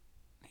villain?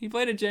 He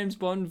played a James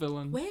Bond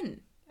villain.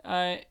 When?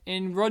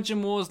 In Roger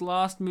Moore's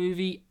last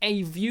movie,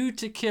 A View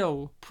to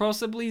Kill,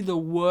 possibly the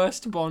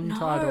worst Bond No,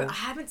 title. I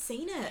haven't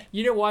seen it.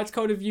 You know why it's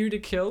called A View to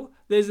Kill?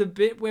 There's a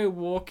bit where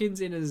Walken's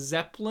in a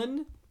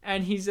Zeppelin,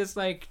 and he's just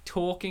like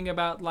talking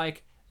about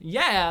like,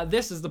 yeah,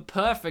 this is the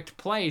perfect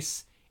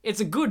place. it's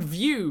a good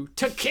view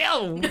to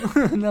kill.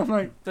 And I'm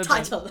like, that's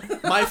Title.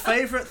 My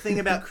favorite thing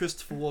about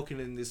Christopher Walken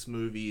in this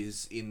movie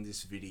is in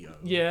this video.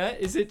 Yeah,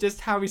 is it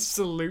just how he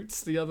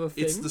salutes the other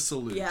thing? It's the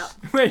salute. Yeah.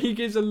 Where he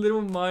gives a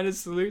little minor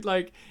salute,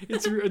 like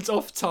it's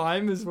off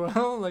time as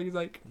well. Like he's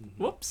like,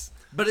 whoops.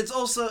 But it's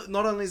also,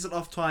 not only is it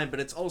off time,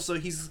 but it's also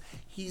he's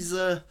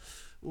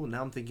oh,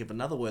 now I'm thinking of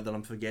another word that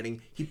I'm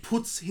forgetting. He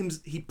puts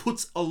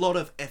a lot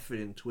of effort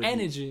into it.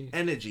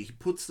 Energy. He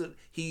puts it.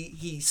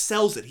 He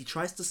sells it. He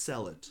tries to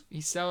sell it.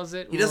 He sells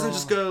it. He doesn't raw.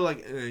 just go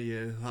like,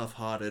 yeah,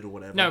 half-hearted or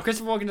whatever. No,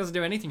 Christopher Walken doesn't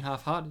do anything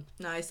half-hearted.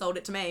 No, he sold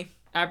it to me.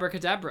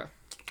 Abracadabra.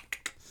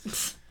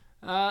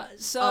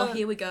 So Oh,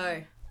 here we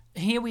go.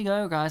 here we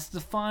go, guys.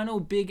 The final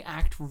big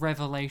act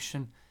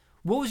revelation.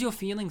 What was your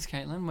feelings,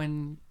 Caitlin,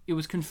 when it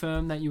was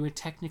confirmed that you were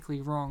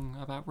technically wrong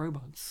about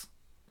robots?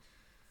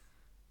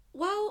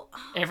 Well,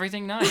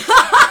 Everything nice.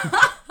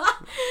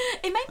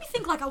 it made me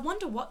think, like, I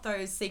wonder what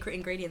those secret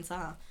ingredients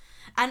are.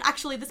 And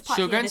actually, this part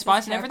Sugar here, and this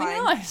spice is and everything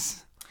terrifying.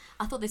 nice.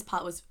 I thought this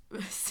part was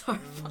so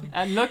funny.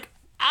 And look,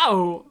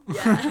 ow!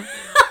 Yeah.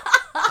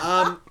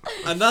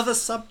 Another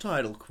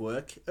subtitle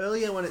quirk.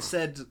 Earlier when it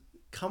said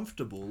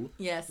comfortable,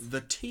 Yes.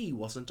 the T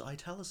wasn't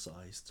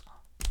italicized.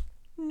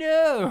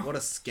 No! What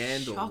a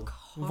scandal. Shock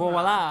horror.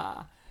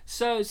 Voila.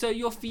 So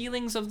your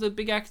feelings of the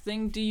big act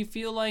thing, do you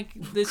feel like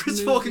this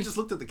Chris movie... Walken just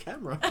looked at the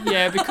camera.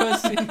 Yeah,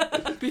 because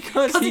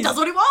Because he does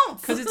what he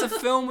wants. Because it's a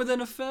film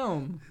within a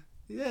film.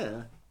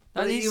 Yeah.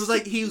 That He is- was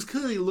like, he was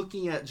clearly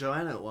looking at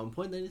Joanna at one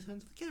point, then he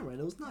turned to the camera and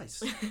it was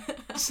nice.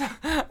 So,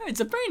 it's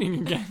a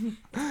painting again.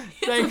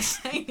 Thanks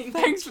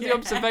for the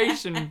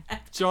observation,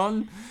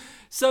 John.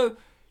 So,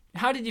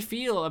 how did you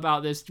feel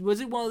about this?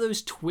 Was it one of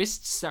those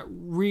twists that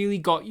really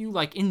got you,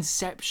 like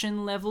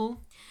Inception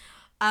level?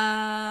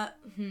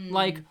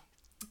 Like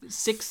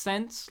Sixth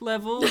Sense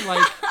level?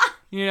 Like,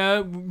 you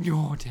know,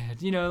 you're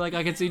dead. You know, like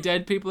I can see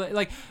dead people.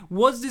 Like,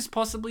 was this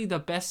possibly the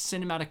best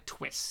cinematic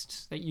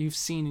twist that you've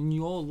seen in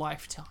your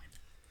lifetime?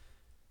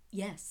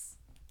 Yes.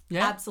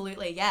 Yeah?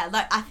 Absolutely, yeah.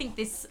 Like, I think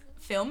this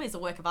film is a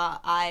work of art.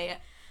 I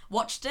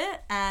watched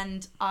it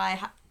and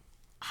I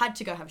had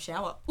to go have a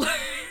shower.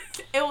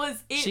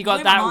 She got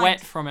blew my that mind.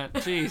 wet from it.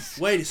 Jeez.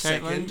 Wait a Caitlin,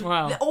 second.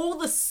 Wow. All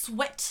the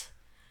sweat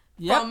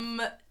Yep. from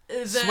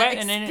the Sweat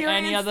and any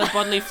experience. other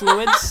bodily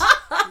fluids.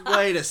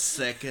 Wait a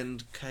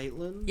second,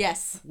 Caitlin.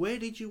 Yes. Where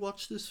did you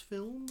watch this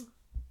film?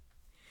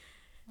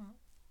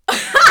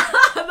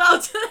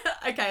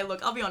 Okay,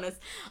 look, I'll be honest.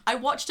 I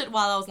watched it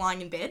while I was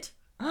lying in bed.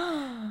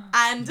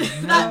 And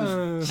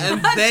No.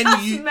 And that then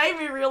just you made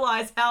me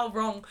realise how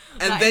wrong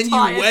and that then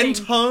entire you went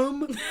thing-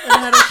 home and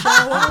had a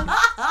shower?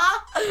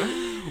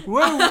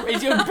 Whoa,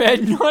 is your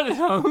bed not at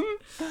home?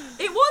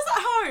 It was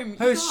at home. you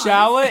Her guys.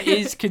 shower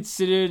is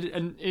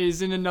considered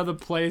is in another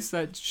place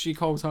that she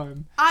calls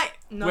home.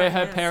 Where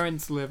her yes.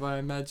 parents live, I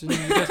imagine.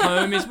 Because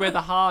home is where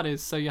the heart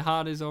is. So your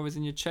heart is always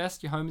in your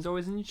chest, your home is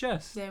always in your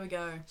chest. There we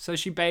go. So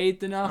she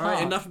bathed in her heart.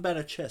 Alright, enough about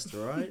her chest,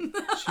 alright?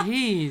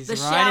 Jeez, The right?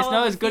 It's shower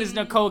not was as good as in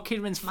Nicole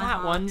Kidman's my fat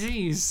heart. one.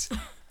 Jeez.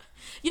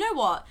 You know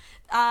what?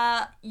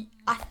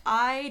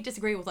 I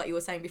disagree with what you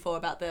were saying before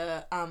about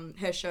the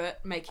her shirt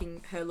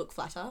making her look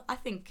flatter. I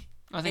think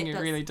It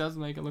does. really does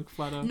make it look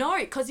flatter. No,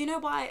 because you know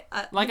why?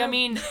 Like, you I know-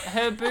 mean,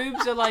 her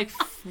boobs are, like,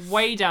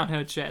 way down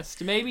her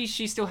chest. Maybe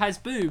she still has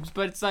boobs,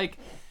 but it's like,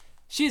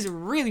 she has a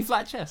really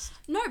flat chest.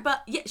 No,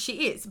 but yeah,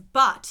 she is.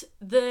 But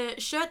the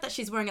shirt that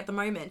she's wearing at the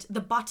moment, the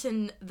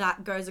button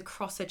that goes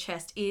across her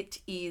chest, it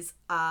is.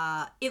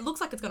 It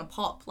looks like it's gonna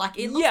pop. Like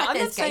it looks Yeah, like I'm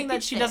there's not saying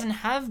that gapage she there. doesn't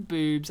have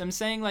boobs. I'm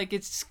saying, like,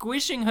 it's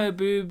squishing her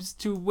boobs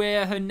to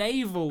where her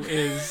navel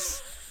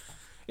is.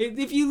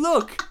 If you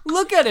look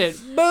at it.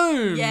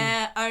 Boom.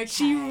 Yeah. Okay.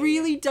 She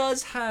really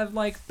does have,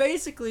 like,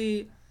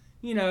 basically,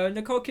 you know,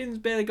 Nicole Kidman's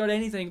barely got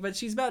anything, but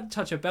she's about to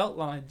touch her belt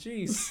line.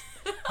 Jeez.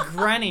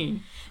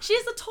 Granny. She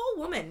is a tall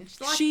woman.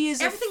 Like, She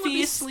is a everything would be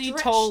fiercely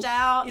stretched tall.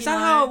 Out, Is you that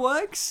know. how it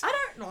works?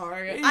 I don't know.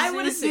 I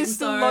would assume this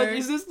so.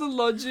 Is this the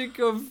logic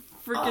of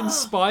freaking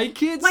Spy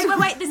Kids?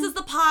 Wait. This is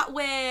the part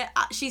where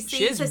she sees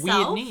She has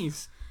herself. weird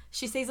knees.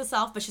 She sees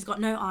herself, but she's got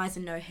no eyes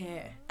and no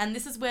hair. And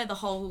this is where the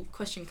whole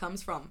question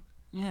comes from.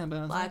 Yeah,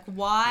 but Like,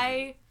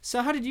 why?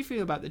 so how did you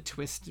feel about the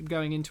twist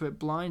going into it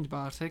blind,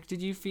 Bartek?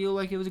 Did you feel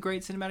like it was a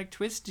great cinematic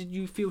twist? Did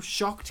you feel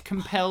shocked,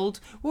 compelled?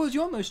 What was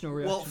your emotional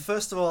reaction? Well,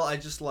 first of all, I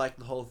just like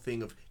the whole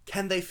thing of,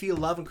 can they feel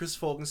love? And Chris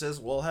Walken says,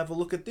 well, have a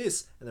look at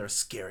this. And there are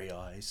scary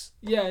eyes.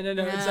 yeah, no,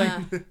 it's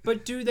Yeah. like,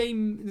 but do they?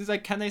 It's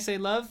like, can they say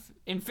love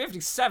in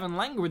 57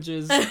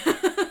 languages?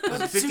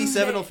 Was it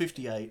 57 or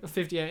 58?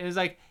 58. It was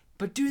like,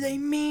 but do they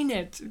mean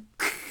it?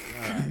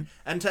 Alright.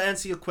 And to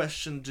answer your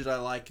question, did I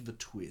like the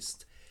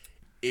twist?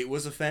 It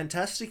was a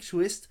fantastic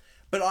twist,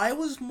 but I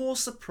was more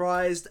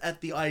surprised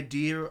at the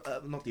idea,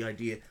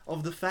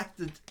 of the fact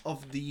that,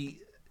 of the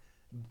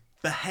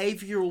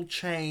behavioral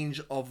change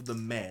of the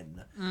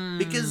men.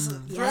 Because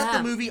throughout Yeah.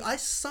 the movie, I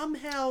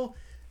somehow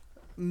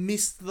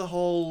missed the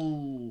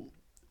whole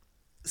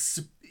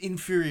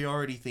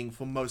inferiority thing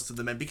for most of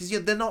the men. Because, yeah,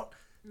 they're not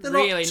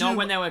Really, not too-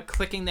 when they were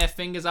clicking their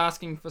fingers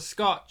asking for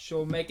scotch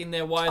or making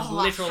their wives Oh,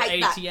 I literal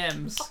hate that.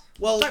 ATMs.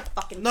 Well, Don't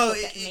fucking no, look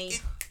at me.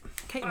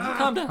 Caitlin,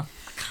 calm down.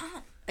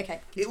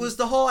 Okay. It was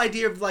the whole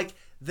idea of like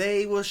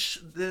they're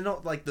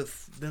not like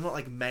they're not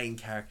like main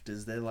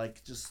characters. They're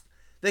like just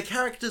they're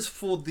characters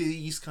for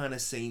these kind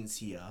of scenes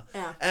here.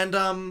 Yeah. And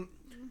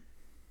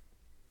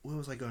where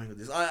was I going with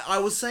this? I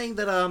was saying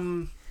that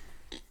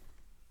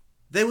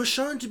they were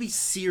shown to be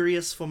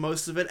serious for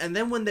most of it, and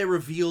then when they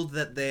revealed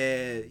that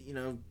they're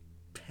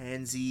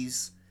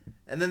pansies,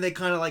 and then they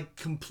kind of like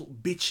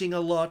bitching a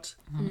lot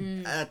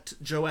at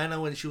Joanna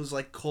when she was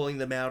like calling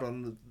them out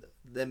on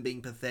them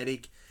being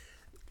pathetic.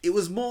 It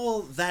was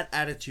more that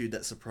attitude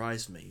that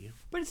surprised me.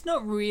 But it's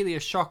not really a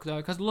shock though,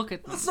 because look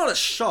at. It's not a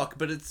shock,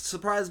 but it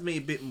surprised me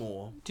a bit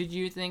more. Did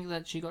you think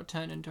that she got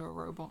turned into a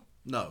robot?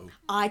 No.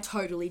 I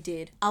totally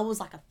did. I was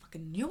like, I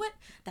fucking knew it.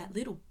 That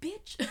little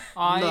bitch. No,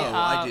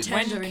 I didn't.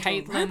 Turned her into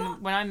a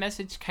robot? When I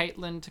messaged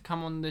Caitlin to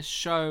come on this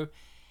show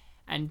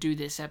and do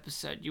this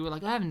episode, you were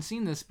like, I haven't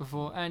seen this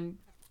before, and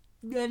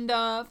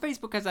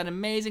Facebook has that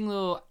amazing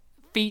little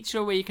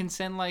feature where you can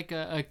send like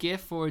a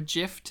GIF or a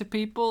GIF to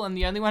people, and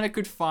the only one I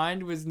could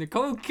find was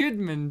Nicole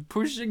Kidman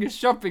pushing a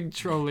shopping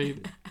trolley,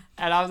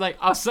 and I was like,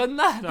 I'll send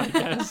that, I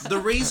guess. The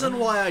reason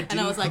why I didn't... And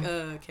I was like,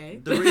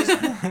 okay. The reason...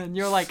 And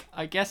you're like,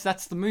 I guess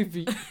that's the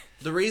movie.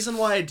 The reason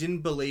why I didn't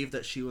believe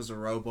that she was a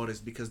robot is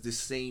because this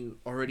scene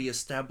already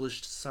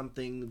established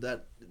something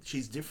that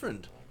she's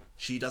different.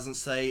 She doesn't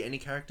say any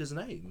character's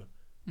name.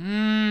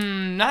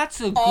 That's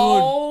a good...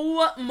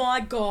 Oh my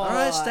god.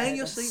 Alright, stay in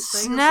your seat.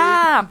 Stay in your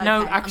Snap! Okay,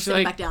 No, I'm actually,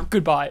 sitting back down.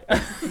 goodbye.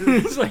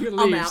 It's like it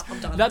I'm leaves. out, I'm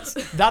done.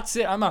 That's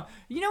it. I'm out.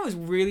 You know what's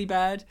really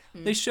bad?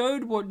 They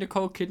showed what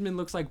Nicole Kidman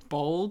looks like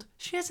bald.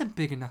 She has a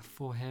big enough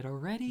forehead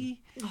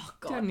already. Oh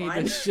god. Don't need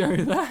Ryan. to show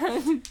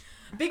that.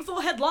 Big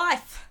forehead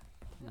life.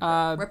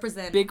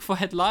 Represent. Big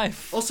forehead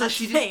life. Also, I'd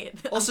she say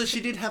did. it. Also, she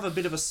did have a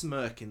bit of a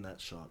smirk in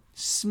that shot.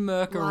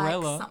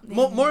 Smirkerella. Like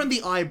something More in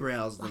the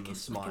eyebrows than like the a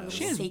smile. little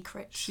She has-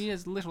 secret. She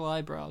has little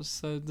eyebrows,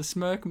 so the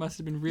smirk must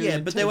have been really Yeah,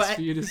 intense but they were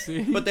for you to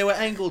see. But they were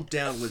angled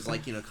downwards,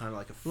 like kind of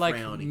like a like,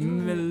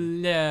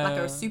 frowning. yeah. Like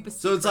a super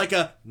So it's like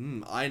a,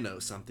 I know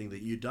something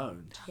that you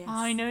don't. Yes.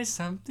 I know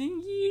something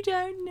you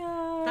don't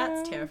know.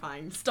 That's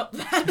terrifying. Stop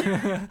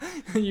that.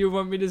 You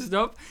want me to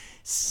stop?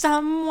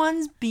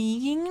 Someone's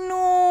being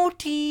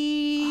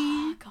naughty.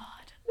 Oh god.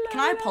 Can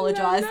I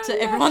apologize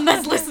to everyone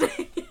that's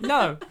listening?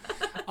 No,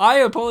 I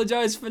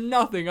apologize for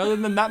nothing other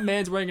than that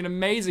man's wearing an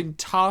amazing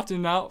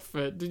tartan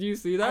outfit. Did you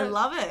see that? I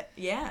love it.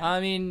 Yeah. I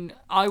mean,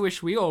 I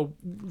wish we all...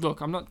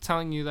 Look, I'm not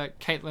telling you that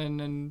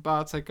Caitlin and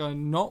Bartek are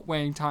not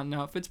wearing tartan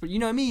outfits, but you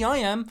know me, I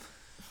am.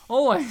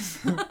 Always.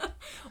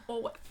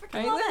 Oh,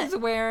 freaking love Caitlin's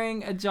it.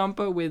 wearing a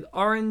jumper with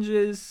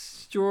oranges,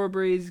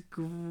 strawberries,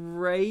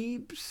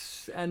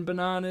 grapes, and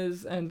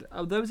bananas, and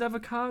are those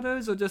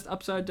avocados or just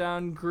upside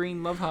down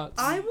green love hearts?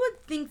 I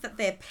would think that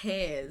they're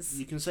pears.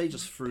 You can say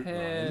just fruit, Ryan.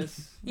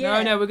 Pears.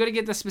 Yeah. No, we're gonna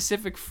get the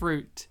specific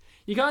fruit.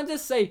 You can't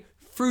just say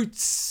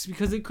fruits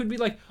because it could be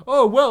like,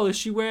 oh well, is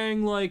she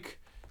wearing like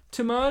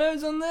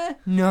tomatoes on there?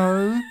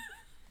 No.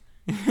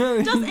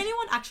 Does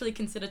anyone actually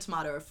consider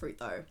tomato a fruit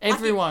though?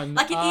 Everyone.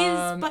 Like it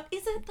is, but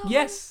is it though?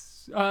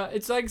 Yes.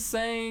 It's like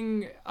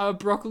saying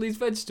broccoli's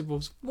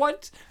vegetables.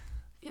 What?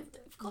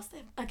 Of course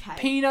they're okay.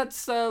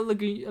 Peanuts are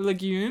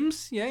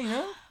legumes. Yeah, you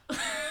know.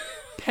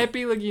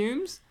 Peppy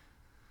legumes.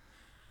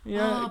 Oh,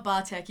 Yeah.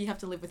 Bartek, you have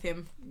to live with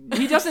him.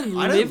 He doesn't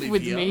I don't live live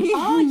with here. me.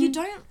 Oh, you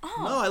don't? Oh.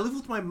 No, I live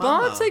with my mum.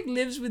 Bartek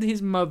lives with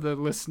his mother,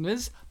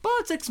 listeners.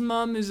 Bartek's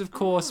mum is, of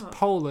course, Oh.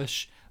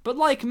 Polish. But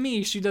like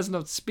me, she does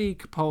not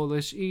speak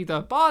Polish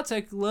either.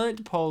 Bartek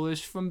learnt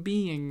Polish from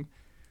being.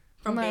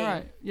 From Am I being.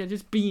 right? Yeah,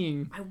 just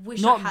being. I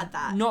wish not, I had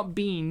that. Not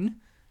being.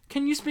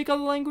 Can you speak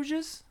other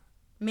languages?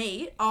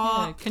 Me? Yeah.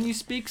 Oh, Can you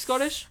speak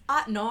Scottish?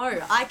 no.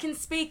 I can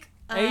speak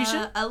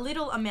Asian? a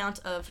little amount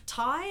of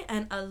Thai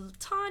and a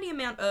tiny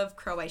amount of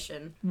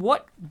Croatian.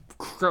 What?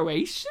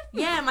 Croatian?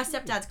 Yeah, my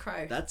stepdad's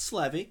Crow. That's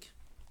Slavic.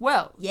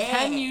 Well, Yeah.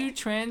 can you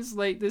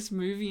translate this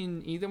movie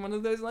in either one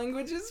of those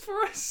languages for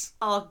us?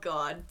 Oh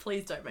god,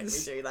 please don't make me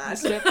do that.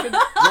 Stepford?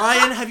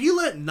 Ryan, have you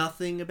learnt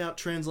nothing about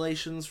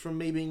translations from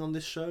me being on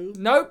this show?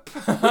 Nope.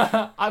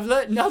 I've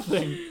learnt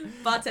nothing.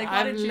 Bartek, why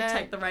I've don't you learnt-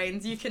 take the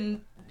reins? You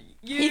can...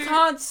 He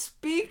can't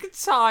speak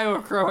Thai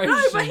or Croatian.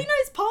 No, but he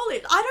knows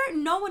Polish. I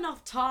don't know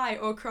enough Thai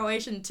or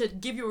Croatian to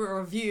give you a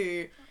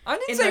review. I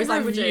didn't in say those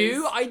languages.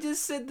 review. I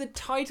just said the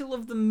title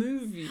of the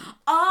movie.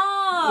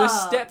 Ah!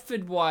 The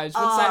Stepford Wives.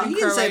 What's that in You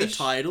didn't say the Croatian?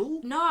 title.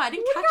 No, I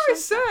didn't What catch did I it.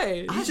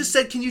 say? You just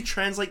said, can you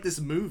translate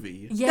this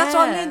movie? Yeah. That's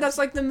what I mean. That's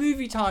like the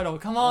movie title.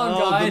 Come on,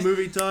 Oh, guys. the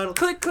movie title.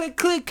 Click, click,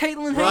 click.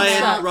 Caitlin hates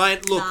that. Ryan,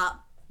 look. Nah.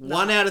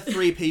 1 out of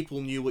 3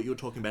 people knew what you were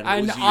talking about.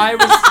 And And it was you. I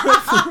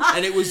was...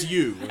 And it was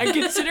you. And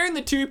considering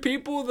the two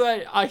people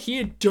that are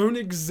here don't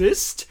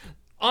exist,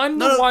 I'm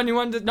the No, one who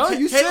No,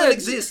 you Caitlin said...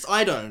 exists.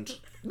 I don't.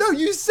 No,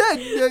 you said...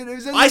 It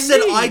was only I said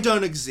me. I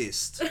don't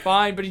exist.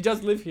 Fine, but he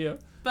does live here.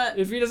 But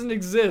If he doesn't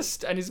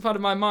exist and he's part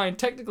of my mind,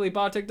 technically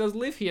Bartek does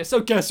live here. So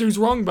guess who's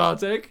wrong,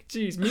 Bartek?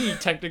 Jeez, me,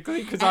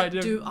 technically, because I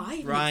do. do I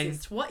even Ryan.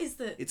 exist? What is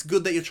the... It's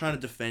good that you're trying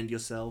to defend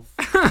yourself.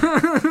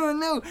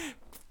 No.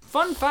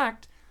 Fun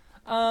fact.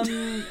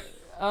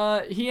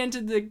 He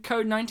entered the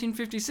code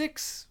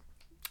 1956.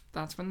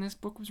 That's when this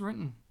book was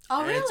written. Oh,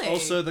 And really? it's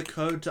also the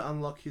code to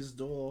unlock his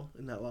door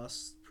in that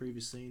last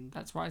previous scene.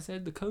 That's why I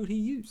said the code he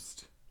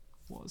used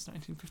was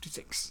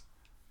 1956.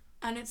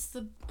 And it's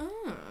the...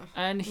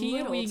 And here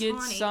Little we get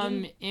tiny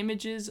some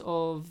images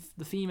of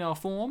the female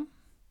form.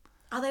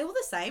 Are they all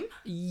the same?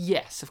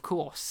 Yes, of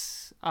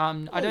course. I All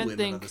don't women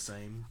think are the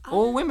same.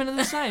 all women are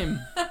the same.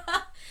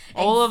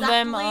 All of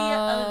them Exactly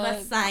are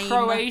the same.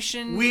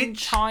 Croatian,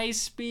 Which-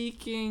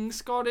 Thai-speaking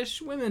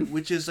Scottish women.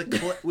 Which is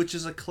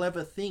a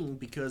clever thing,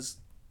 because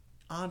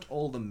aren't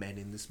all the men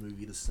in this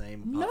movie the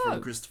same? Apart No.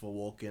 from Christopher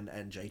Walken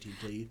and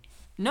JTT.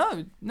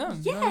 No, Yeah.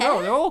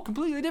 they're all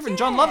completely different.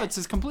 John Yeah. Lovitz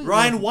is completely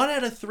Ryan, different. 1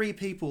 out of 3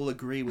 people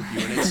agree with you,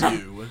 and it's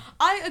you.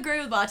 I agree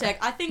with Bartek.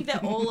 I think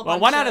they're all a Well,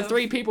 bunch 1 out of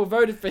 3 people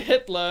voted for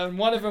Hitler, and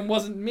one of them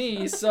wasn't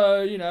me,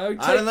 so, you know...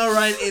 I don't know,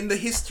 Ryan. In the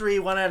history,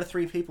 1 out of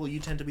 3 people, you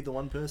tend to be the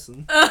one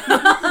person.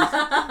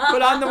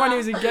 But I'm the one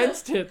who's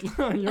against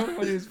Hitler, and you're the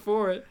one who's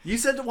for it. You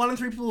said that 1 in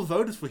 3 people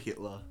voted for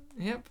Hitler.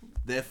 Yep.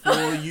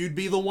 Therefore, you'd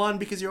be the one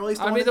because you're always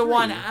the I'd one be in the 3.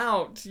 one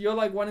out. You're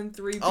like 1 in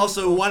 3 people.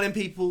 Also,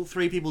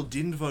 3 people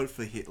didn't vote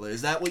for Hitler.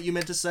 Is that what you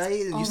meant to say?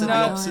 You said no.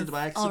 the opposite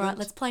by accident? Alright,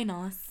 let's play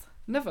nice.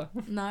 Never.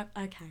 No,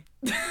 okay.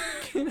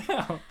 Get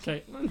out,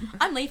 Caitlin.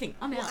 I'm leaving.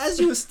 I'm out. As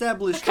you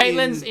established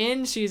Caitlin's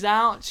in, she's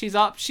out, she's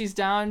up, she's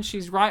down,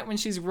 she's right when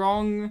she's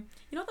wrong.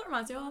 You know what that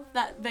reminds me of?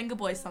 That Venga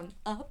Boys song.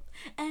 Up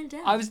and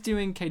down. I was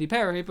doing Katy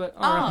Perry, but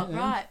Oh, alright. then.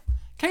 right.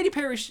 Katy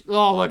Perry.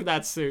 Oh, look at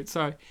that suit.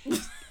 Sorry.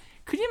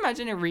 Could you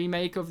imagine a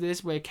remake of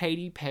this where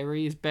Katy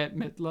Perry is Bette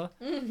Midler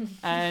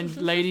and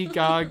Lady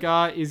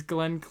Gaga is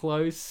Glenn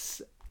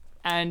Close,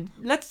 and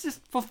let's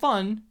just for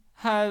fun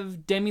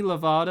have Demi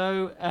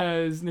Lovato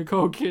as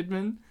Nicole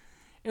Kidman?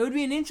 It would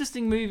be an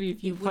interesting movie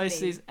if you It would place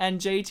be. these, and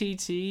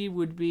JTT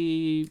would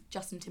be.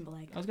 Justin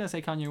Timberlake. I was gonna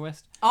say Kanye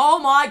West. Oh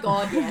my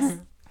god, yes.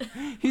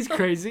 He's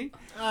crazy.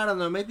 I don't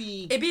know,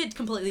 maybe It'd be a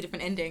completely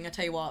different ending, I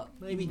tell you what.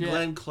 Yeah.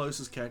 Glenn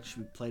Close's character should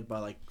be played by,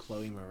 like,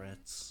 Chloe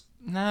Moretz.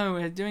 No,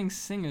 we're doing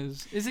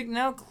singers. Is it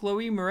now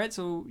Chloe Moretz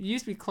or it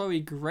used to be Chloe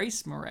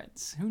Grace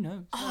Moretz? Who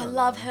knows? Oh, I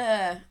love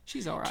her.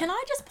 She's alright. Can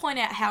I just point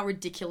out how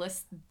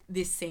ridiculous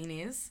this scene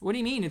is? What do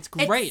you mean? It's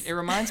great. It's- It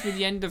reminds me of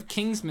the end of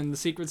Kingsman: The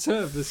Secret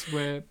Service,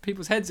 where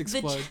people's heads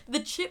explode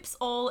The chips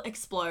all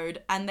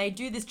explode, and they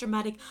do this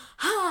dramatic,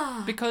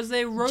 because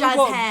their Jazz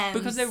robot hands.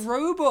 because their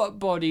robot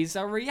bodies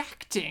are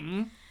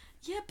reacting.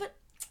 Yeah, but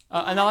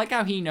And I like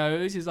how he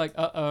knows. He's like,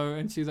 "Uh-oh,"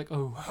 and she's like,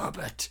 "Oh,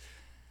 Herbert."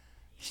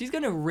 She's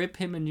gonna rip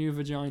him a new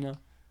vagina.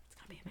 it's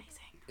gonna be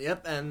amazing.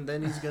 Yep, and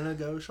then he's gonna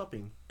go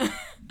shopping.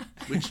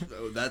 Which,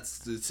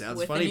 it sounds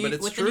With funny, the new, but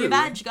it's with true. the new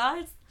badge,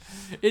 guys.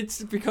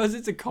 It's because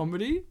it's a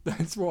comedy.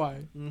 That's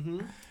why. Mm-hmm.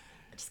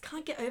 I just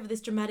can't get over this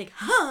dramatic,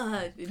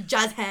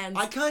 jazz hands,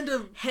 I kind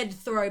of... head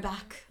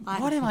throwback.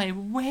 What am I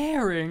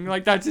wearing?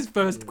 Like that's his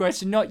first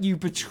question. Not you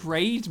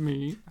betrayed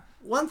me.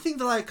 One thing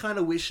that I kind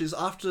of wish is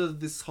after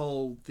this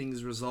whole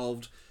thing's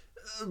resolved,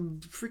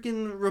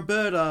 freaking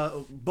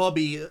Roberta,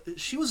 Bobby,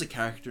 she was a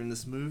character in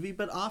this movie,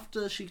 but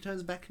after she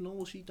turns back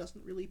normal, she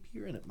doesn't really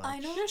appear in it much. I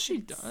know. Yes, she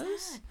it's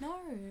does. sad. No.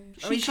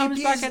 She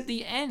comes back at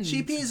the end.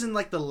 She appears in,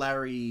 like, the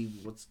Larry...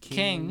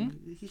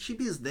 King. She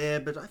appears there,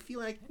 but I feel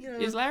like, you know...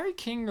 Is Larry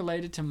King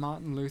related to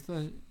Martin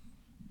Luther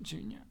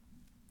Jr.?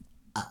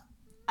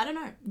 I don't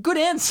know. Good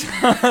answer.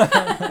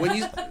 when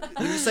you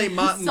say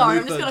Martin Sorry,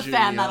 Luther I'm just gonna Jr.,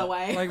 fan that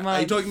away. Like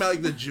are you talking about,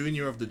 like, the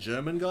junior of the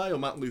German guy, or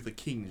Martin Luther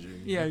King Jr.?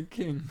 Yeah,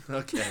 King.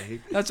 Okay.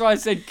 That's why I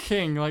said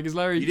King. Like, is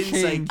Larry You didn't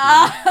King? say King.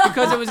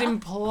 Because it was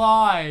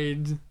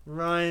implied.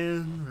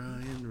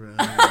 Ryan.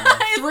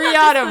 3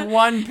 out of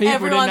 1 people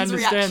Everyone's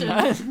didn't understand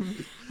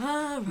reaction.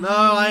 No,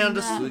 I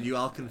understood you,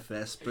 I'll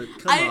confess, but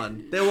come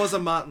on. There was a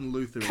Martin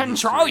Luther in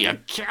Control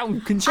history.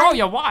 control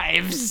your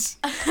wives.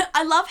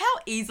 I love how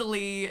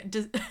easily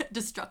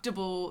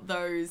destructible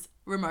those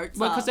remotes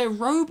Well, are. because they're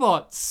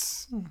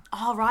robots.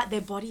 Oh, right,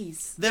 their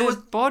bodies. There Their was...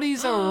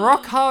 bodies are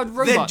rock hard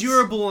robots. They're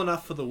durable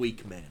enough for the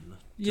weak men.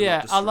 to Yeah,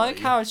 not I like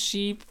destroy. how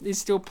she is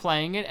still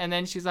playing it, and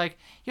then she's like,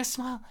 "Your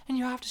smile and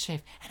your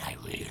aftershave," and I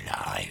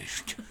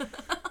realized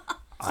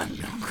I'm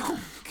Nicole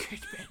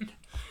Kidman.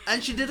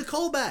 And she did a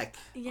callback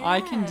Yeah. I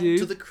can do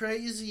to the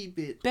crazy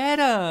bit.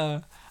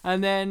 better.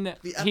 And then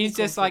The Apple he's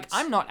just like,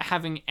 conference. I'm not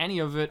having any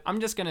of it. I'm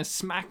just gonna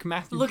smack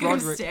Matthew Look at him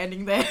Broderick.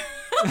 standing there.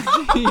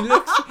 he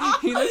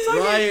looks like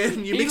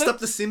Ryan, you he mixed look-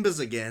 up the Simbas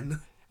again.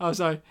 Oh,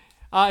 sorry.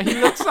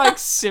 He looks like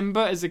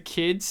Simba as a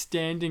kid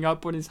standing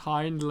up on his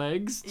hind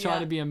legs, trying Yeah.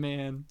 to be a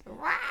man.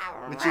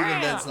 Which even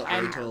that's not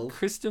very And tall.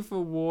 Christopher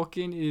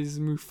Walken is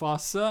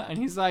Mufasa, and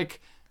he's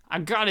like, I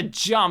gotta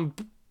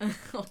jump.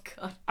 Oh,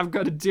 God. I've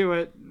gotta do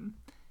it.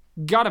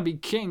 Gotta be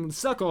king, the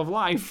circle of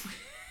life.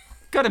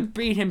 Gotta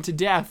beat him to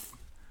death.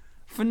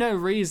 For no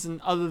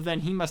reason other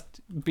than he must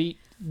be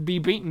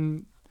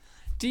beaten.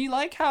 Do you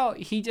like how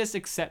he just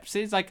accepts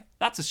it? He's like,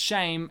 that's a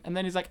shame. And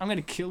then he's like, I'm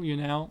gonna kill you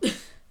now.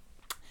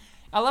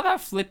 I love how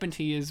flippant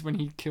he is when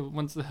he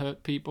wants to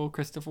hurt people,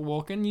 Christopher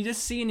Walken. You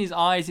just see in his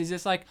eyes, he's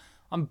just like,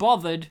 I'm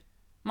bothered.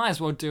 Might as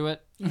well do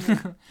it.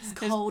 It's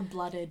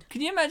cold-blooded.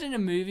 Can you imagine a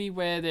movie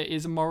where there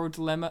is a moral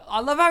dilemma?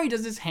 I love how he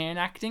does this hand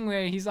acting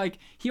where he's like,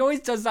 he always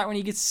does that when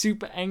he gets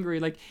super angry,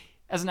 like,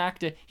 as an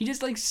actor. He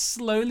just, like,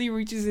 slowly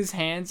reaches his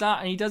hands out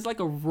and he does, like,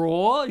 a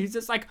roar. He's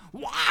just like,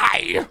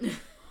 why?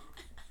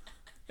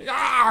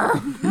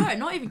 Arr! No,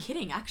 not even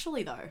kidding.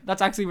 Actually, though.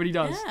 That's actually what he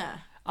does. Yeah.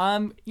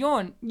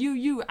 Yawn,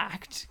 you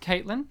act,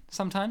 Caitlin,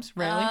 sometimes,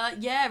 rarely.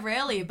 Yeah,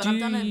 rarely, but Do I've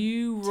done a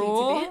you teensy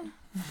roar? bit.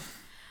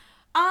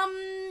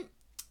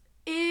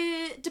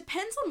 It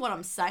depends on what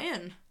I'm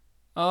saying.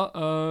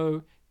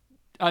 Uh-oh.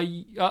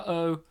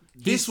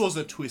 This was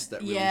a twist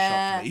that really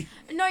Yeah. shocked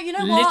me. No, you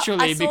know what?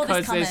 Literally, I saw because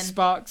this coming. there's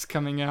sparks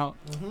coming out.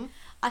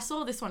 I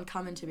saw this one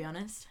coming, to be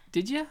honest.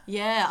 Did you?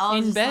 Yeah, I was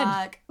In just bed?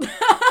 like,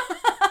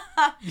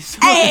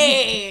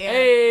 Hey!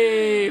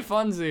 hey! Hey,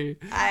 Fonzie.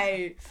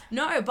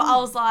 No, but I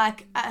was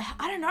like,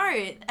 I don't know.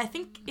 I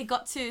think it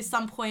got to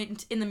some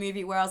point in the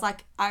movie where I was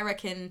like, I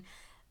reckon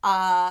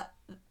that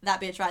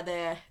bitch right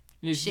there,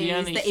 Is she's the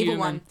only the human. evil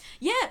one.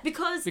 Yeah,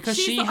 because Because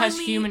she's she the has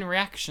only, human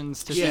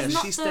reactions to Yeah, things.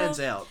 not she the- stands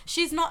out.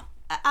 She's not,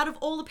 out of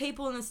all the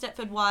people in the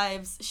Stepford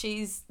Wives,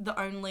 she's the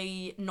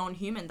only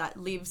non-human that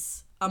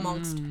lives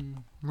amongst...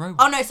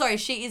 Robot. Oh, no, sorry,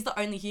 she is the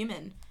only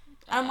human.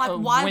 And I'm like,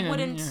 why women,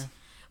 wouldn't... yeah.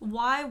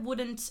 Why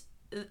wouldn't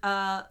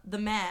the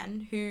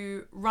man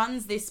who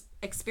runs this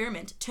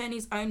experiment turn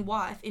his own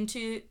wife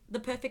into the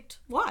perfect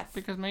wife?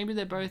 Because maybe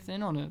they're both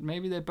in on it.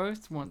 Maybe they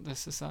both want this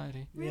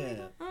society.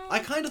 Yeah. I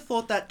kind of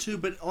thought that too,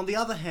 but on the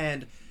other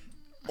hand,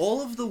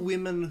 all of the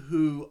women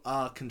who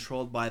are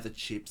controlled by the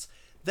chips,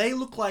 they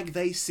look like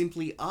they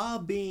simply are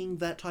being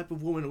that type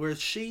of woman,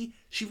 whereas she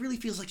really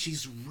feels like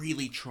she's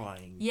really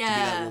trying to be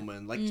that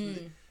woman. Like,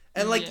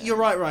 and like, Yeah. you're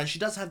right, Ryan, she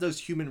does have those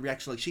human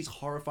reactions, like she's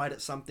horrified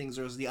at some things,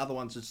 whereas the other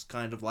one's just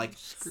kind of like,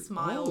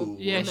 Smile. "Ooh."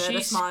 Yeah,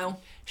 Murder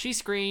smile. She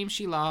screams,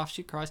 she laughs,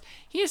 she cries.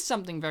 Here's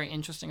something very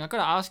interesting. I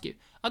gotta ask you.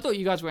 I thought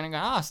you guys weren't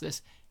gonna ask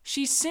this.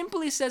 She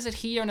simply says it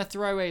here in a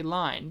throwaway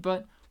line,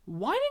 but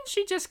why didn't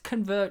she just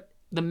convert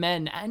the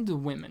men and the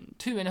women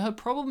too? And her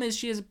problem is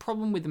she has a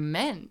problem with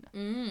men.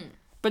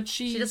 But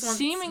she just wants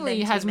seemingly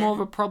them to has be more of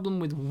men. a problem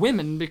with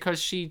women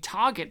because she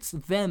targets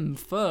them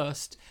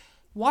first.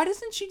 Why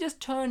doesn't she just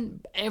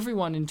turn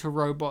everyone into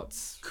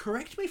robots?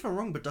 Correct me if I'm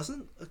wrong, but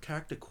doesn't a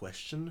character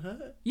question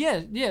her?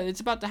 Yeah, it's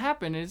about to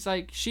happen. It's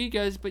like she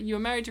goes, but you were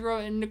married to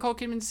Robert, and Nicole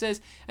Kidman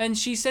says, and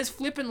she says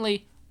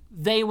flippantly,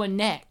 they were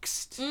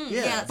next.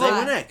 Yeah, that's they right.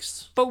 were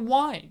next. But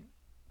why?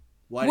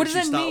 Why What did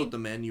does she that start mean? with the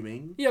men, you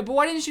mean? Yeah, but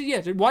why didn't she?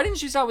 Yeah, why didn't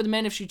she start with the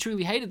men if she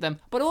truly hated them?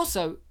 But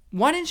also,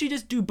 why didn't she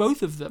just do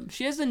both of them?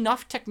 She has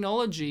enough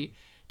technology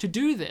to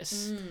do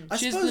this. I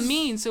She has the suppose-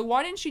 means, so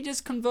why didn't she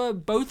just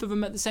convert both of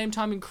them at the same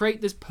time and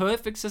create this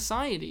perfect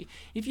society?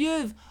 If you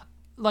have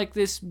like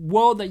this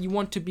world that you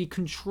want to be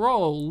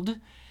controlled,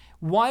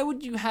 why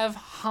would you have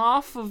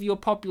half of your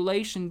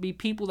population be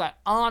people that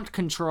aren't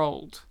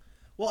controlled?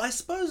 Well, I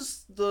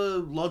suppose the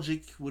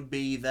logic would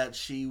be that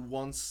she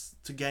wants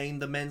to gain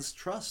the men's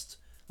trust.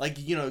 Like,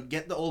 you know,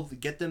 get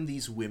them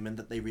these women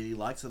that they really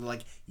like, so they're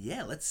like,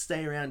 yeah, let's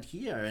stay around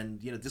here.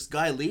 And, you know, this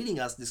guy leading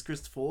us, this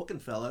Christopher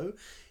Walken fellow,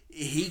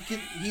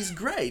 he's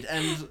great.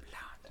 And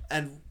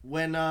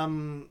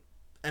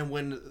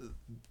when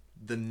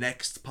the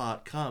next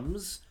part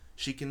comes,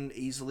 she can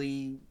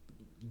easily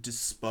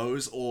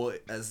dispose, or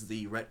as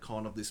the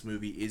retcon of this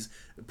movie is,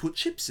 put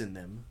chips in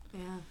them.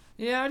 Yeah.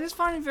 Yeah, I just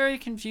find it very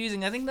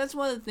confusing. I think that's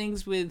one of the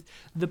things with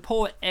the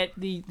poor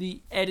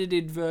the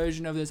edited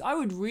version of this. I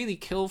would really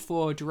kill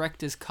for a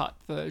director's cut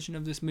version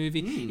of this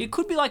movie. It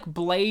could be like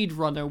Blade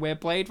Runner, where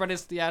Blade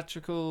Runner's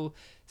theatrical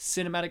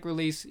cinematic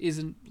release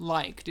isn't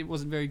liked. It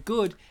wasn't very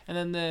good, and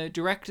then the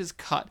director's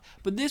cut.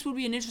 But this would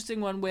be an interesting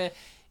one where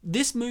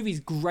this movie's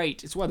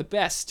great. It's one of the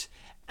best,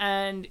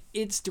 and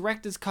its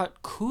director's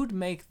cut could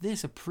make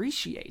this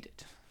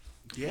appreciated.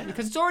 Yeah.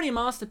 Because it's already a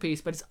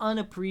masterpiece, but it's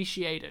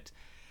unappreciated.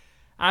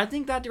 I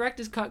think that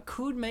director's cut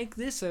could make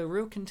this a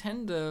real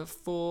contender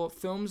for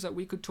films that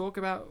we could talk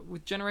about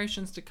with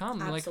generations to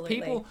come. Absolutely.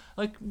 Like people,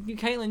 like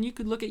Caitlin, you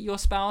could look at your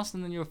spouse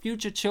and then your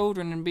future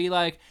children and be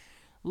like,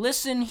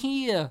 listen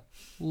here,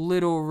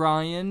 little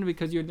Ryan,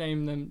 because you'd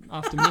name them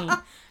after me,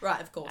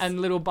 Right, of course.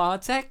 and little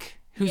Bartek,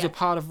 who's Yeah. a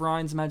part of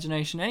Ryan's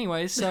imagination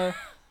anyway, so...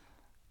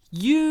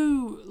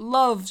 You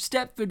love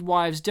Stepford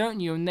Wives, don't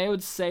you? And they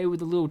would say with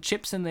the little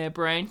chips in their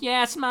brain,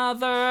 yes,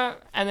 mother,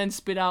 and then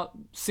spit out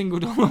single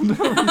dollar bills.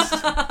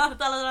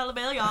 $1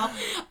 bill, y'all.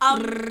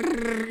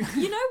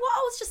 You know what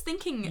I was just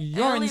thinking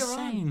You're earlier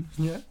insane.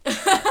 Yeah.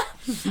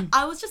 on?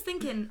 I was just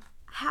thinking,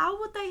 how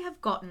would they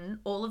have gotten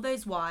all of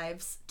those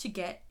wives to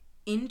get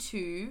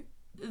into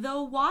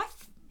the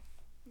wife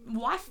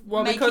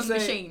making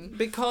machine?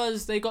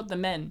 Because they got the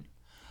men.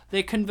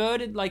 They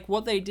converted, like,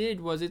 what they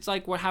did was, it's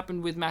like what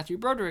happened with Matthew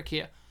Broderick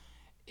here.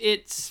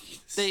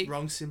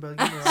 Wrong Simba.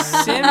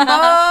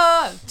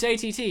 Simba!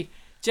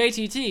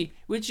 JTT,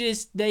 which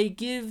is they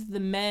give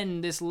the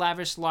men this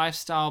lavish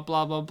lifestyle,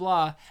 blah, blah,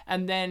 blah,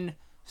 and then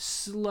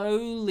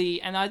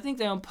slowly, and I think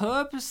they on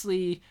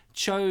purposely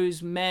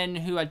chose men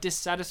who are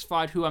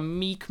dissatisfied, who are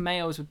meek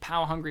males with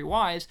power-hungry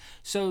wives,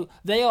 so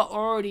they are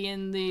already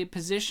in the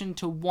position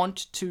to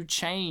want to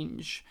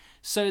change.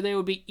 So they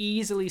will be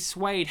easily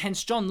swayed.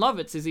 Hence, John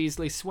Lovitz is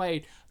easily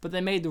swayed. But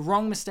they made the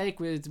wrong mistake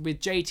with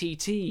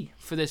JTT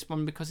for this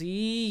one because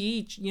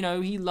he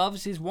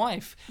loves his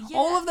wife. Yeah.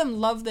 All of them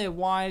love their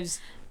wives,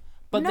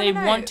 but they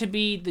want to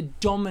be the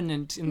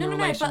dominant in the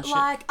relationship. But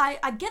like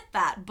I get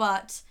that,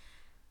 but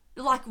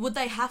like would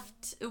they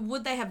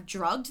have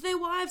drugged their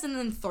wives and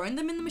then thrown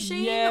them in the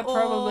machine? Yeah,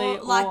 probably.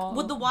 Or like or...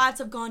 would the wives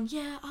have gone,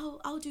 yeah,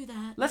 I'll do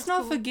that. Let's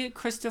not forget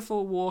Christopher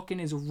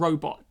Walken is a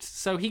robot,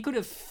 so he could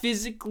have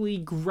physically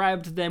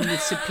grabbed them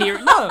with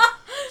superior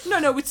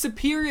with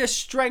superior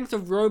strength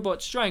of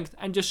robot strength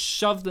and just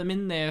shoved them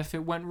in there if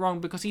it went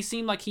wrong, because he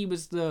seemed like he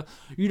was the,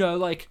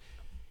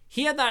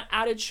 he had that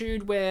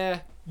attitude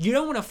where you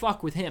don't want to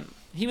fuck with him.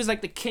 He was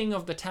like the king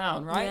of the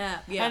town, right?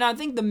 Yeah. And I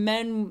think the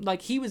men,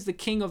 like, he was the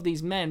king of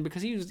these men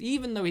because he was,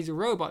 even though he's a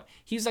robot,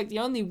 he's like the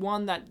only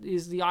one that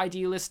is the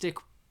idealistic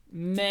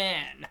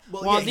man.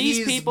 Well, While yeah, these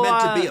he's people meant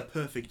are, to be a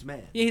perfect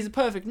man. Yeah, he's a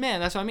perfect man.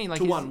 That's what I mean. Like,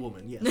 To he's- one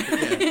woman, yes. But yeah,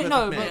 perfect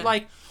no, man. but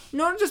like,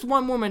 not just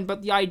one woman,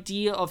 but the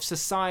idea of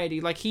society.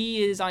 Like,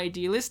 he is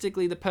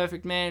idealistically the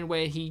perfect man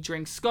where he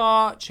drinks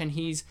scotch and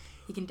he's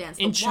he can dance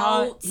in the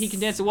charge. waltz. He can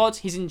dance the waltz.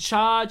 He's in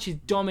charge. He's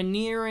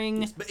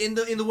domineering. Yes, but in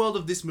the world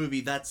of this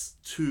movie, that's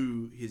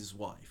to his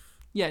wife.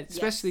 Yeah,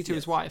 especially to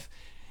his Yes. wife.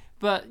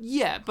 But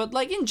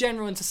like in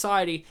general in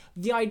society,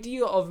 the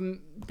idea of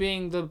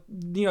being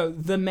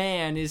the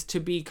man is to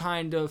be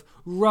kind of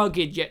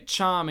rugged yet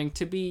charming,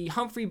 to be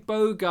Humphrey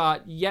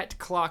Bogart yet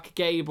Clark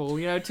Gable,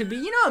 to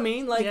be, what I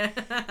mean? Like,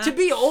 to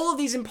be all of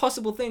these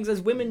impossible things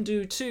as women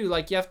do too.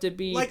 Like, you have to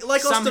be Like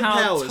Austin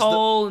somehow Powers,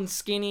 tall and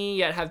skinny,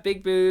 yet have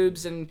big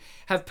boobs and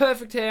have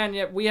perfect hair, and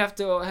yet we have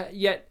to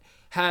yet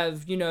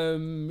have,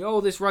 all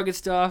this rugged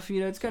stuff.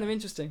 It's kind of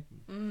interesting.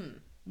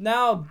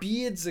 Now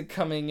beards are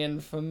coming in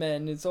for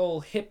men. It's all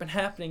hip and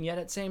happening, yet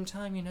at the same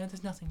time,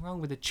 there's nothing wrong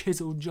with a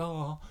chiseled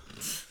jaw.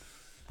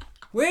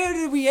 Where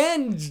did we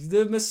end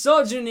the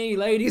misogyny,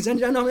 ladies and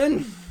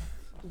gentlemen?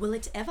 Will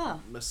it ever?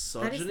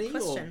 Misogyny or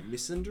question.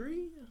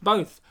 misandry?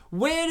 Both.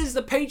 Where does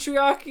the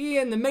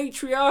patriarchy and the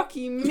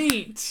matriarchy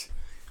meet?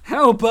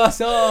 Help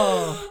us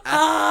all.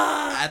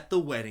 At the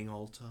wedding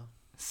altar.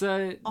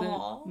 So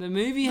Aw. the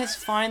movie has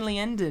finally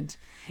ended.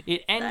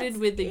 It ended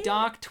That's with the it.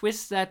 dark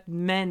twist that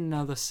men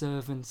are the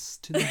servants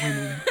to the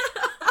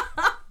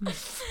women.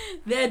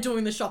 They're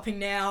doing the shopping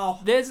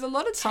now. There's a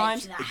lot of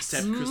times. that.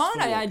 Except Might Christopher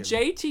I add,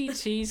 Walken.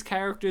 JTT's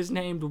character is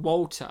named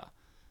Walter,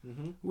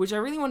 which I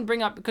really want to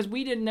bring up because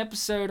we did an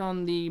episode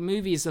on the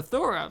movie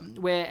Zathura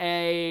where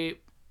a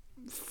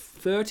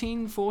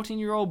 13,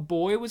 14-year-old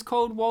boy was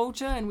called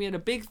Walter, and we had a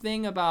big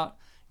thing about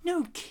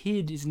no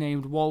kid is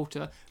named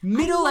Walter.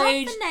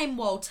 Middle-aged. I love the name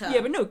Walter. Yeah,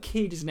 but no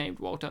kid is named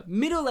Walter.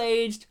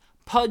 Middle-aged,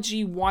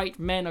 pudgy white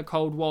men are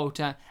called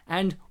Walter.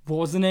 And what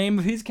was the name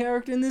of his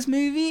character in this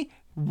movie?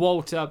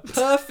 Walter.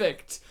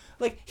 Perfect.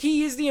 Like,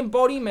 he is the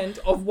embodiment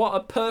of what a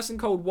person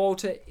called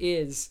Walter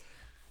is.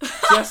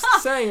 Just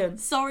saying.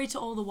 Sorry to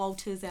all the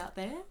Walters out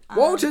there.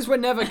 Walters were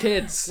never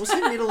kids. Was he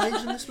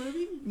middle-aged in this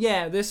movie?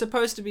 Yeah, they're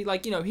supposed to be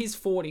like, he's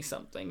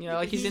 40-something.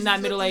 Like, he's in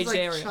that middle-aged like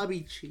area.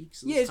 Chubby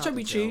cheeks. Yeah, it's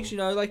chubby cheeks,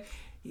 like...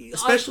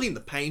 Especially in the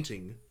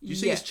painting. Do you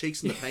see Yeah. his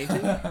cheeks in the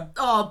painting?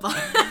 Oh, but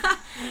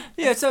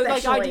Yeah, so like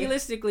Especially.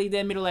 idealistically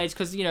they're middle aged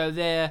because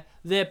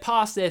they're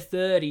past their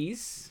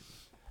 30s.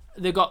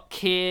 They've got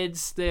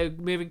kids. They're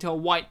moving to a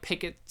white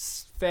picket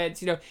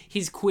fence.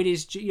 He's quit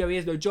his. He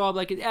has no job.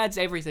 Like, it adds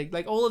everything.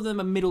 Like, all of them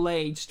are middle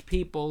aged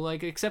people.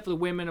 Like, except for the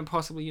women and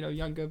possibly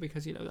younger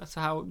because that's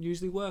how it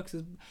usually works.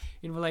 Is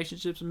in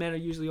relationships, men are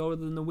usually older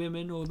than the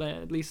women, or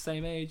they're at least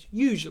same age.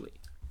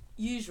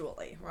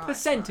 Usually, right.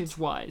 percentage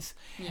wise.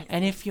 Yeah.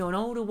 And if you're an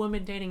older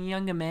woman dating a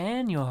younger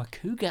man, you're a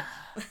cougar.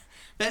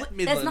 Bette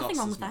Midler, There's not nothing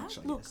wrong as with that. much,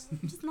 I Look, guess.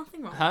 there's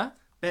nothing wrong. Huh?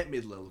 Bette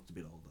Midler looked a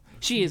bit older.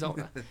 She is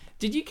older.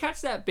 Did you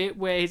catch that bit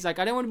where he's like,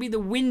 I don't want to be the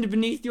wind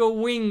beneath your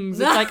wings?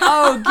 It's like,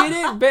 oh, get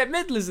it? Bette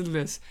Midler's in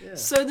this. Yeah.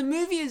 So the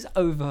movie is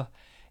over.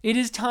 It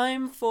is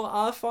time for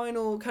our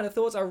final kind of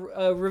thoughts,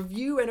 a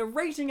review and a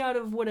rating out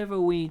of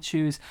whatever we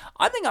choose.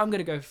 I think I'm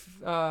going to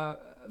go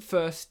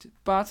first.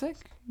 Bartek,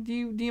 do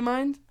you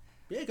mind?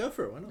 Yeah, go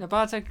for it. Why not? Now,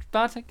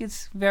 Bartek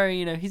is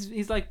very,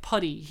 he's like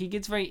putty. He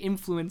gets very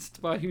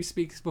influenced by who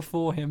speaks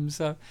before him.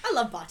 So I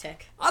love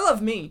Bartek. I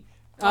love me.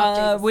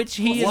 Oh, Jesus. Which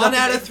he is. One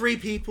out of 3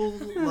 people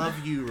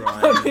love you,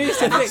 Ryan. Here's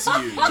the That's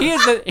thing.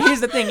 you. Here's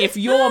the thing. If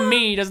you're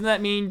me, doesn't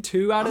that mean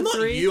 2 out I'm of not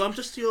 3? you. I'm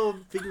just your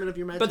figment of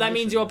your imagination. But that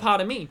means you're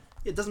part of me.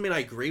 It doesn't mean I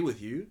agree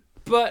with you.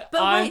 But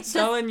But I'm wait,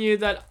 telling you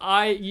that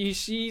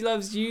she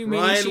loves you, me,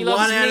 Ryan, she loves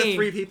 1 out me. of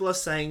 3 people are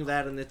saying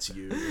that, and it's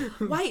you.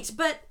 Wait,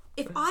 but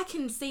if I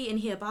can see and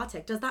hear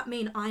Bartek, does that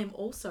mean I am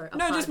also a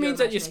No, it part just of your means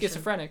that you're imagination?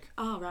 schizophrenic.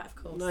 Oh, right, of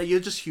course. No, you're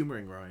just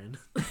humouring Ryan.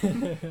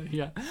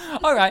 Yeah.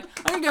 All right,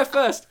 I'm gonna go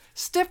first.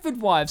 Stepford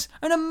Wives,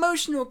 an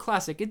emotional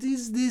classic. It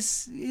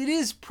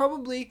is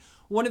probably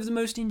one of the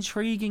most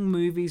intriguing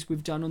movies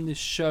we've done on this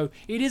show.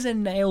 It is a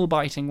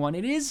nail-biting one.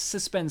 It is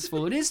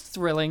suspenseful. It is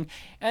thrilling.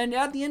 And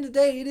at the end of the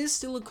day, it is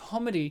still a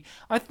comedy.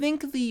 I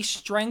think the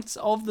strengths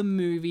of the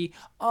movie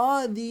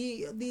are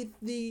the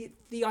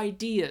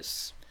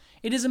ideas.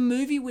 It is a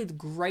movie with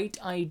great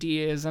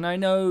ideas, and I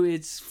know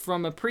it's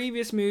from a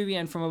previous movie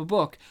and from a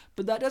book,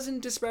 but that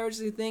doesn't disparage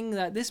the thing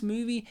that this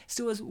movie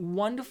still has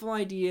wonderful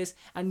ideas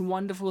and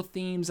wonderful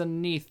themes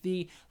underneath.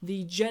 The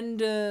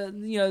gender,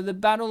 the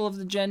battle of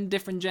the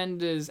different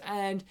genders,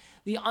 and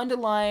the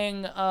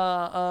underlying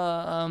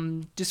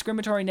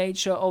discriminatory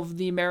nature of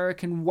the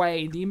American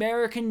way. The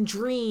American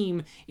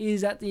dream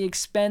is at the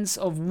expense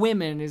of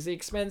women, is the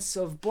expense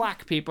of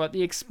black people, at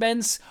the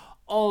expense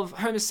of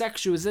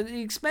homosexuals, at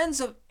the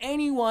expense of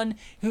anyone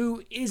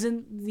who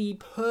isn't the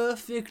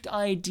perfect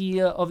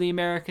idea of the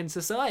American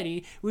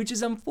society, which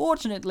is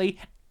unfortunately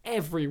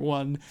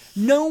everyone.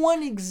 No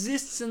one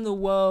exists in the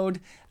world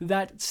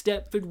that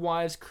Stepford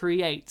Wives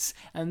creates,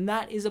 and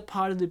that is a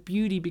part of the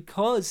beauty,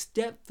 because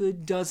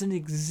Stepford doesn't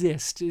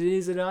exist. It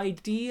is an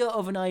idea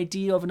of an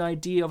idea of an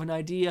idea of an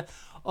idea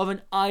of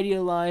an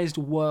idealized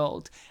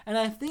world, and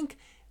I think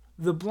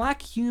the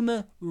black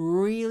humor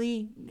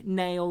really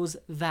nails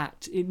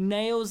that. It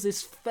nails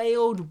this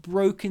failed,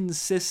 broken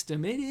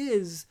system. It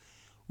is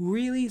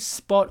really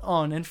spot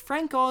on. And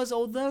Frank Oz,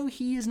 although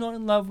he is not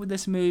in love with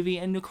this movie,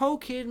 and Nicole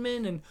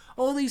Kidman and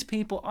all these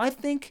people, I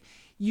think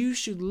they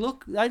should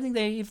look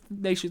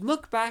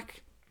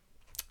back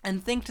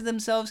and think to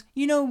themselves,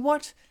 you know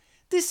what?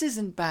 This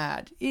isn't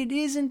bad. It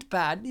isn't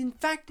bad. In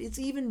fact, it's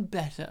even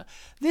better.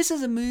 This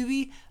is a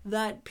movie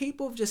that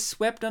people have just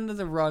swept under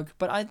the rug,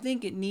 but I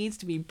think it needs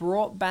to be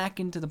brought back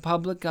into the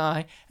public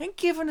eye and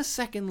given a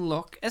second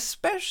look,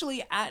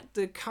 especially at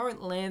the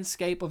current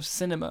landscape of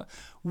cinema.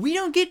 We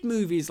don't get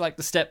movies like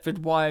The Stepford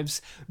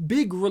Wives,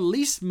 big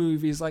release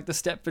movies like The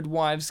Stepford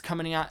Wives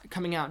coming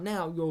out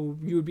now.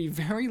 You would be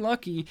very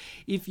lucky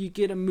if you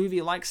get a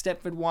movie like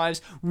Stepford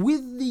Wives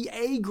with the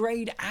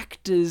A-grade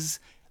actors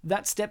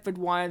that Stepford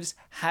Wives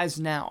has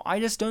now. I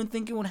just don't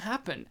think it would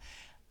happen.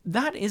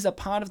 That is a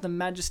part of the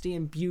majesty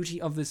and beauty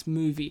of this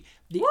movie.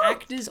 The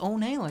actors all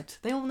nail it.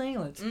 They all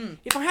nail it.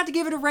 If I had to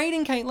give it a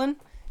rating, Caitlin,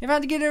 if I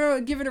had to give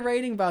it a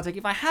rating, Bartek,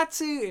 if I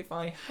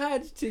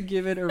had to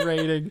give it a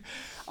rating,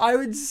 I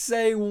would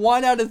say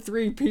 1 out of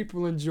 3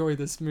 people enjoy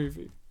this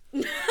movie.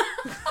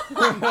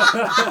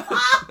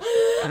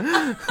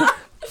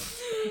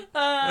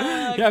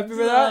 You happy with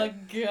that? Oh,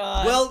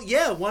 God. Well,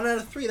 yeah, 1 out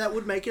of 3, that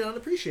would make it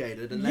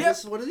unappreciated, and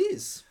that's what it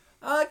is.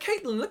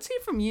 Caitlin, let's hear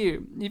from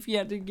you. If you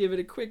had to give it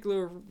a quick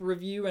little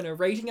review and a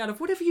rating out of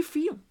whatever you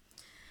feel.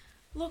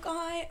 Look,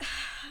 I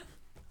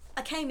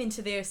came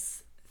into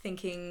this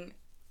thinking,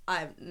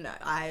 I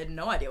had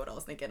no idea what I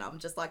was thinking. I'm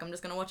just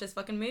gonna watch this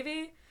fucking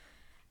movie,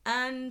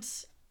 and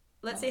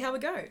let's see how we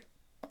go.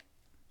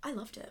 I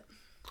loved it.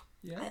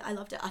 Yeah. I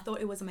loved it. I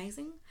thought it was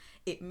amazing.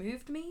 It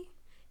moved me.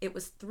 It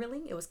was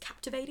thrilling. It was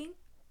captivating.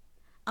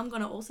 I'm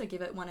going to also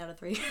give it 1 out of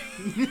 3.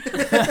 You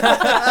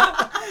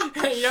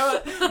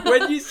know what?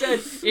 When you said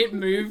it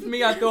moved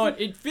me, I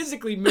thought it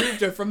physically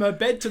moved her from her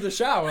bed to the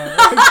shower.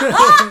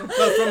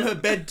 Well, from her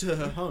bed to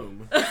her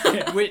home.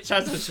 Which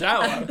has a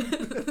shower.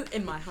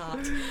 In my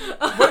heart.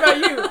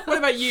 What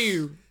about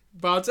you,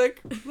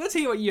 Bartek? Let's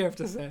hear what you have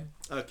to say.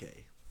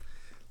 Okay.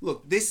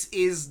 Look, this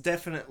is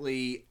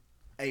definitely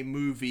a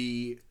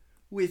movie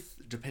with,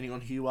 depending on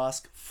who you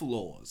ask,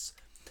 flaws.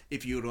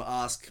 If you were to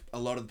ask a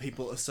lot of the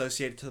people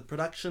associated to the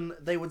production,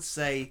 they would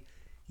say,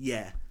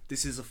 yeah,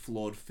 this is a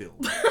flawed film.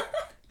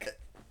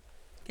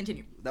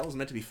 Continue. That was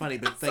meant to be funny,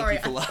 but thank you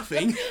for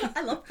laughing.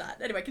 I love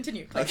that. Anyway,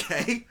 continue. Please.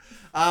 Okay.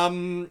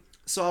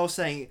 So I was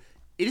saying,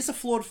 it is a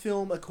flawed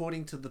film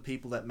according to the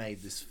people that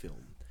made this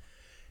film.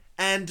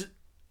 And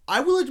I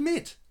will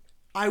admit,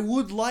 I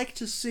would like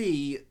to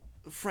see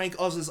Frank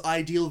Oz's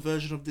ideal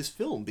version of this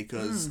film,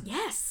 because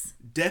Yes.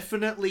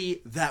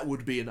 definitely that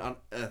would be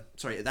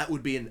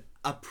an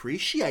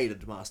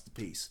appreciated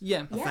masterpiece.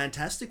 Yeah. A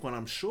fantastic one,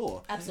 I'm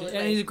sure. Absolutely.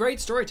 And he's a great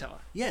storyteller.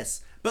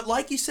 Yes. But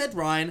like you said,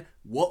 Ryan,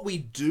 what we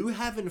do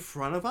have in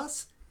front of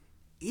us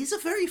is a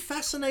very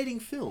fascinating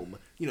film.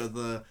 You know,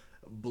 the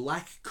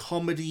black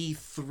comedy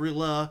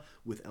thriller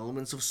with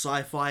elements of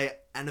sci-fi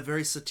and a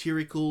very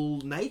satirical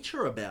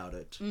nature about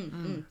it.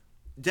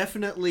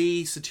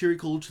 Definitely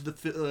satirical to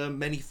the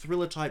many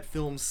thriller-type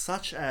films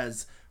such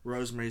as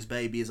Rosemary's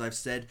Baby, as I've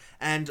said,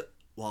 and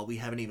while we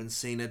haven't even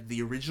seen it,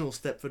 the original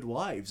Stepford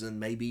Wives, and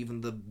maybe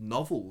even the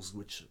novels,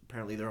 which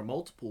apparently there are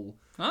multiple.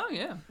 Oh,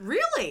 yeah.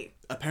 Really?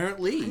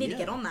 Apparently, I need to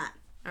get on that.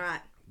 All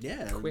right.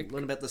 Yeah, Quick.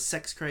 learn about the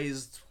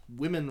sex-crazed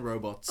women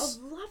robots.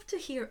 I'd love to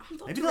hear. I'm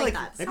not maybe doing like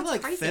that. maybe Sounds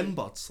like crazy.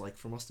 fembots, like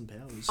from Austin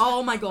Powers.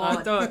 Oh my I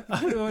god. thought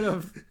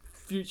of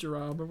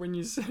Futurama when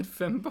you said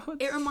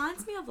fembots. It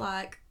reminds me of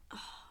like.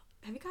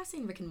 Have you guys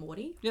seen Rick and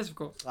Morty? Yes, of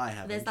course. I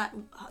haven't.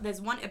 There's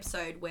one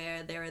episode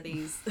where there are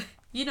these.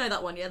 You know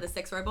that one, yeah? The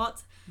sex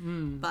robots.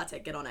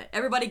 Bartek, get on it.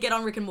 Everybody, get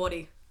on Rick and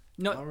Morty.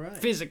 Not All right.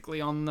 physically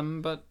on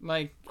them, but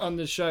like on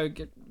the show,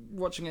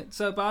 watching it.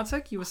 So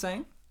Bartek, you were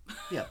saying?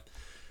 Yeah.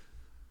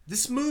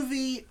 This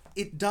movie,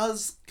 it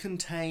does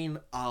contain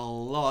a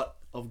lot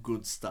of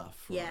good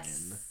stuff, Ryan.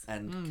 Yes.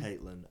 And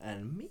Caitlin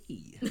and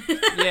me.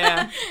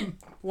 Yeah.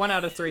 1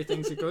 out of 3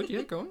 things are good.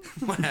 Yeah, go on.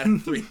 1 out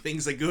of 3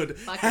 things are good,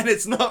 Fuck and it.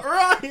 it's not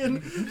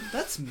Ryan.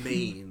 That's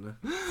mean.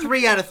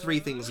 3 out of 3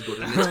 things are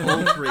good, and it's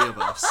all 3 of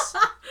us.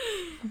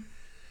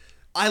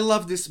 I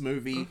love this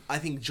movie. I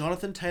think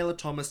Jonathan Taylor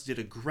Thomas did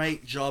a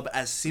great job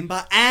as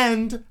Simba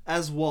and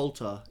as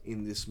Walter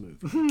in this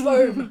movie.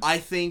 Boom. I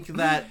think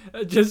that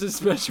Just a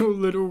special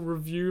little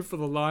review for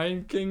The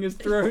Lion King is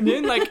thrown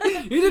in. Like,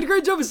 he did a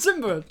great job as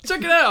Simba.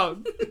 Check it out.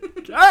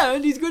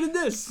 And he's good at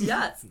this.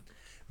 Yes.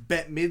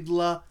 Bette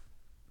Midler,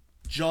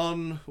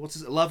 John,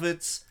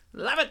 Lovitz,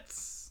 Love it.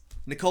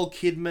 Nicole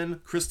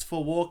Kidman, Christopher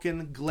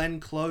Walken, Glenn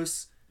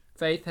Close,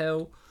 Faith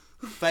Hill.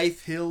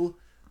 Faith Hill,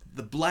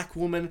 the black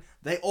woman,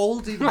 they all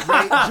did great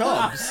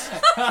jobs.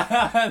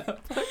 I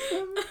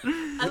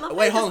love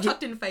Wait, that hold on. they just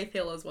chucked in Faith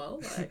Hill as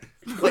well.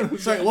 Like, Wait,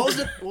 sorry, what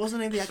was the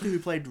name of the actor who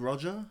played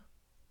Roger?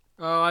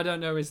 Oh, I don't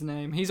know his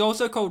name. He's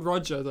also called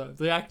Roger, though.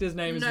 The actor's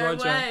name is no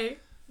Roger. way.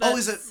 Oh, That's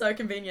is it- so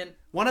convenient?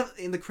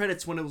 In the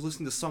credits when it was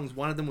listening to songs,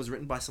 one of them was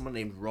written by someone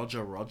named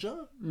Roger.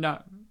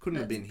 No. Couldn't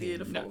have That's been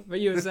beautiful. him. No.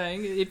 But you were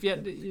saying, if you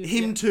had...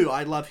 Him too.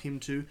 I love him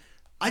too.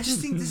 I just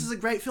think this is a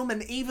great film,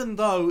 and even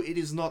though it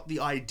is not the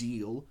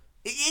ideal,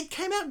 it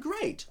came out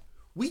great.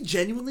 We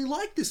genuinely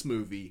liked this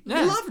movie.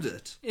 Yeah. We loved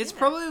it. It's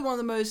probably one of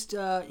the most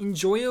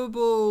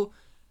enjoyable,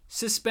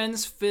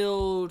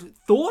 suspense-filled,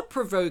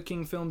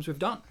 thought-provoking films we've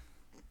done.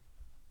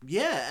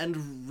 Yeah,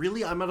 and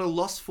really, I'm at a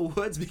loss for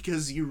words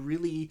because you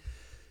really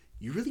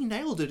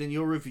nailed it in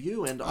your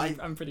review, and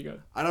I'm pretty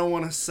good. I don't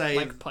want to say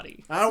Like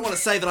putty. I don't want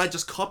to say that I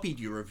just copied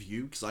your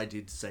review because I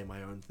did say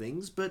my own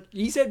things, but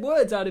He said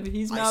words out of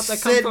his I mouth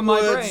that come said from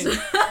my words. brain.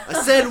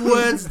 I said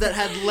words that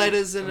had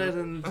letters in it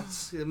and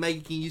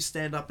making you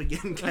stand up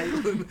again,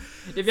 Caitlin.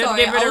 If you had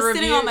Sorry, to give it I a was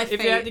sitting review, on my if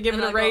you had to feet give it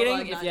and a I got rating,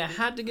 like if you 90.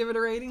 had to give it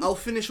a rating, I'll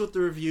finish with the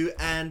review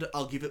and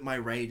I'll give it my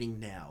rating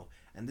now.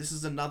 And this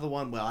is another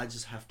one where I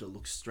just have to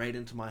look straight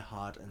into my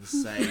heart and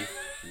say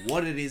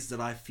what it is that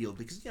I feel.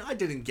 Because I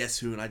didn't guess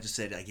who and I just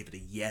said I give it a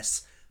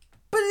yes.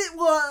 But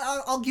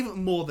I'll give it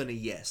more than a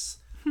yes.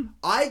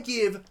 I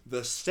give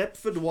The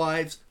Stepford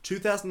Wives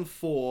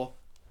 2004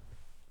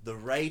 the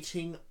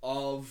rating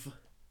of...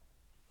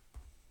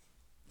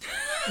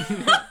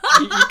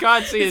 you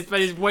can't see it,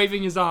 but he's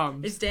waving his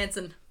arms. He's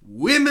dancing.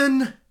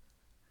 Women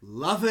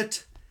love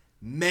it.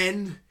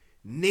 Men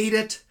need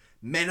it.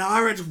 Men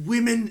are it.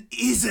 Women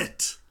is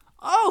it.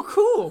 Oh,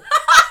 cool.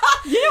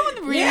 You know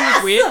what really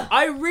was weird?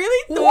 I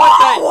really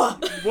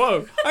thought that...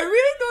 Whoa. I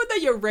really thought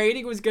that your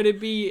rating was going to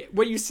be...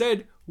 When you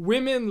said,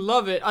 women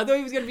love it, I thought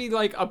it was going to be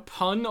like a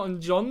pun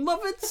on John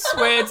Lovitz,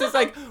 where it's just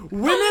like,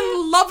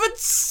 women love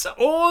it,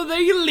 or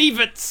they leave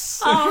it.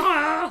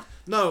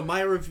 No,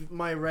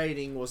 my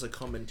rating was a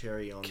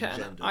commentary on Can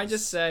genders. I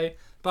just say,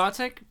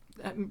 Bartek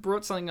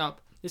brought something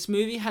up. This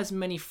movie has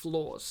many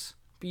flaws,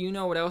 but you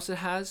know what else it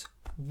has?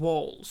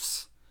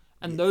 Walls.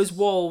 And those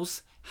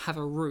walls have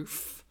a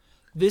roof.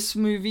 This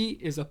movie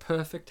is a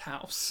perfect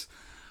house.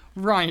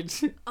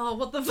 Right. Oh,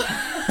 what the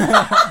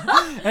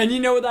fuck? And you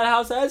know what that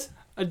house has?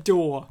 A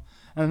door.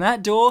 And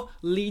that door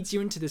leads you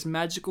into this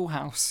magical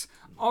house.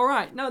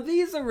 Alright, now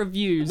these are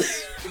reviews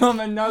from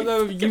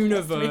another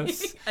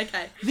universe.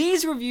 Okay.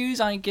 These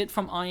reviews I get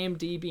from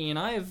IMDb, and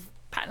I have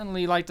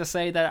patently like to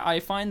say that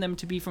I find them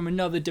to be from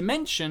another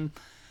dimension.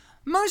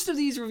 Most of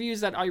these reviews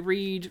that I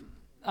read,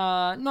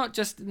 not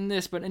just in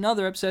this, but in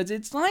other episodes,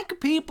 it's like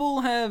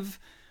people have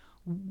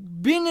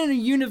been in a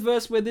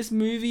universe where this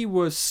movie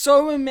was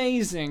so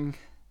amazing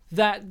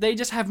that they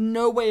just have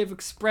no way of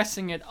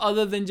expressing it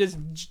other than just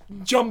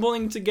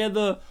jumbling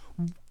together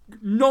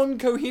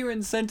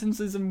non-coherent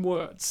sentences and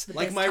words.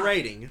 Like my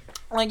rating.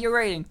 Like your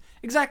rating.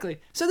 Exactly.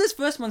 So this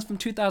first one's from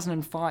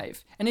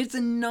 2005, and it's a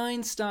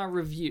 9-star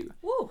review.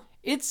 Woo.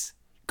 It's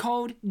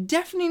called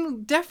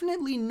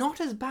Definitely Not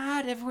As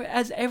Bad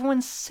as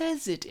Everyone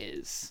Says It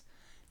Is.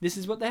 This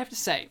is what they have to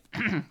say.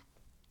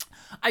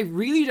 I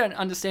really don't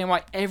understand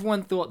why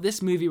everyone thought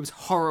this movie was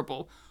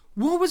horrible.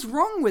 What was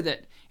wrong with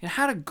it? It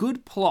had a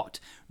good plot.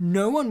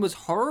 No one was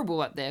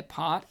horrible at their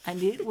part,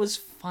 and it was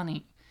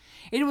funny.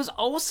 It was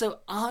also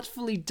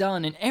artfully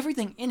done, and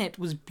everything in it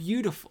was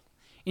beautiful.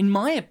 In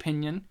my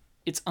opinion,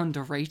 it's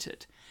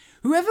underrated.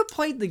 Whoever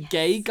played the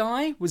gay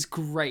guy was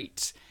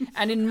great.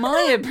 And in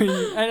my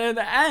opinion,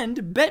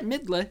 and Bette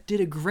Midler did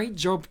a great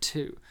job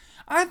too.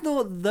 I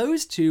thought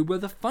those two were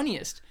the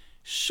funniest.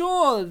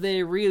 Sure,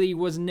 there really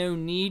was no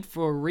need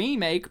for a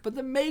remake, but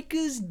the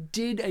makers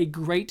did a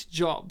great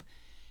job.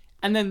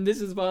 And then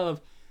this is part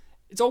of,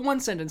 it's all one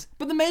sentence,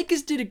 but the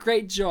makers did a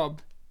great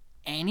job.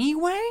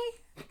 Anyway?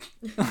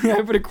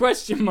 I put a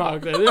question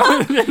mark there.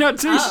 They're not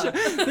too sure.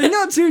 They're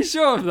not too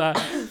sure of that.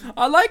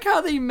 I like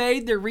how they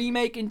made the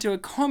remake into a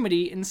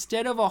comedy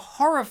instead of a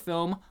horror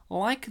film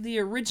like the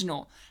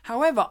original.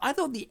 However, I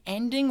thought the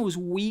ending was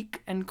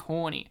weak and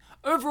corny.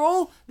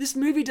 Overall, this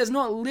movie does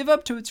not live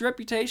up to its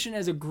reputation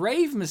as a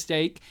grave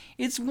mistake.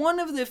 It's one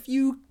of the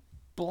few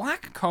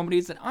black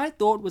comedies that I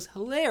thought was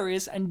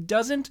hilarious and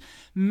doesn't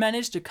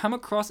manage to come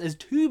across as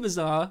too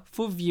bizarre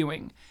for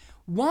viewing.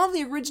 While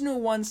the original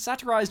one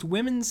satirized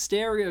women's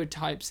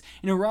stereotypes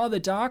in a rather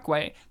dark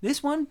way,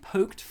 this one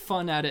poked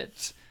fun at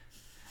it.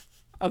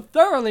 A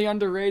thoroughly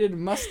underrated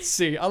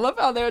must-see. I love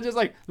how they're just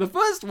like, the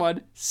first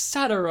one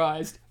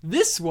satirized,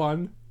 this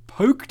one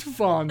poked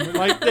fun.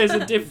 Like, there's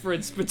a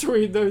difference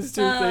between those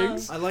two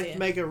things. I'd like to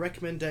make a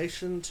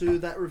recommendation to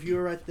that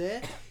reviewer right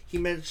there. He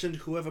mentioned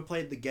whoever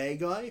played the gay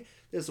guy.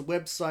 There's a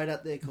website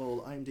out there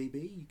called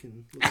IMDb. You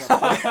can look it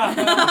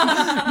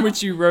up.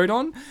 Which you wrote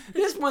on.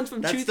 This one's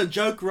from... That's the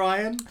joke,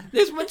 Ryan.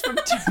 This one's from...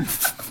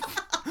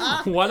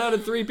 1 out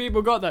of 3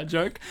 people got that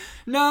joke.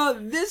 No,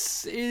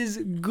 this is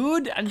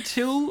good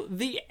until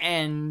the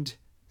end.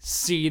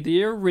 See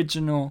the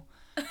original.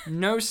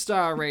 No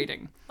star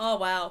rating. Oh,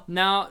 wow.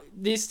 Now,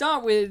 they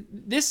start with...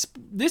 This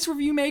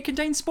review may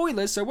contain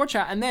spoilers, so watch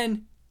out. And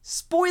then,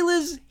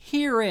 spoilers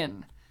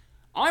herein.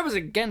 I was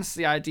against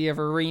the idea of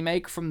a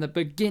remake from the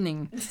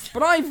beginning,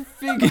 but I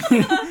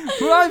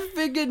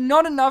figured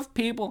not enough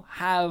people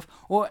have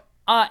or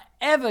are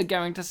ever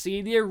going to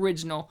see the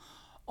original,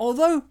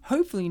 although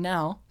hopefully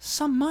now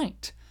some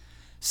might.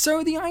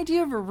 So the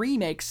idea of a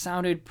remake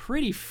sounded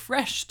pretty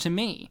fresh to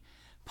me.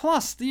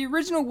 Plus, the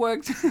original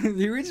worked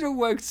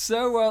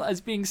so well as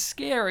being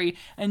scary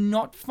and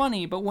not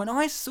funny, but when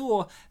I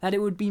saw that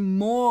it would be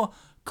more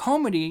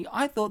comedy,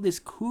 I thought this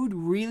could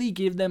really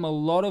give them a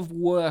lot to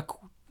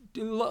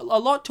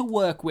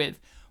work with.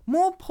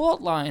 More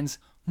plot lines,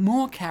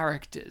 more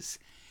characters.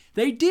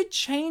 They did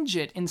change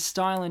it in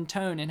style and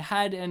tone and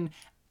had an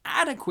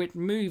adequate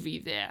movie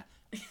there.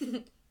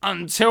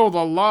 Until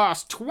the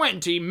last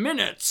 20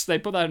 minutes. They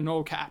put that in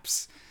all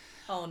caps.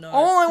 Oh no.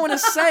 All I want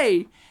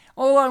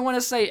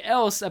to say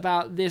else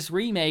about this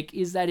remake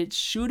is that it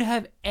should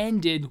have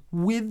ended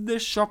with the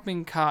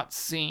shopping cart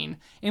scene,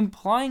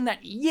 implying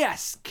that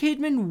yes,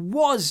 Kidman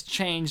was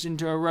changed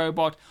into a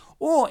robot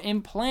or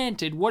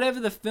implanted, whatever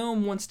the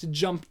film wants to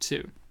jump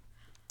to.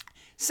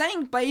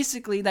 Saying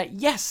basically that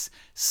yes,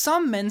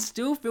 some men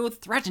still feel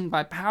threatened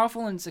by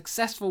powerful and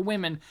successful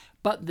women,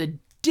 but the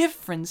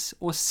difference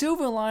or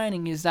silver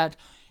lining is that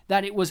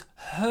it was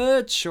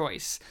her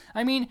choice.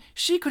 I mean,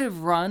 she could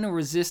have run or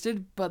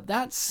resisted, but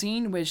that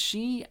scene where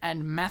she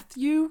and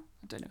Matthew,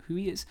 I don't know who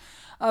he is,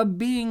 are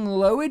being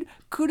lowered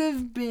could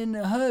have been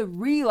her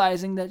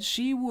realizing that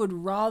she would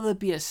rather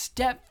be a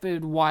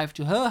Stepford wife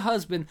to her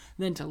husband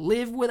than to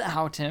live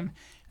without him.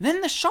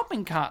 Then the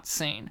shopping cart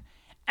scene.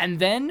 And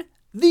then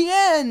the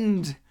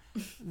end!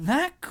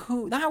 That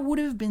would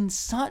have been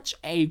such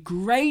a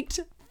great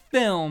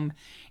film.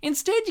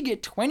 Instead, you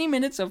get 20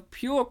 minutes of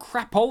pure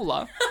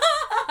crapola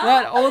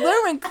that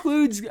although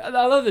includes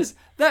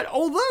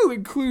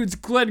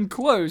Glenn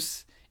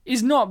Close,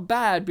 is not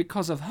bad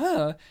because of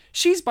her.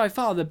 She's by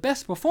far the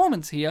best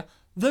performance here,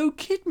 though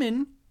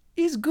Kidman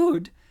is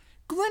good.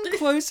 Glenn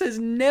Close has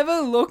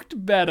never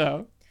looked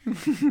better.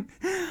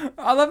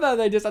 I love how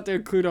they just have to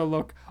include her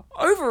look.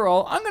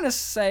 Overall, I'm going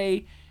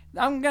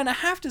to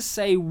have to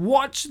say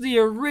watch the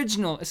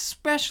original,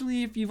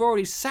 especially if you've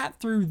already sat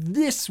through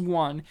this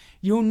one.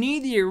 You'll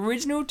need the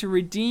original to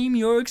redeem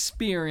your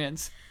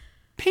experience.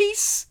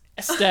 Peace,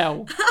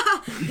 Estelle.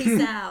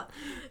 Peace out.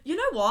 You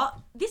know what?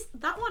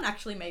 That one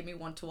actually made me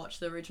want to watch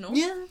the original.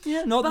 Yeah.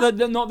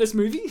 Not this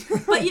movie.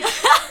 But yeah,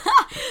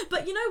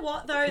 but you know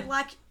what though?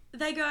 Like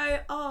they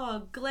go,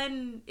 oh,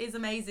 Glenn is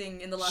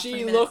amazing in the last 20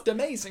 minutes. She looked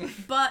amazing.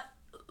 But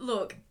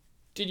look,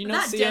 did you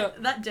not see her?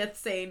 That death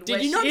scene?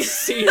 Did you not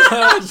see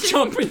her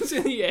jump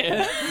into the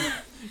air?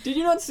 Did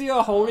you not see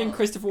her holding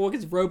Christopher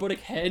Walken's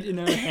robotic head in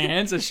her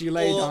hands as she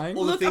lay dying?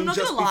 Or the Look, thing I'm not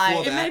just gonna lie,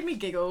 before it that, made me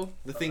giggle.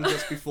 The thing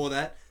just before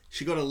that,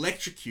 she got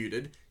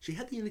electrocuted. She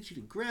had the energy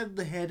to grab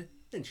the head,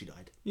 then she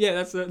died. Yeah,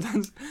 that's so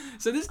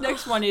this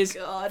next one is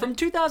God. from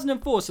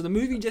 2004, so the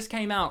movie just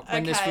came out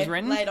when this was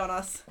written. Laid on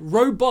us.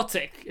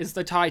 Robotic is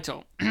the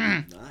title.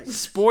 Nice.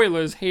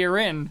 Spoilers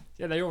herein.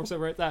 Yeah, they also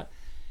wrote that.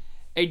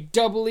 A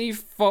doubly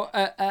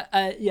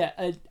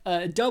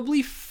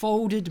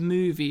folded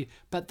movie,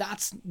 but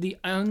that's the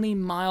only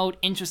mild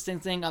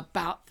interesting thing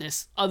about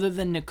this, other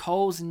than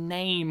Nicole's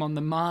name on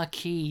the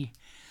marquee.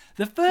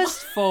 The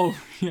first fold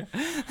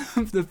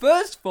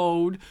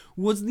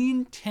was the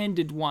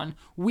intended one.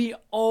 We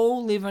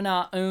all live in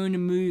our own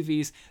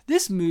movies.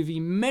 This movie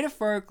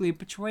metaphorically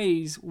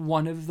portrays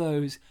one of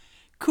those.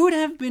 Could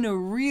have been a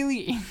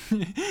really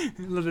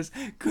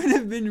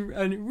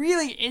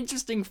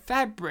interesting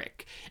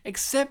fabric,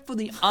 except for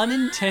the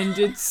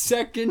unintended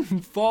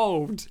second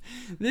fold.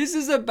 This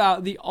is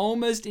about the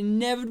almost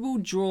inevitable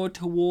draw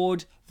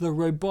toward the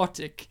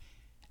robotic.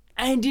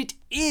 And it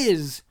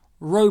is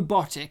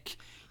robotic.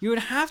 You would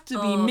have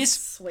to be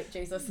sweet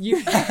Jesus.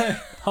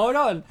 Hold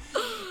on.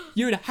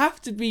 You would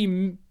have to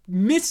be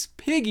Miss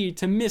Piggy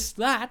to miss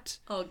that.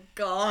 Oh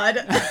God.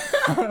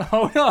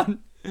 Hold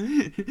on.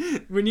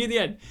 We're near the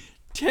end.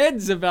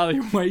 Ted's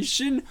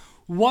evaluation,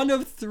 1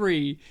 of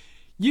 3.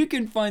 You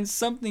can find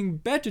something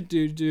better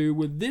to do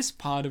with this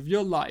part of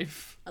your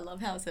life. I love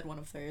how I said 1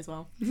 of 3 as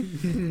well.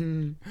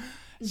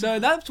 So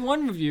that's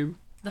one review.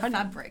 The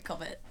fabric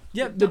of it.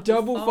 Yep, the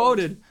double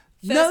folded.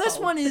 No, First this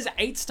fold. one is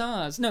 8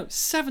 stars. No,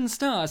 7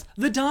 stars.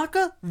 The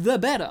darker, the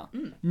better.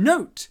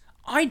 Note,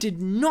 I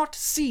did not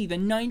see the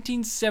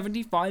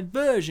 1975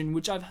 version,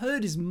 which I've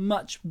heard is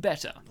much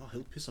better. Oh,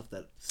 he'll piss off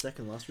that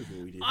second last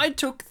review we did. I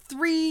took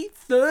 3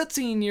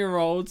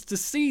 13-year-olds to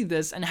see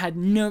this and had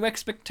no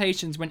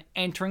expectations when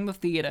entering the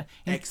theater.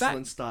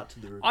 Excellent start to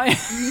the review.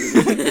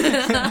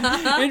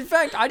 In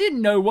fact, I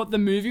didn't know what the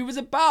movie was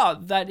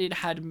about. That it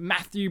had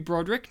Matthew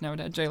Broderick, no, it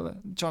had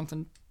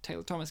Jonathan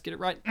Taylor Thomas, get it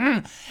right,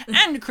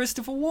 and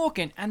Christopher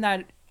Walken, and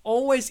that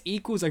always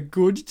equals a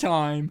good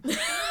time.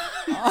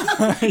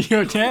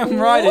 You're damn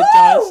right it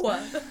does.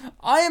 Whoa!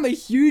 I am a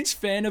huge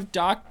fan of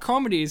dark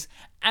comedies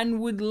and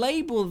would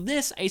label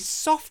this a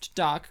soft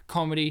dark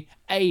comedy,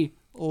 a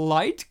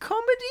light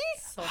comedy?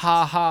 Soft.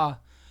 Ha ha.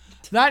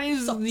 That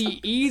is the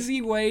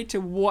easy way to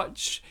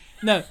watch.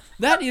 No,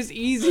 that is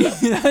easy.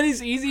 That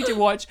is easy to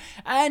watch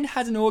and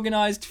has an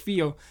organized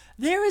feel.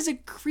 There is a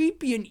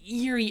creepy and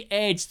eerie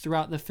edge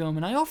throughout the film,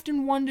 and I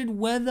often wondered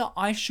whether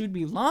I should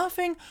be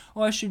laughing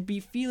or I should be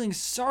feeling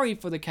sorry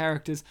for the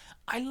characters.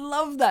 I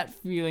love that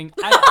feeling.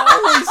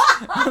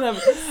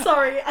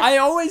 Sorry. I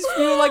always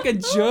feel like a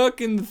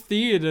jerk in the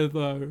theater,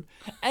 though.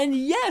 And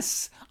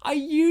yes, I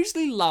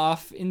usually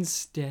laugh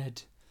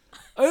instead.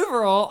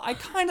 Overall, I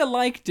kind of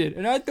liked it,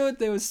 and I thought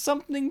there was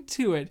something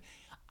to it.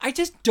 I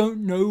just don't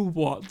know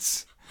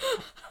what.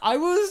 I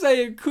will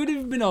say it could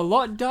have been a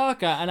lot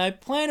darker, and I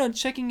plan on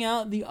checking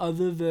out the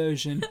other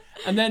version.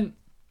 And then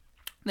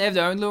they have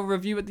their own little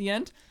review at the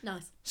end.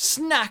 Nice.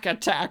 Snack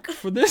attack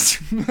for this.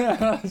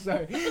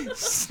 Sorry.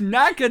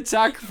 Snack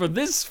attack for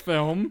this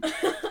film.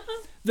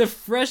 The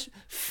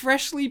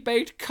freshly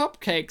baked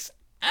cupcakes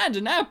and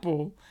an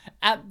apple.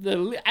 At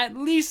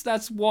least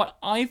that's what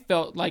I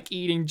felt like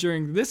eating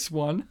during this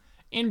one.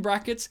 In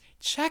brackets,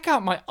 check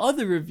out my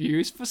other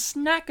reviews for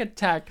snack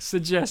attack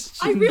suggestions.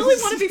 I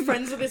really want to be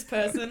friends with this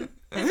person.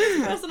 Is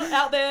this person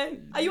out there?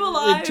 Are you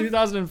alive? In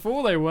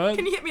 2004 they were.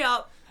 Can you hit me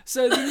up?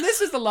 So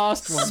this is the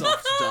last one.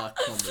 Soft dark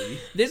comedy.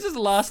 This is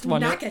the last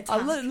one. Snack attack.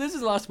 This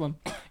is the last one.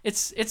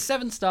 It's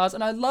 7 stars,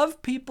 and I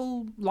love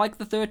people like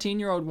the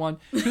 13-year-old one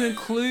who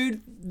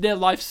include their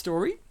life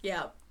story.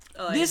 Yeah.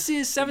 Oh, This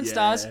is 7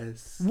 stars.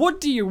 Yes. What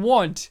do you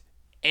want?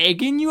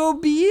 Egg in your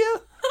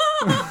beer?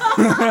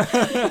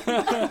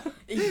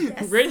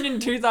 yes. Written in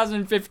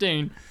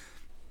 2015.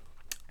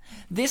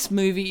 This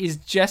movie is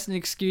just an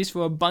excuse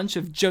for a bunch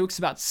of jokes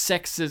about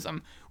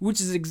sexism,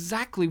 which is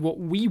exactly what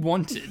we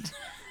wanted.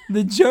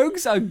 The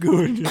jokes are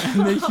good,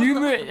 and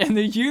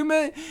the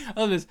humor.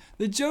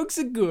 The jokes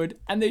are good,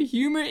 and the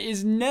humor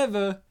is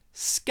never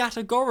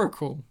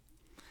categorical.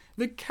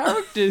 The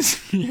characters,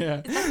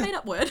 yeah. Is that a made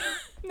up word?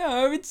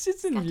 No, it's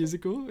in a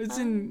musical. It's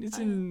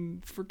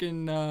in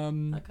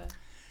freaking Okay.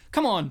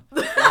 Come on.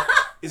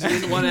 Is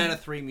it in 1 out of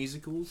 3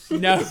 musicals?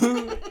 No,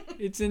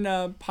 it's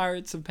in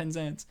Pirates of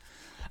Penzance.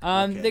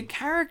 Okay. The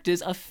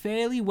characters are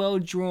fairly well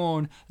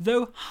drawn,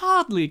 though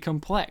hardly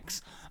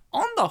complex.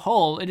 On the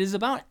whole, it is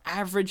about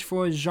average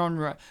for a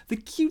genre, the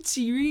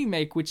cutesy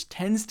remake which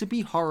tends to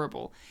be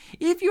horrible.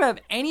 If you have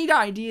any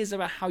ideas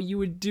about how you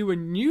would do a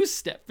new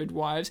Stepford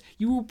Wives,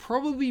 you will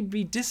probably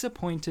be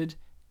disappointed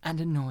and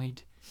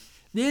annoyed.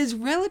 There's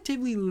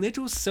relatively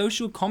little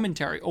social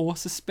commentary or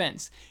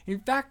suspense. In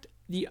fact,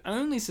 the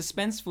only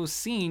suspenseful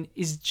scene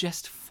is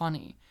just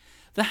funny.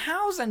 The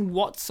hows and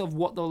whats of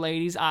what the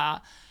ladies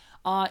are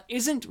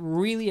isn't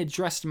really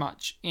addressed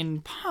much, in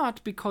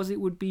part because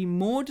it would be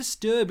more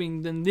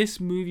disturbing than this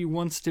movie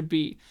wants to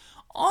be.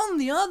 On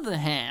the other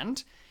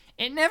hand,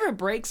 it never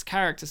breaks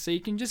character, so you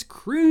can just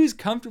cruise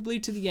comfortably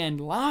to the end,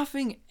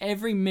 laughing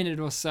every minute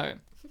or so.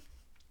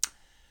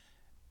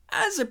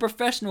 As a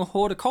professional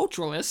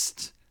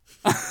horticulturalist...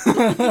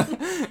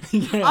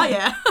 Oh,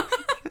 yeah.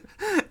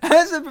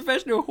 As a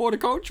professional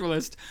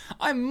horticulturalist,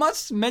 I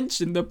must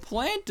mention the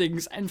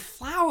plantings and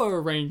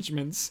flower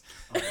arrangements.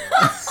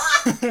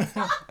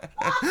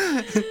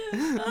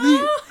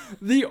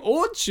 The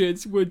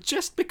orchards were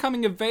just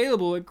becoming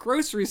available at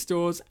grocery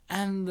stores,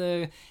 and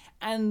the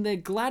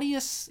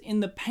gladiolus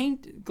in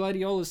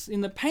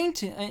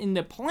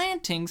the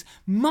plantings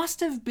must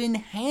have been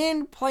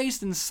hand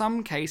placed in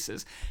some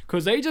cases,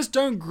 because they just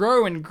don't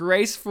grow in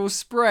graceful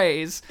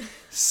sprays.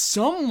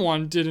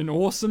 Someone did an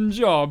awesome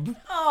job.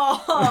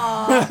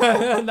 Oh,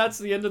 And that's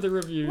the end of the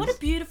reviews. what a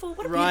beautiful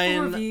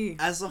Ryan, review.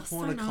 as a That's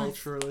so nice.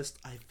 horticulturalist,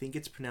 I think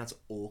it's pronounced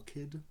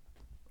orchid.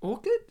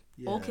 Orchid?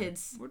 Yeah.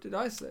 Orchids. What did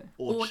I say?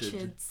 Orchard.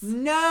 Orchids.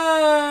 No!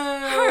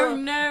 Oh,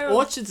 no.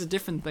 Orchids are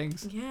different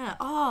things. Yeah.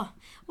 Oh,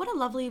 what a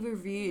lovely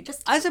review.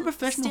 Just As a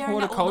professional staring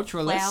at all the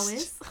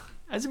horticulturalist,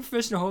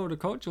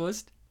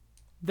 flowers.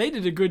 they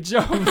did a good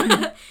job.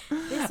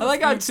 This I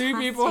like was how 2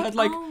 people had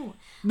fantastic.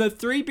 the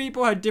 3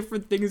 people had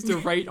different things to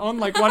rate on.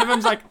 Like one of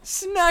them's like,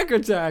 snack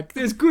attack.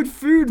 There's good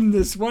food in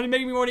this one. It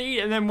made me want to eat.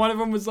 And then one of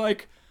them was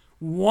like,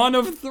 1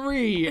 of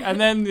 3.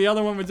 And then the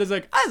other one was just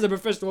like, as a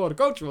professional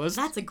horticulturalist,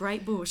 That's a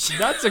great bush.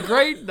 that's a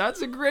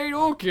great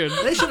orchid.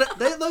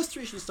 Those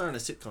 3 should star in a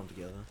sitcom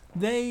together.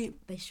 They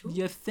They should.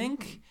 You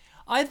think?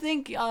 I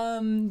think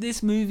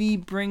this movie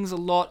brings a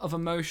lot of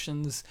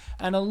emotions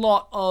and a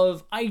lot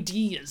of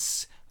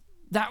ideas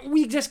that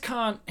we just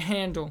can't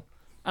handle.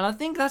 And I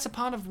think that's a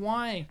part of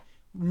why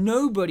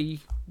nobody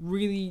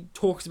really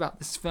talks about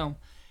this film.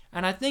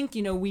 And I think,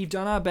 we've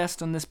done our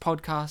best on this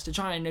podcast to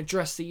try and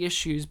address the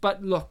issues.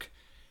 But look,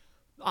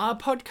 our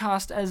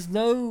podcast,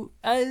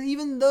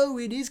 even though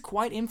it is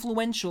quite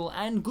influential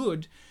and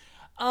good,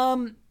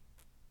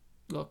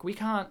 look, we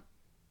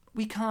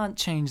can't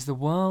change the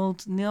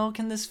world, nor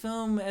can this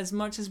film, as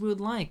much as we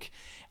would like.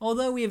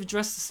 Although we have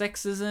addressed the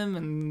sexism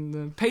and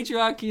the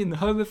patriarchy and the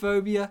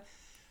homophobia,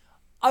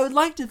 I would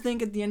like to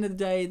think at the end of the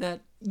day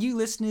that you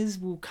listeners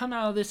will come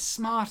out of this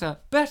smarter,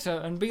 better,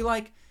 and be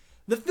like,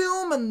 the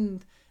film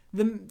and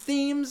the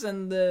themes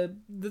and the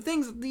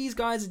things that these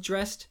guys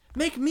addressed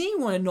make me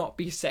want to not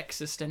be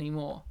sexist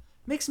anymore.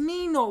 Makes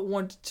me not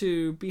want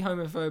to be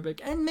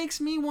homophobic, and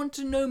makes me want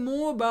to know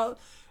more about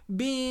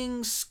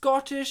being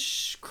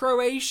Scottish,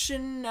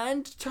 Croatian,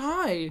 and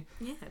Thai.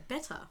 Yeah,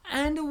 better.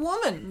 And a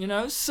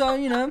woman,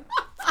 so,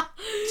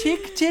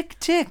 tick, tick,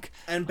 tick.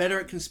 And better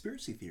at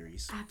conspiracy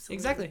theories. Absolutely.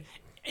 Exactly.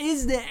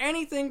 Is there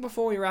anything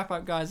before we wrap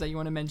up, guys, that you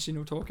want to mention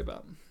or talk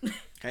about?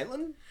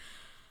 Caitlin?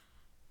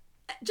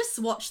 Just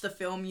watch the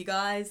film, you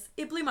guys.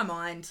 It blew my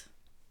mind.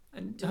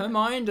 And her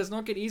mind does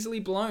not get easily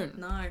blown.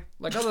 No.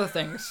 Like other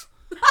things.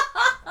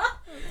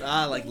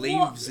 Like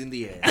leaves in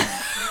the air.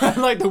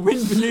 Like the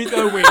wind beneath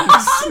her wings.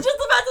 I was just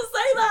about to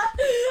say that.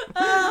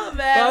 Oh,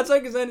 man.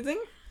 Bartek, is there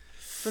anything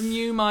from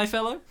you, my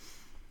fellow?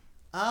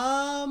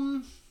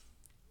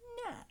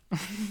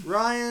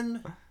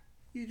 Ryan,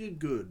 you did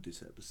good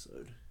this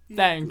episode. You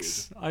did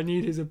Thanks. I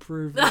need his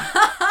approval.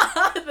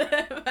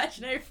 The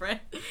imaginary friend.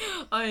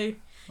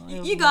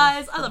 You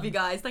guys, I love you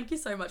guys. Thank you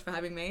so much for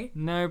having me.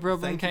 No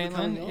problem, Thank you for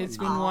coming Caitlin. on. It's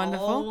been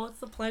wonderful.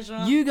 It's a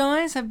pleasure. You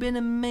guys have been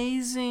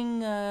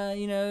amazing,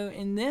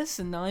 in this,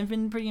 and I've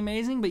been pretty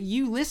amazing, but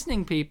you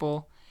listening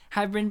people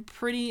have been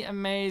pretty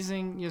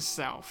amazing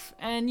yourself.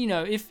 And,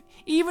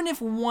 even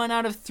if 1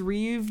 out of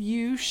 3 of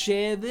you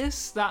share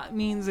this, that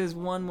means there's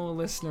one more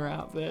listener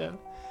out there.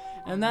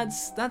 And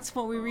that's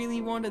what we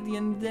really want at the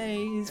end of the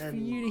day, is for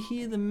you to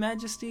hear the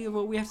majesty of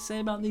what we have to say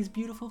about these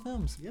beautiful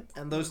films. Yep.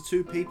 And those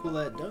 2 people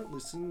that don't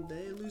listen,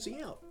 they're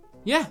losing out.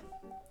 Yeah.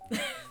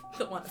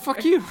 The one.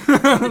 Fuck you.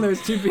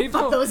 Those 2 people.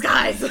 Fuck those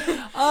guys.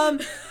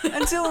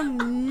 Until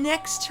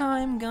next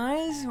time,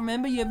 guys,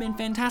 remember you have been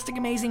fantastic,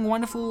 amazing,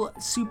 wonderful,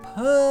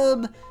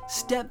 superb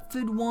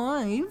Stepford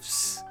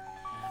wives.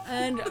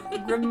 And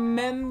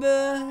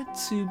remember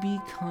to be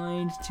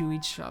kind to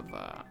each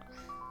other.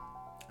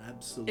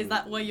 Absolutely. Is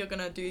that where you're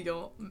gonna do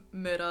your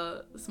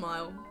murder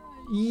smile?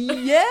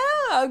 Yeah,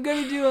 I'm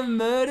gonna do a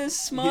murder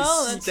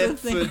smile. That's the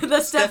thing. The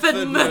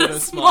Stepford murder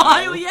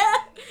smile, yeah.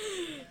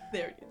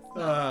 There it is.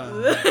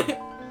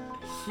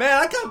 Man,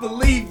 I can't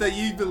believe that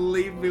you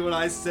believed me when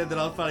I said that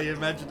I'm funny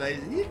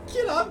imagination. You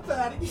get up,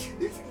 Patty.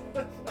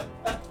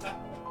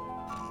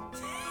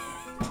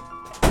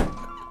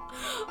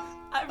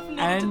 I've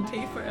never to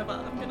pee forever.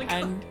 I'm gonna go.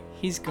 And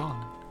he's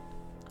gone.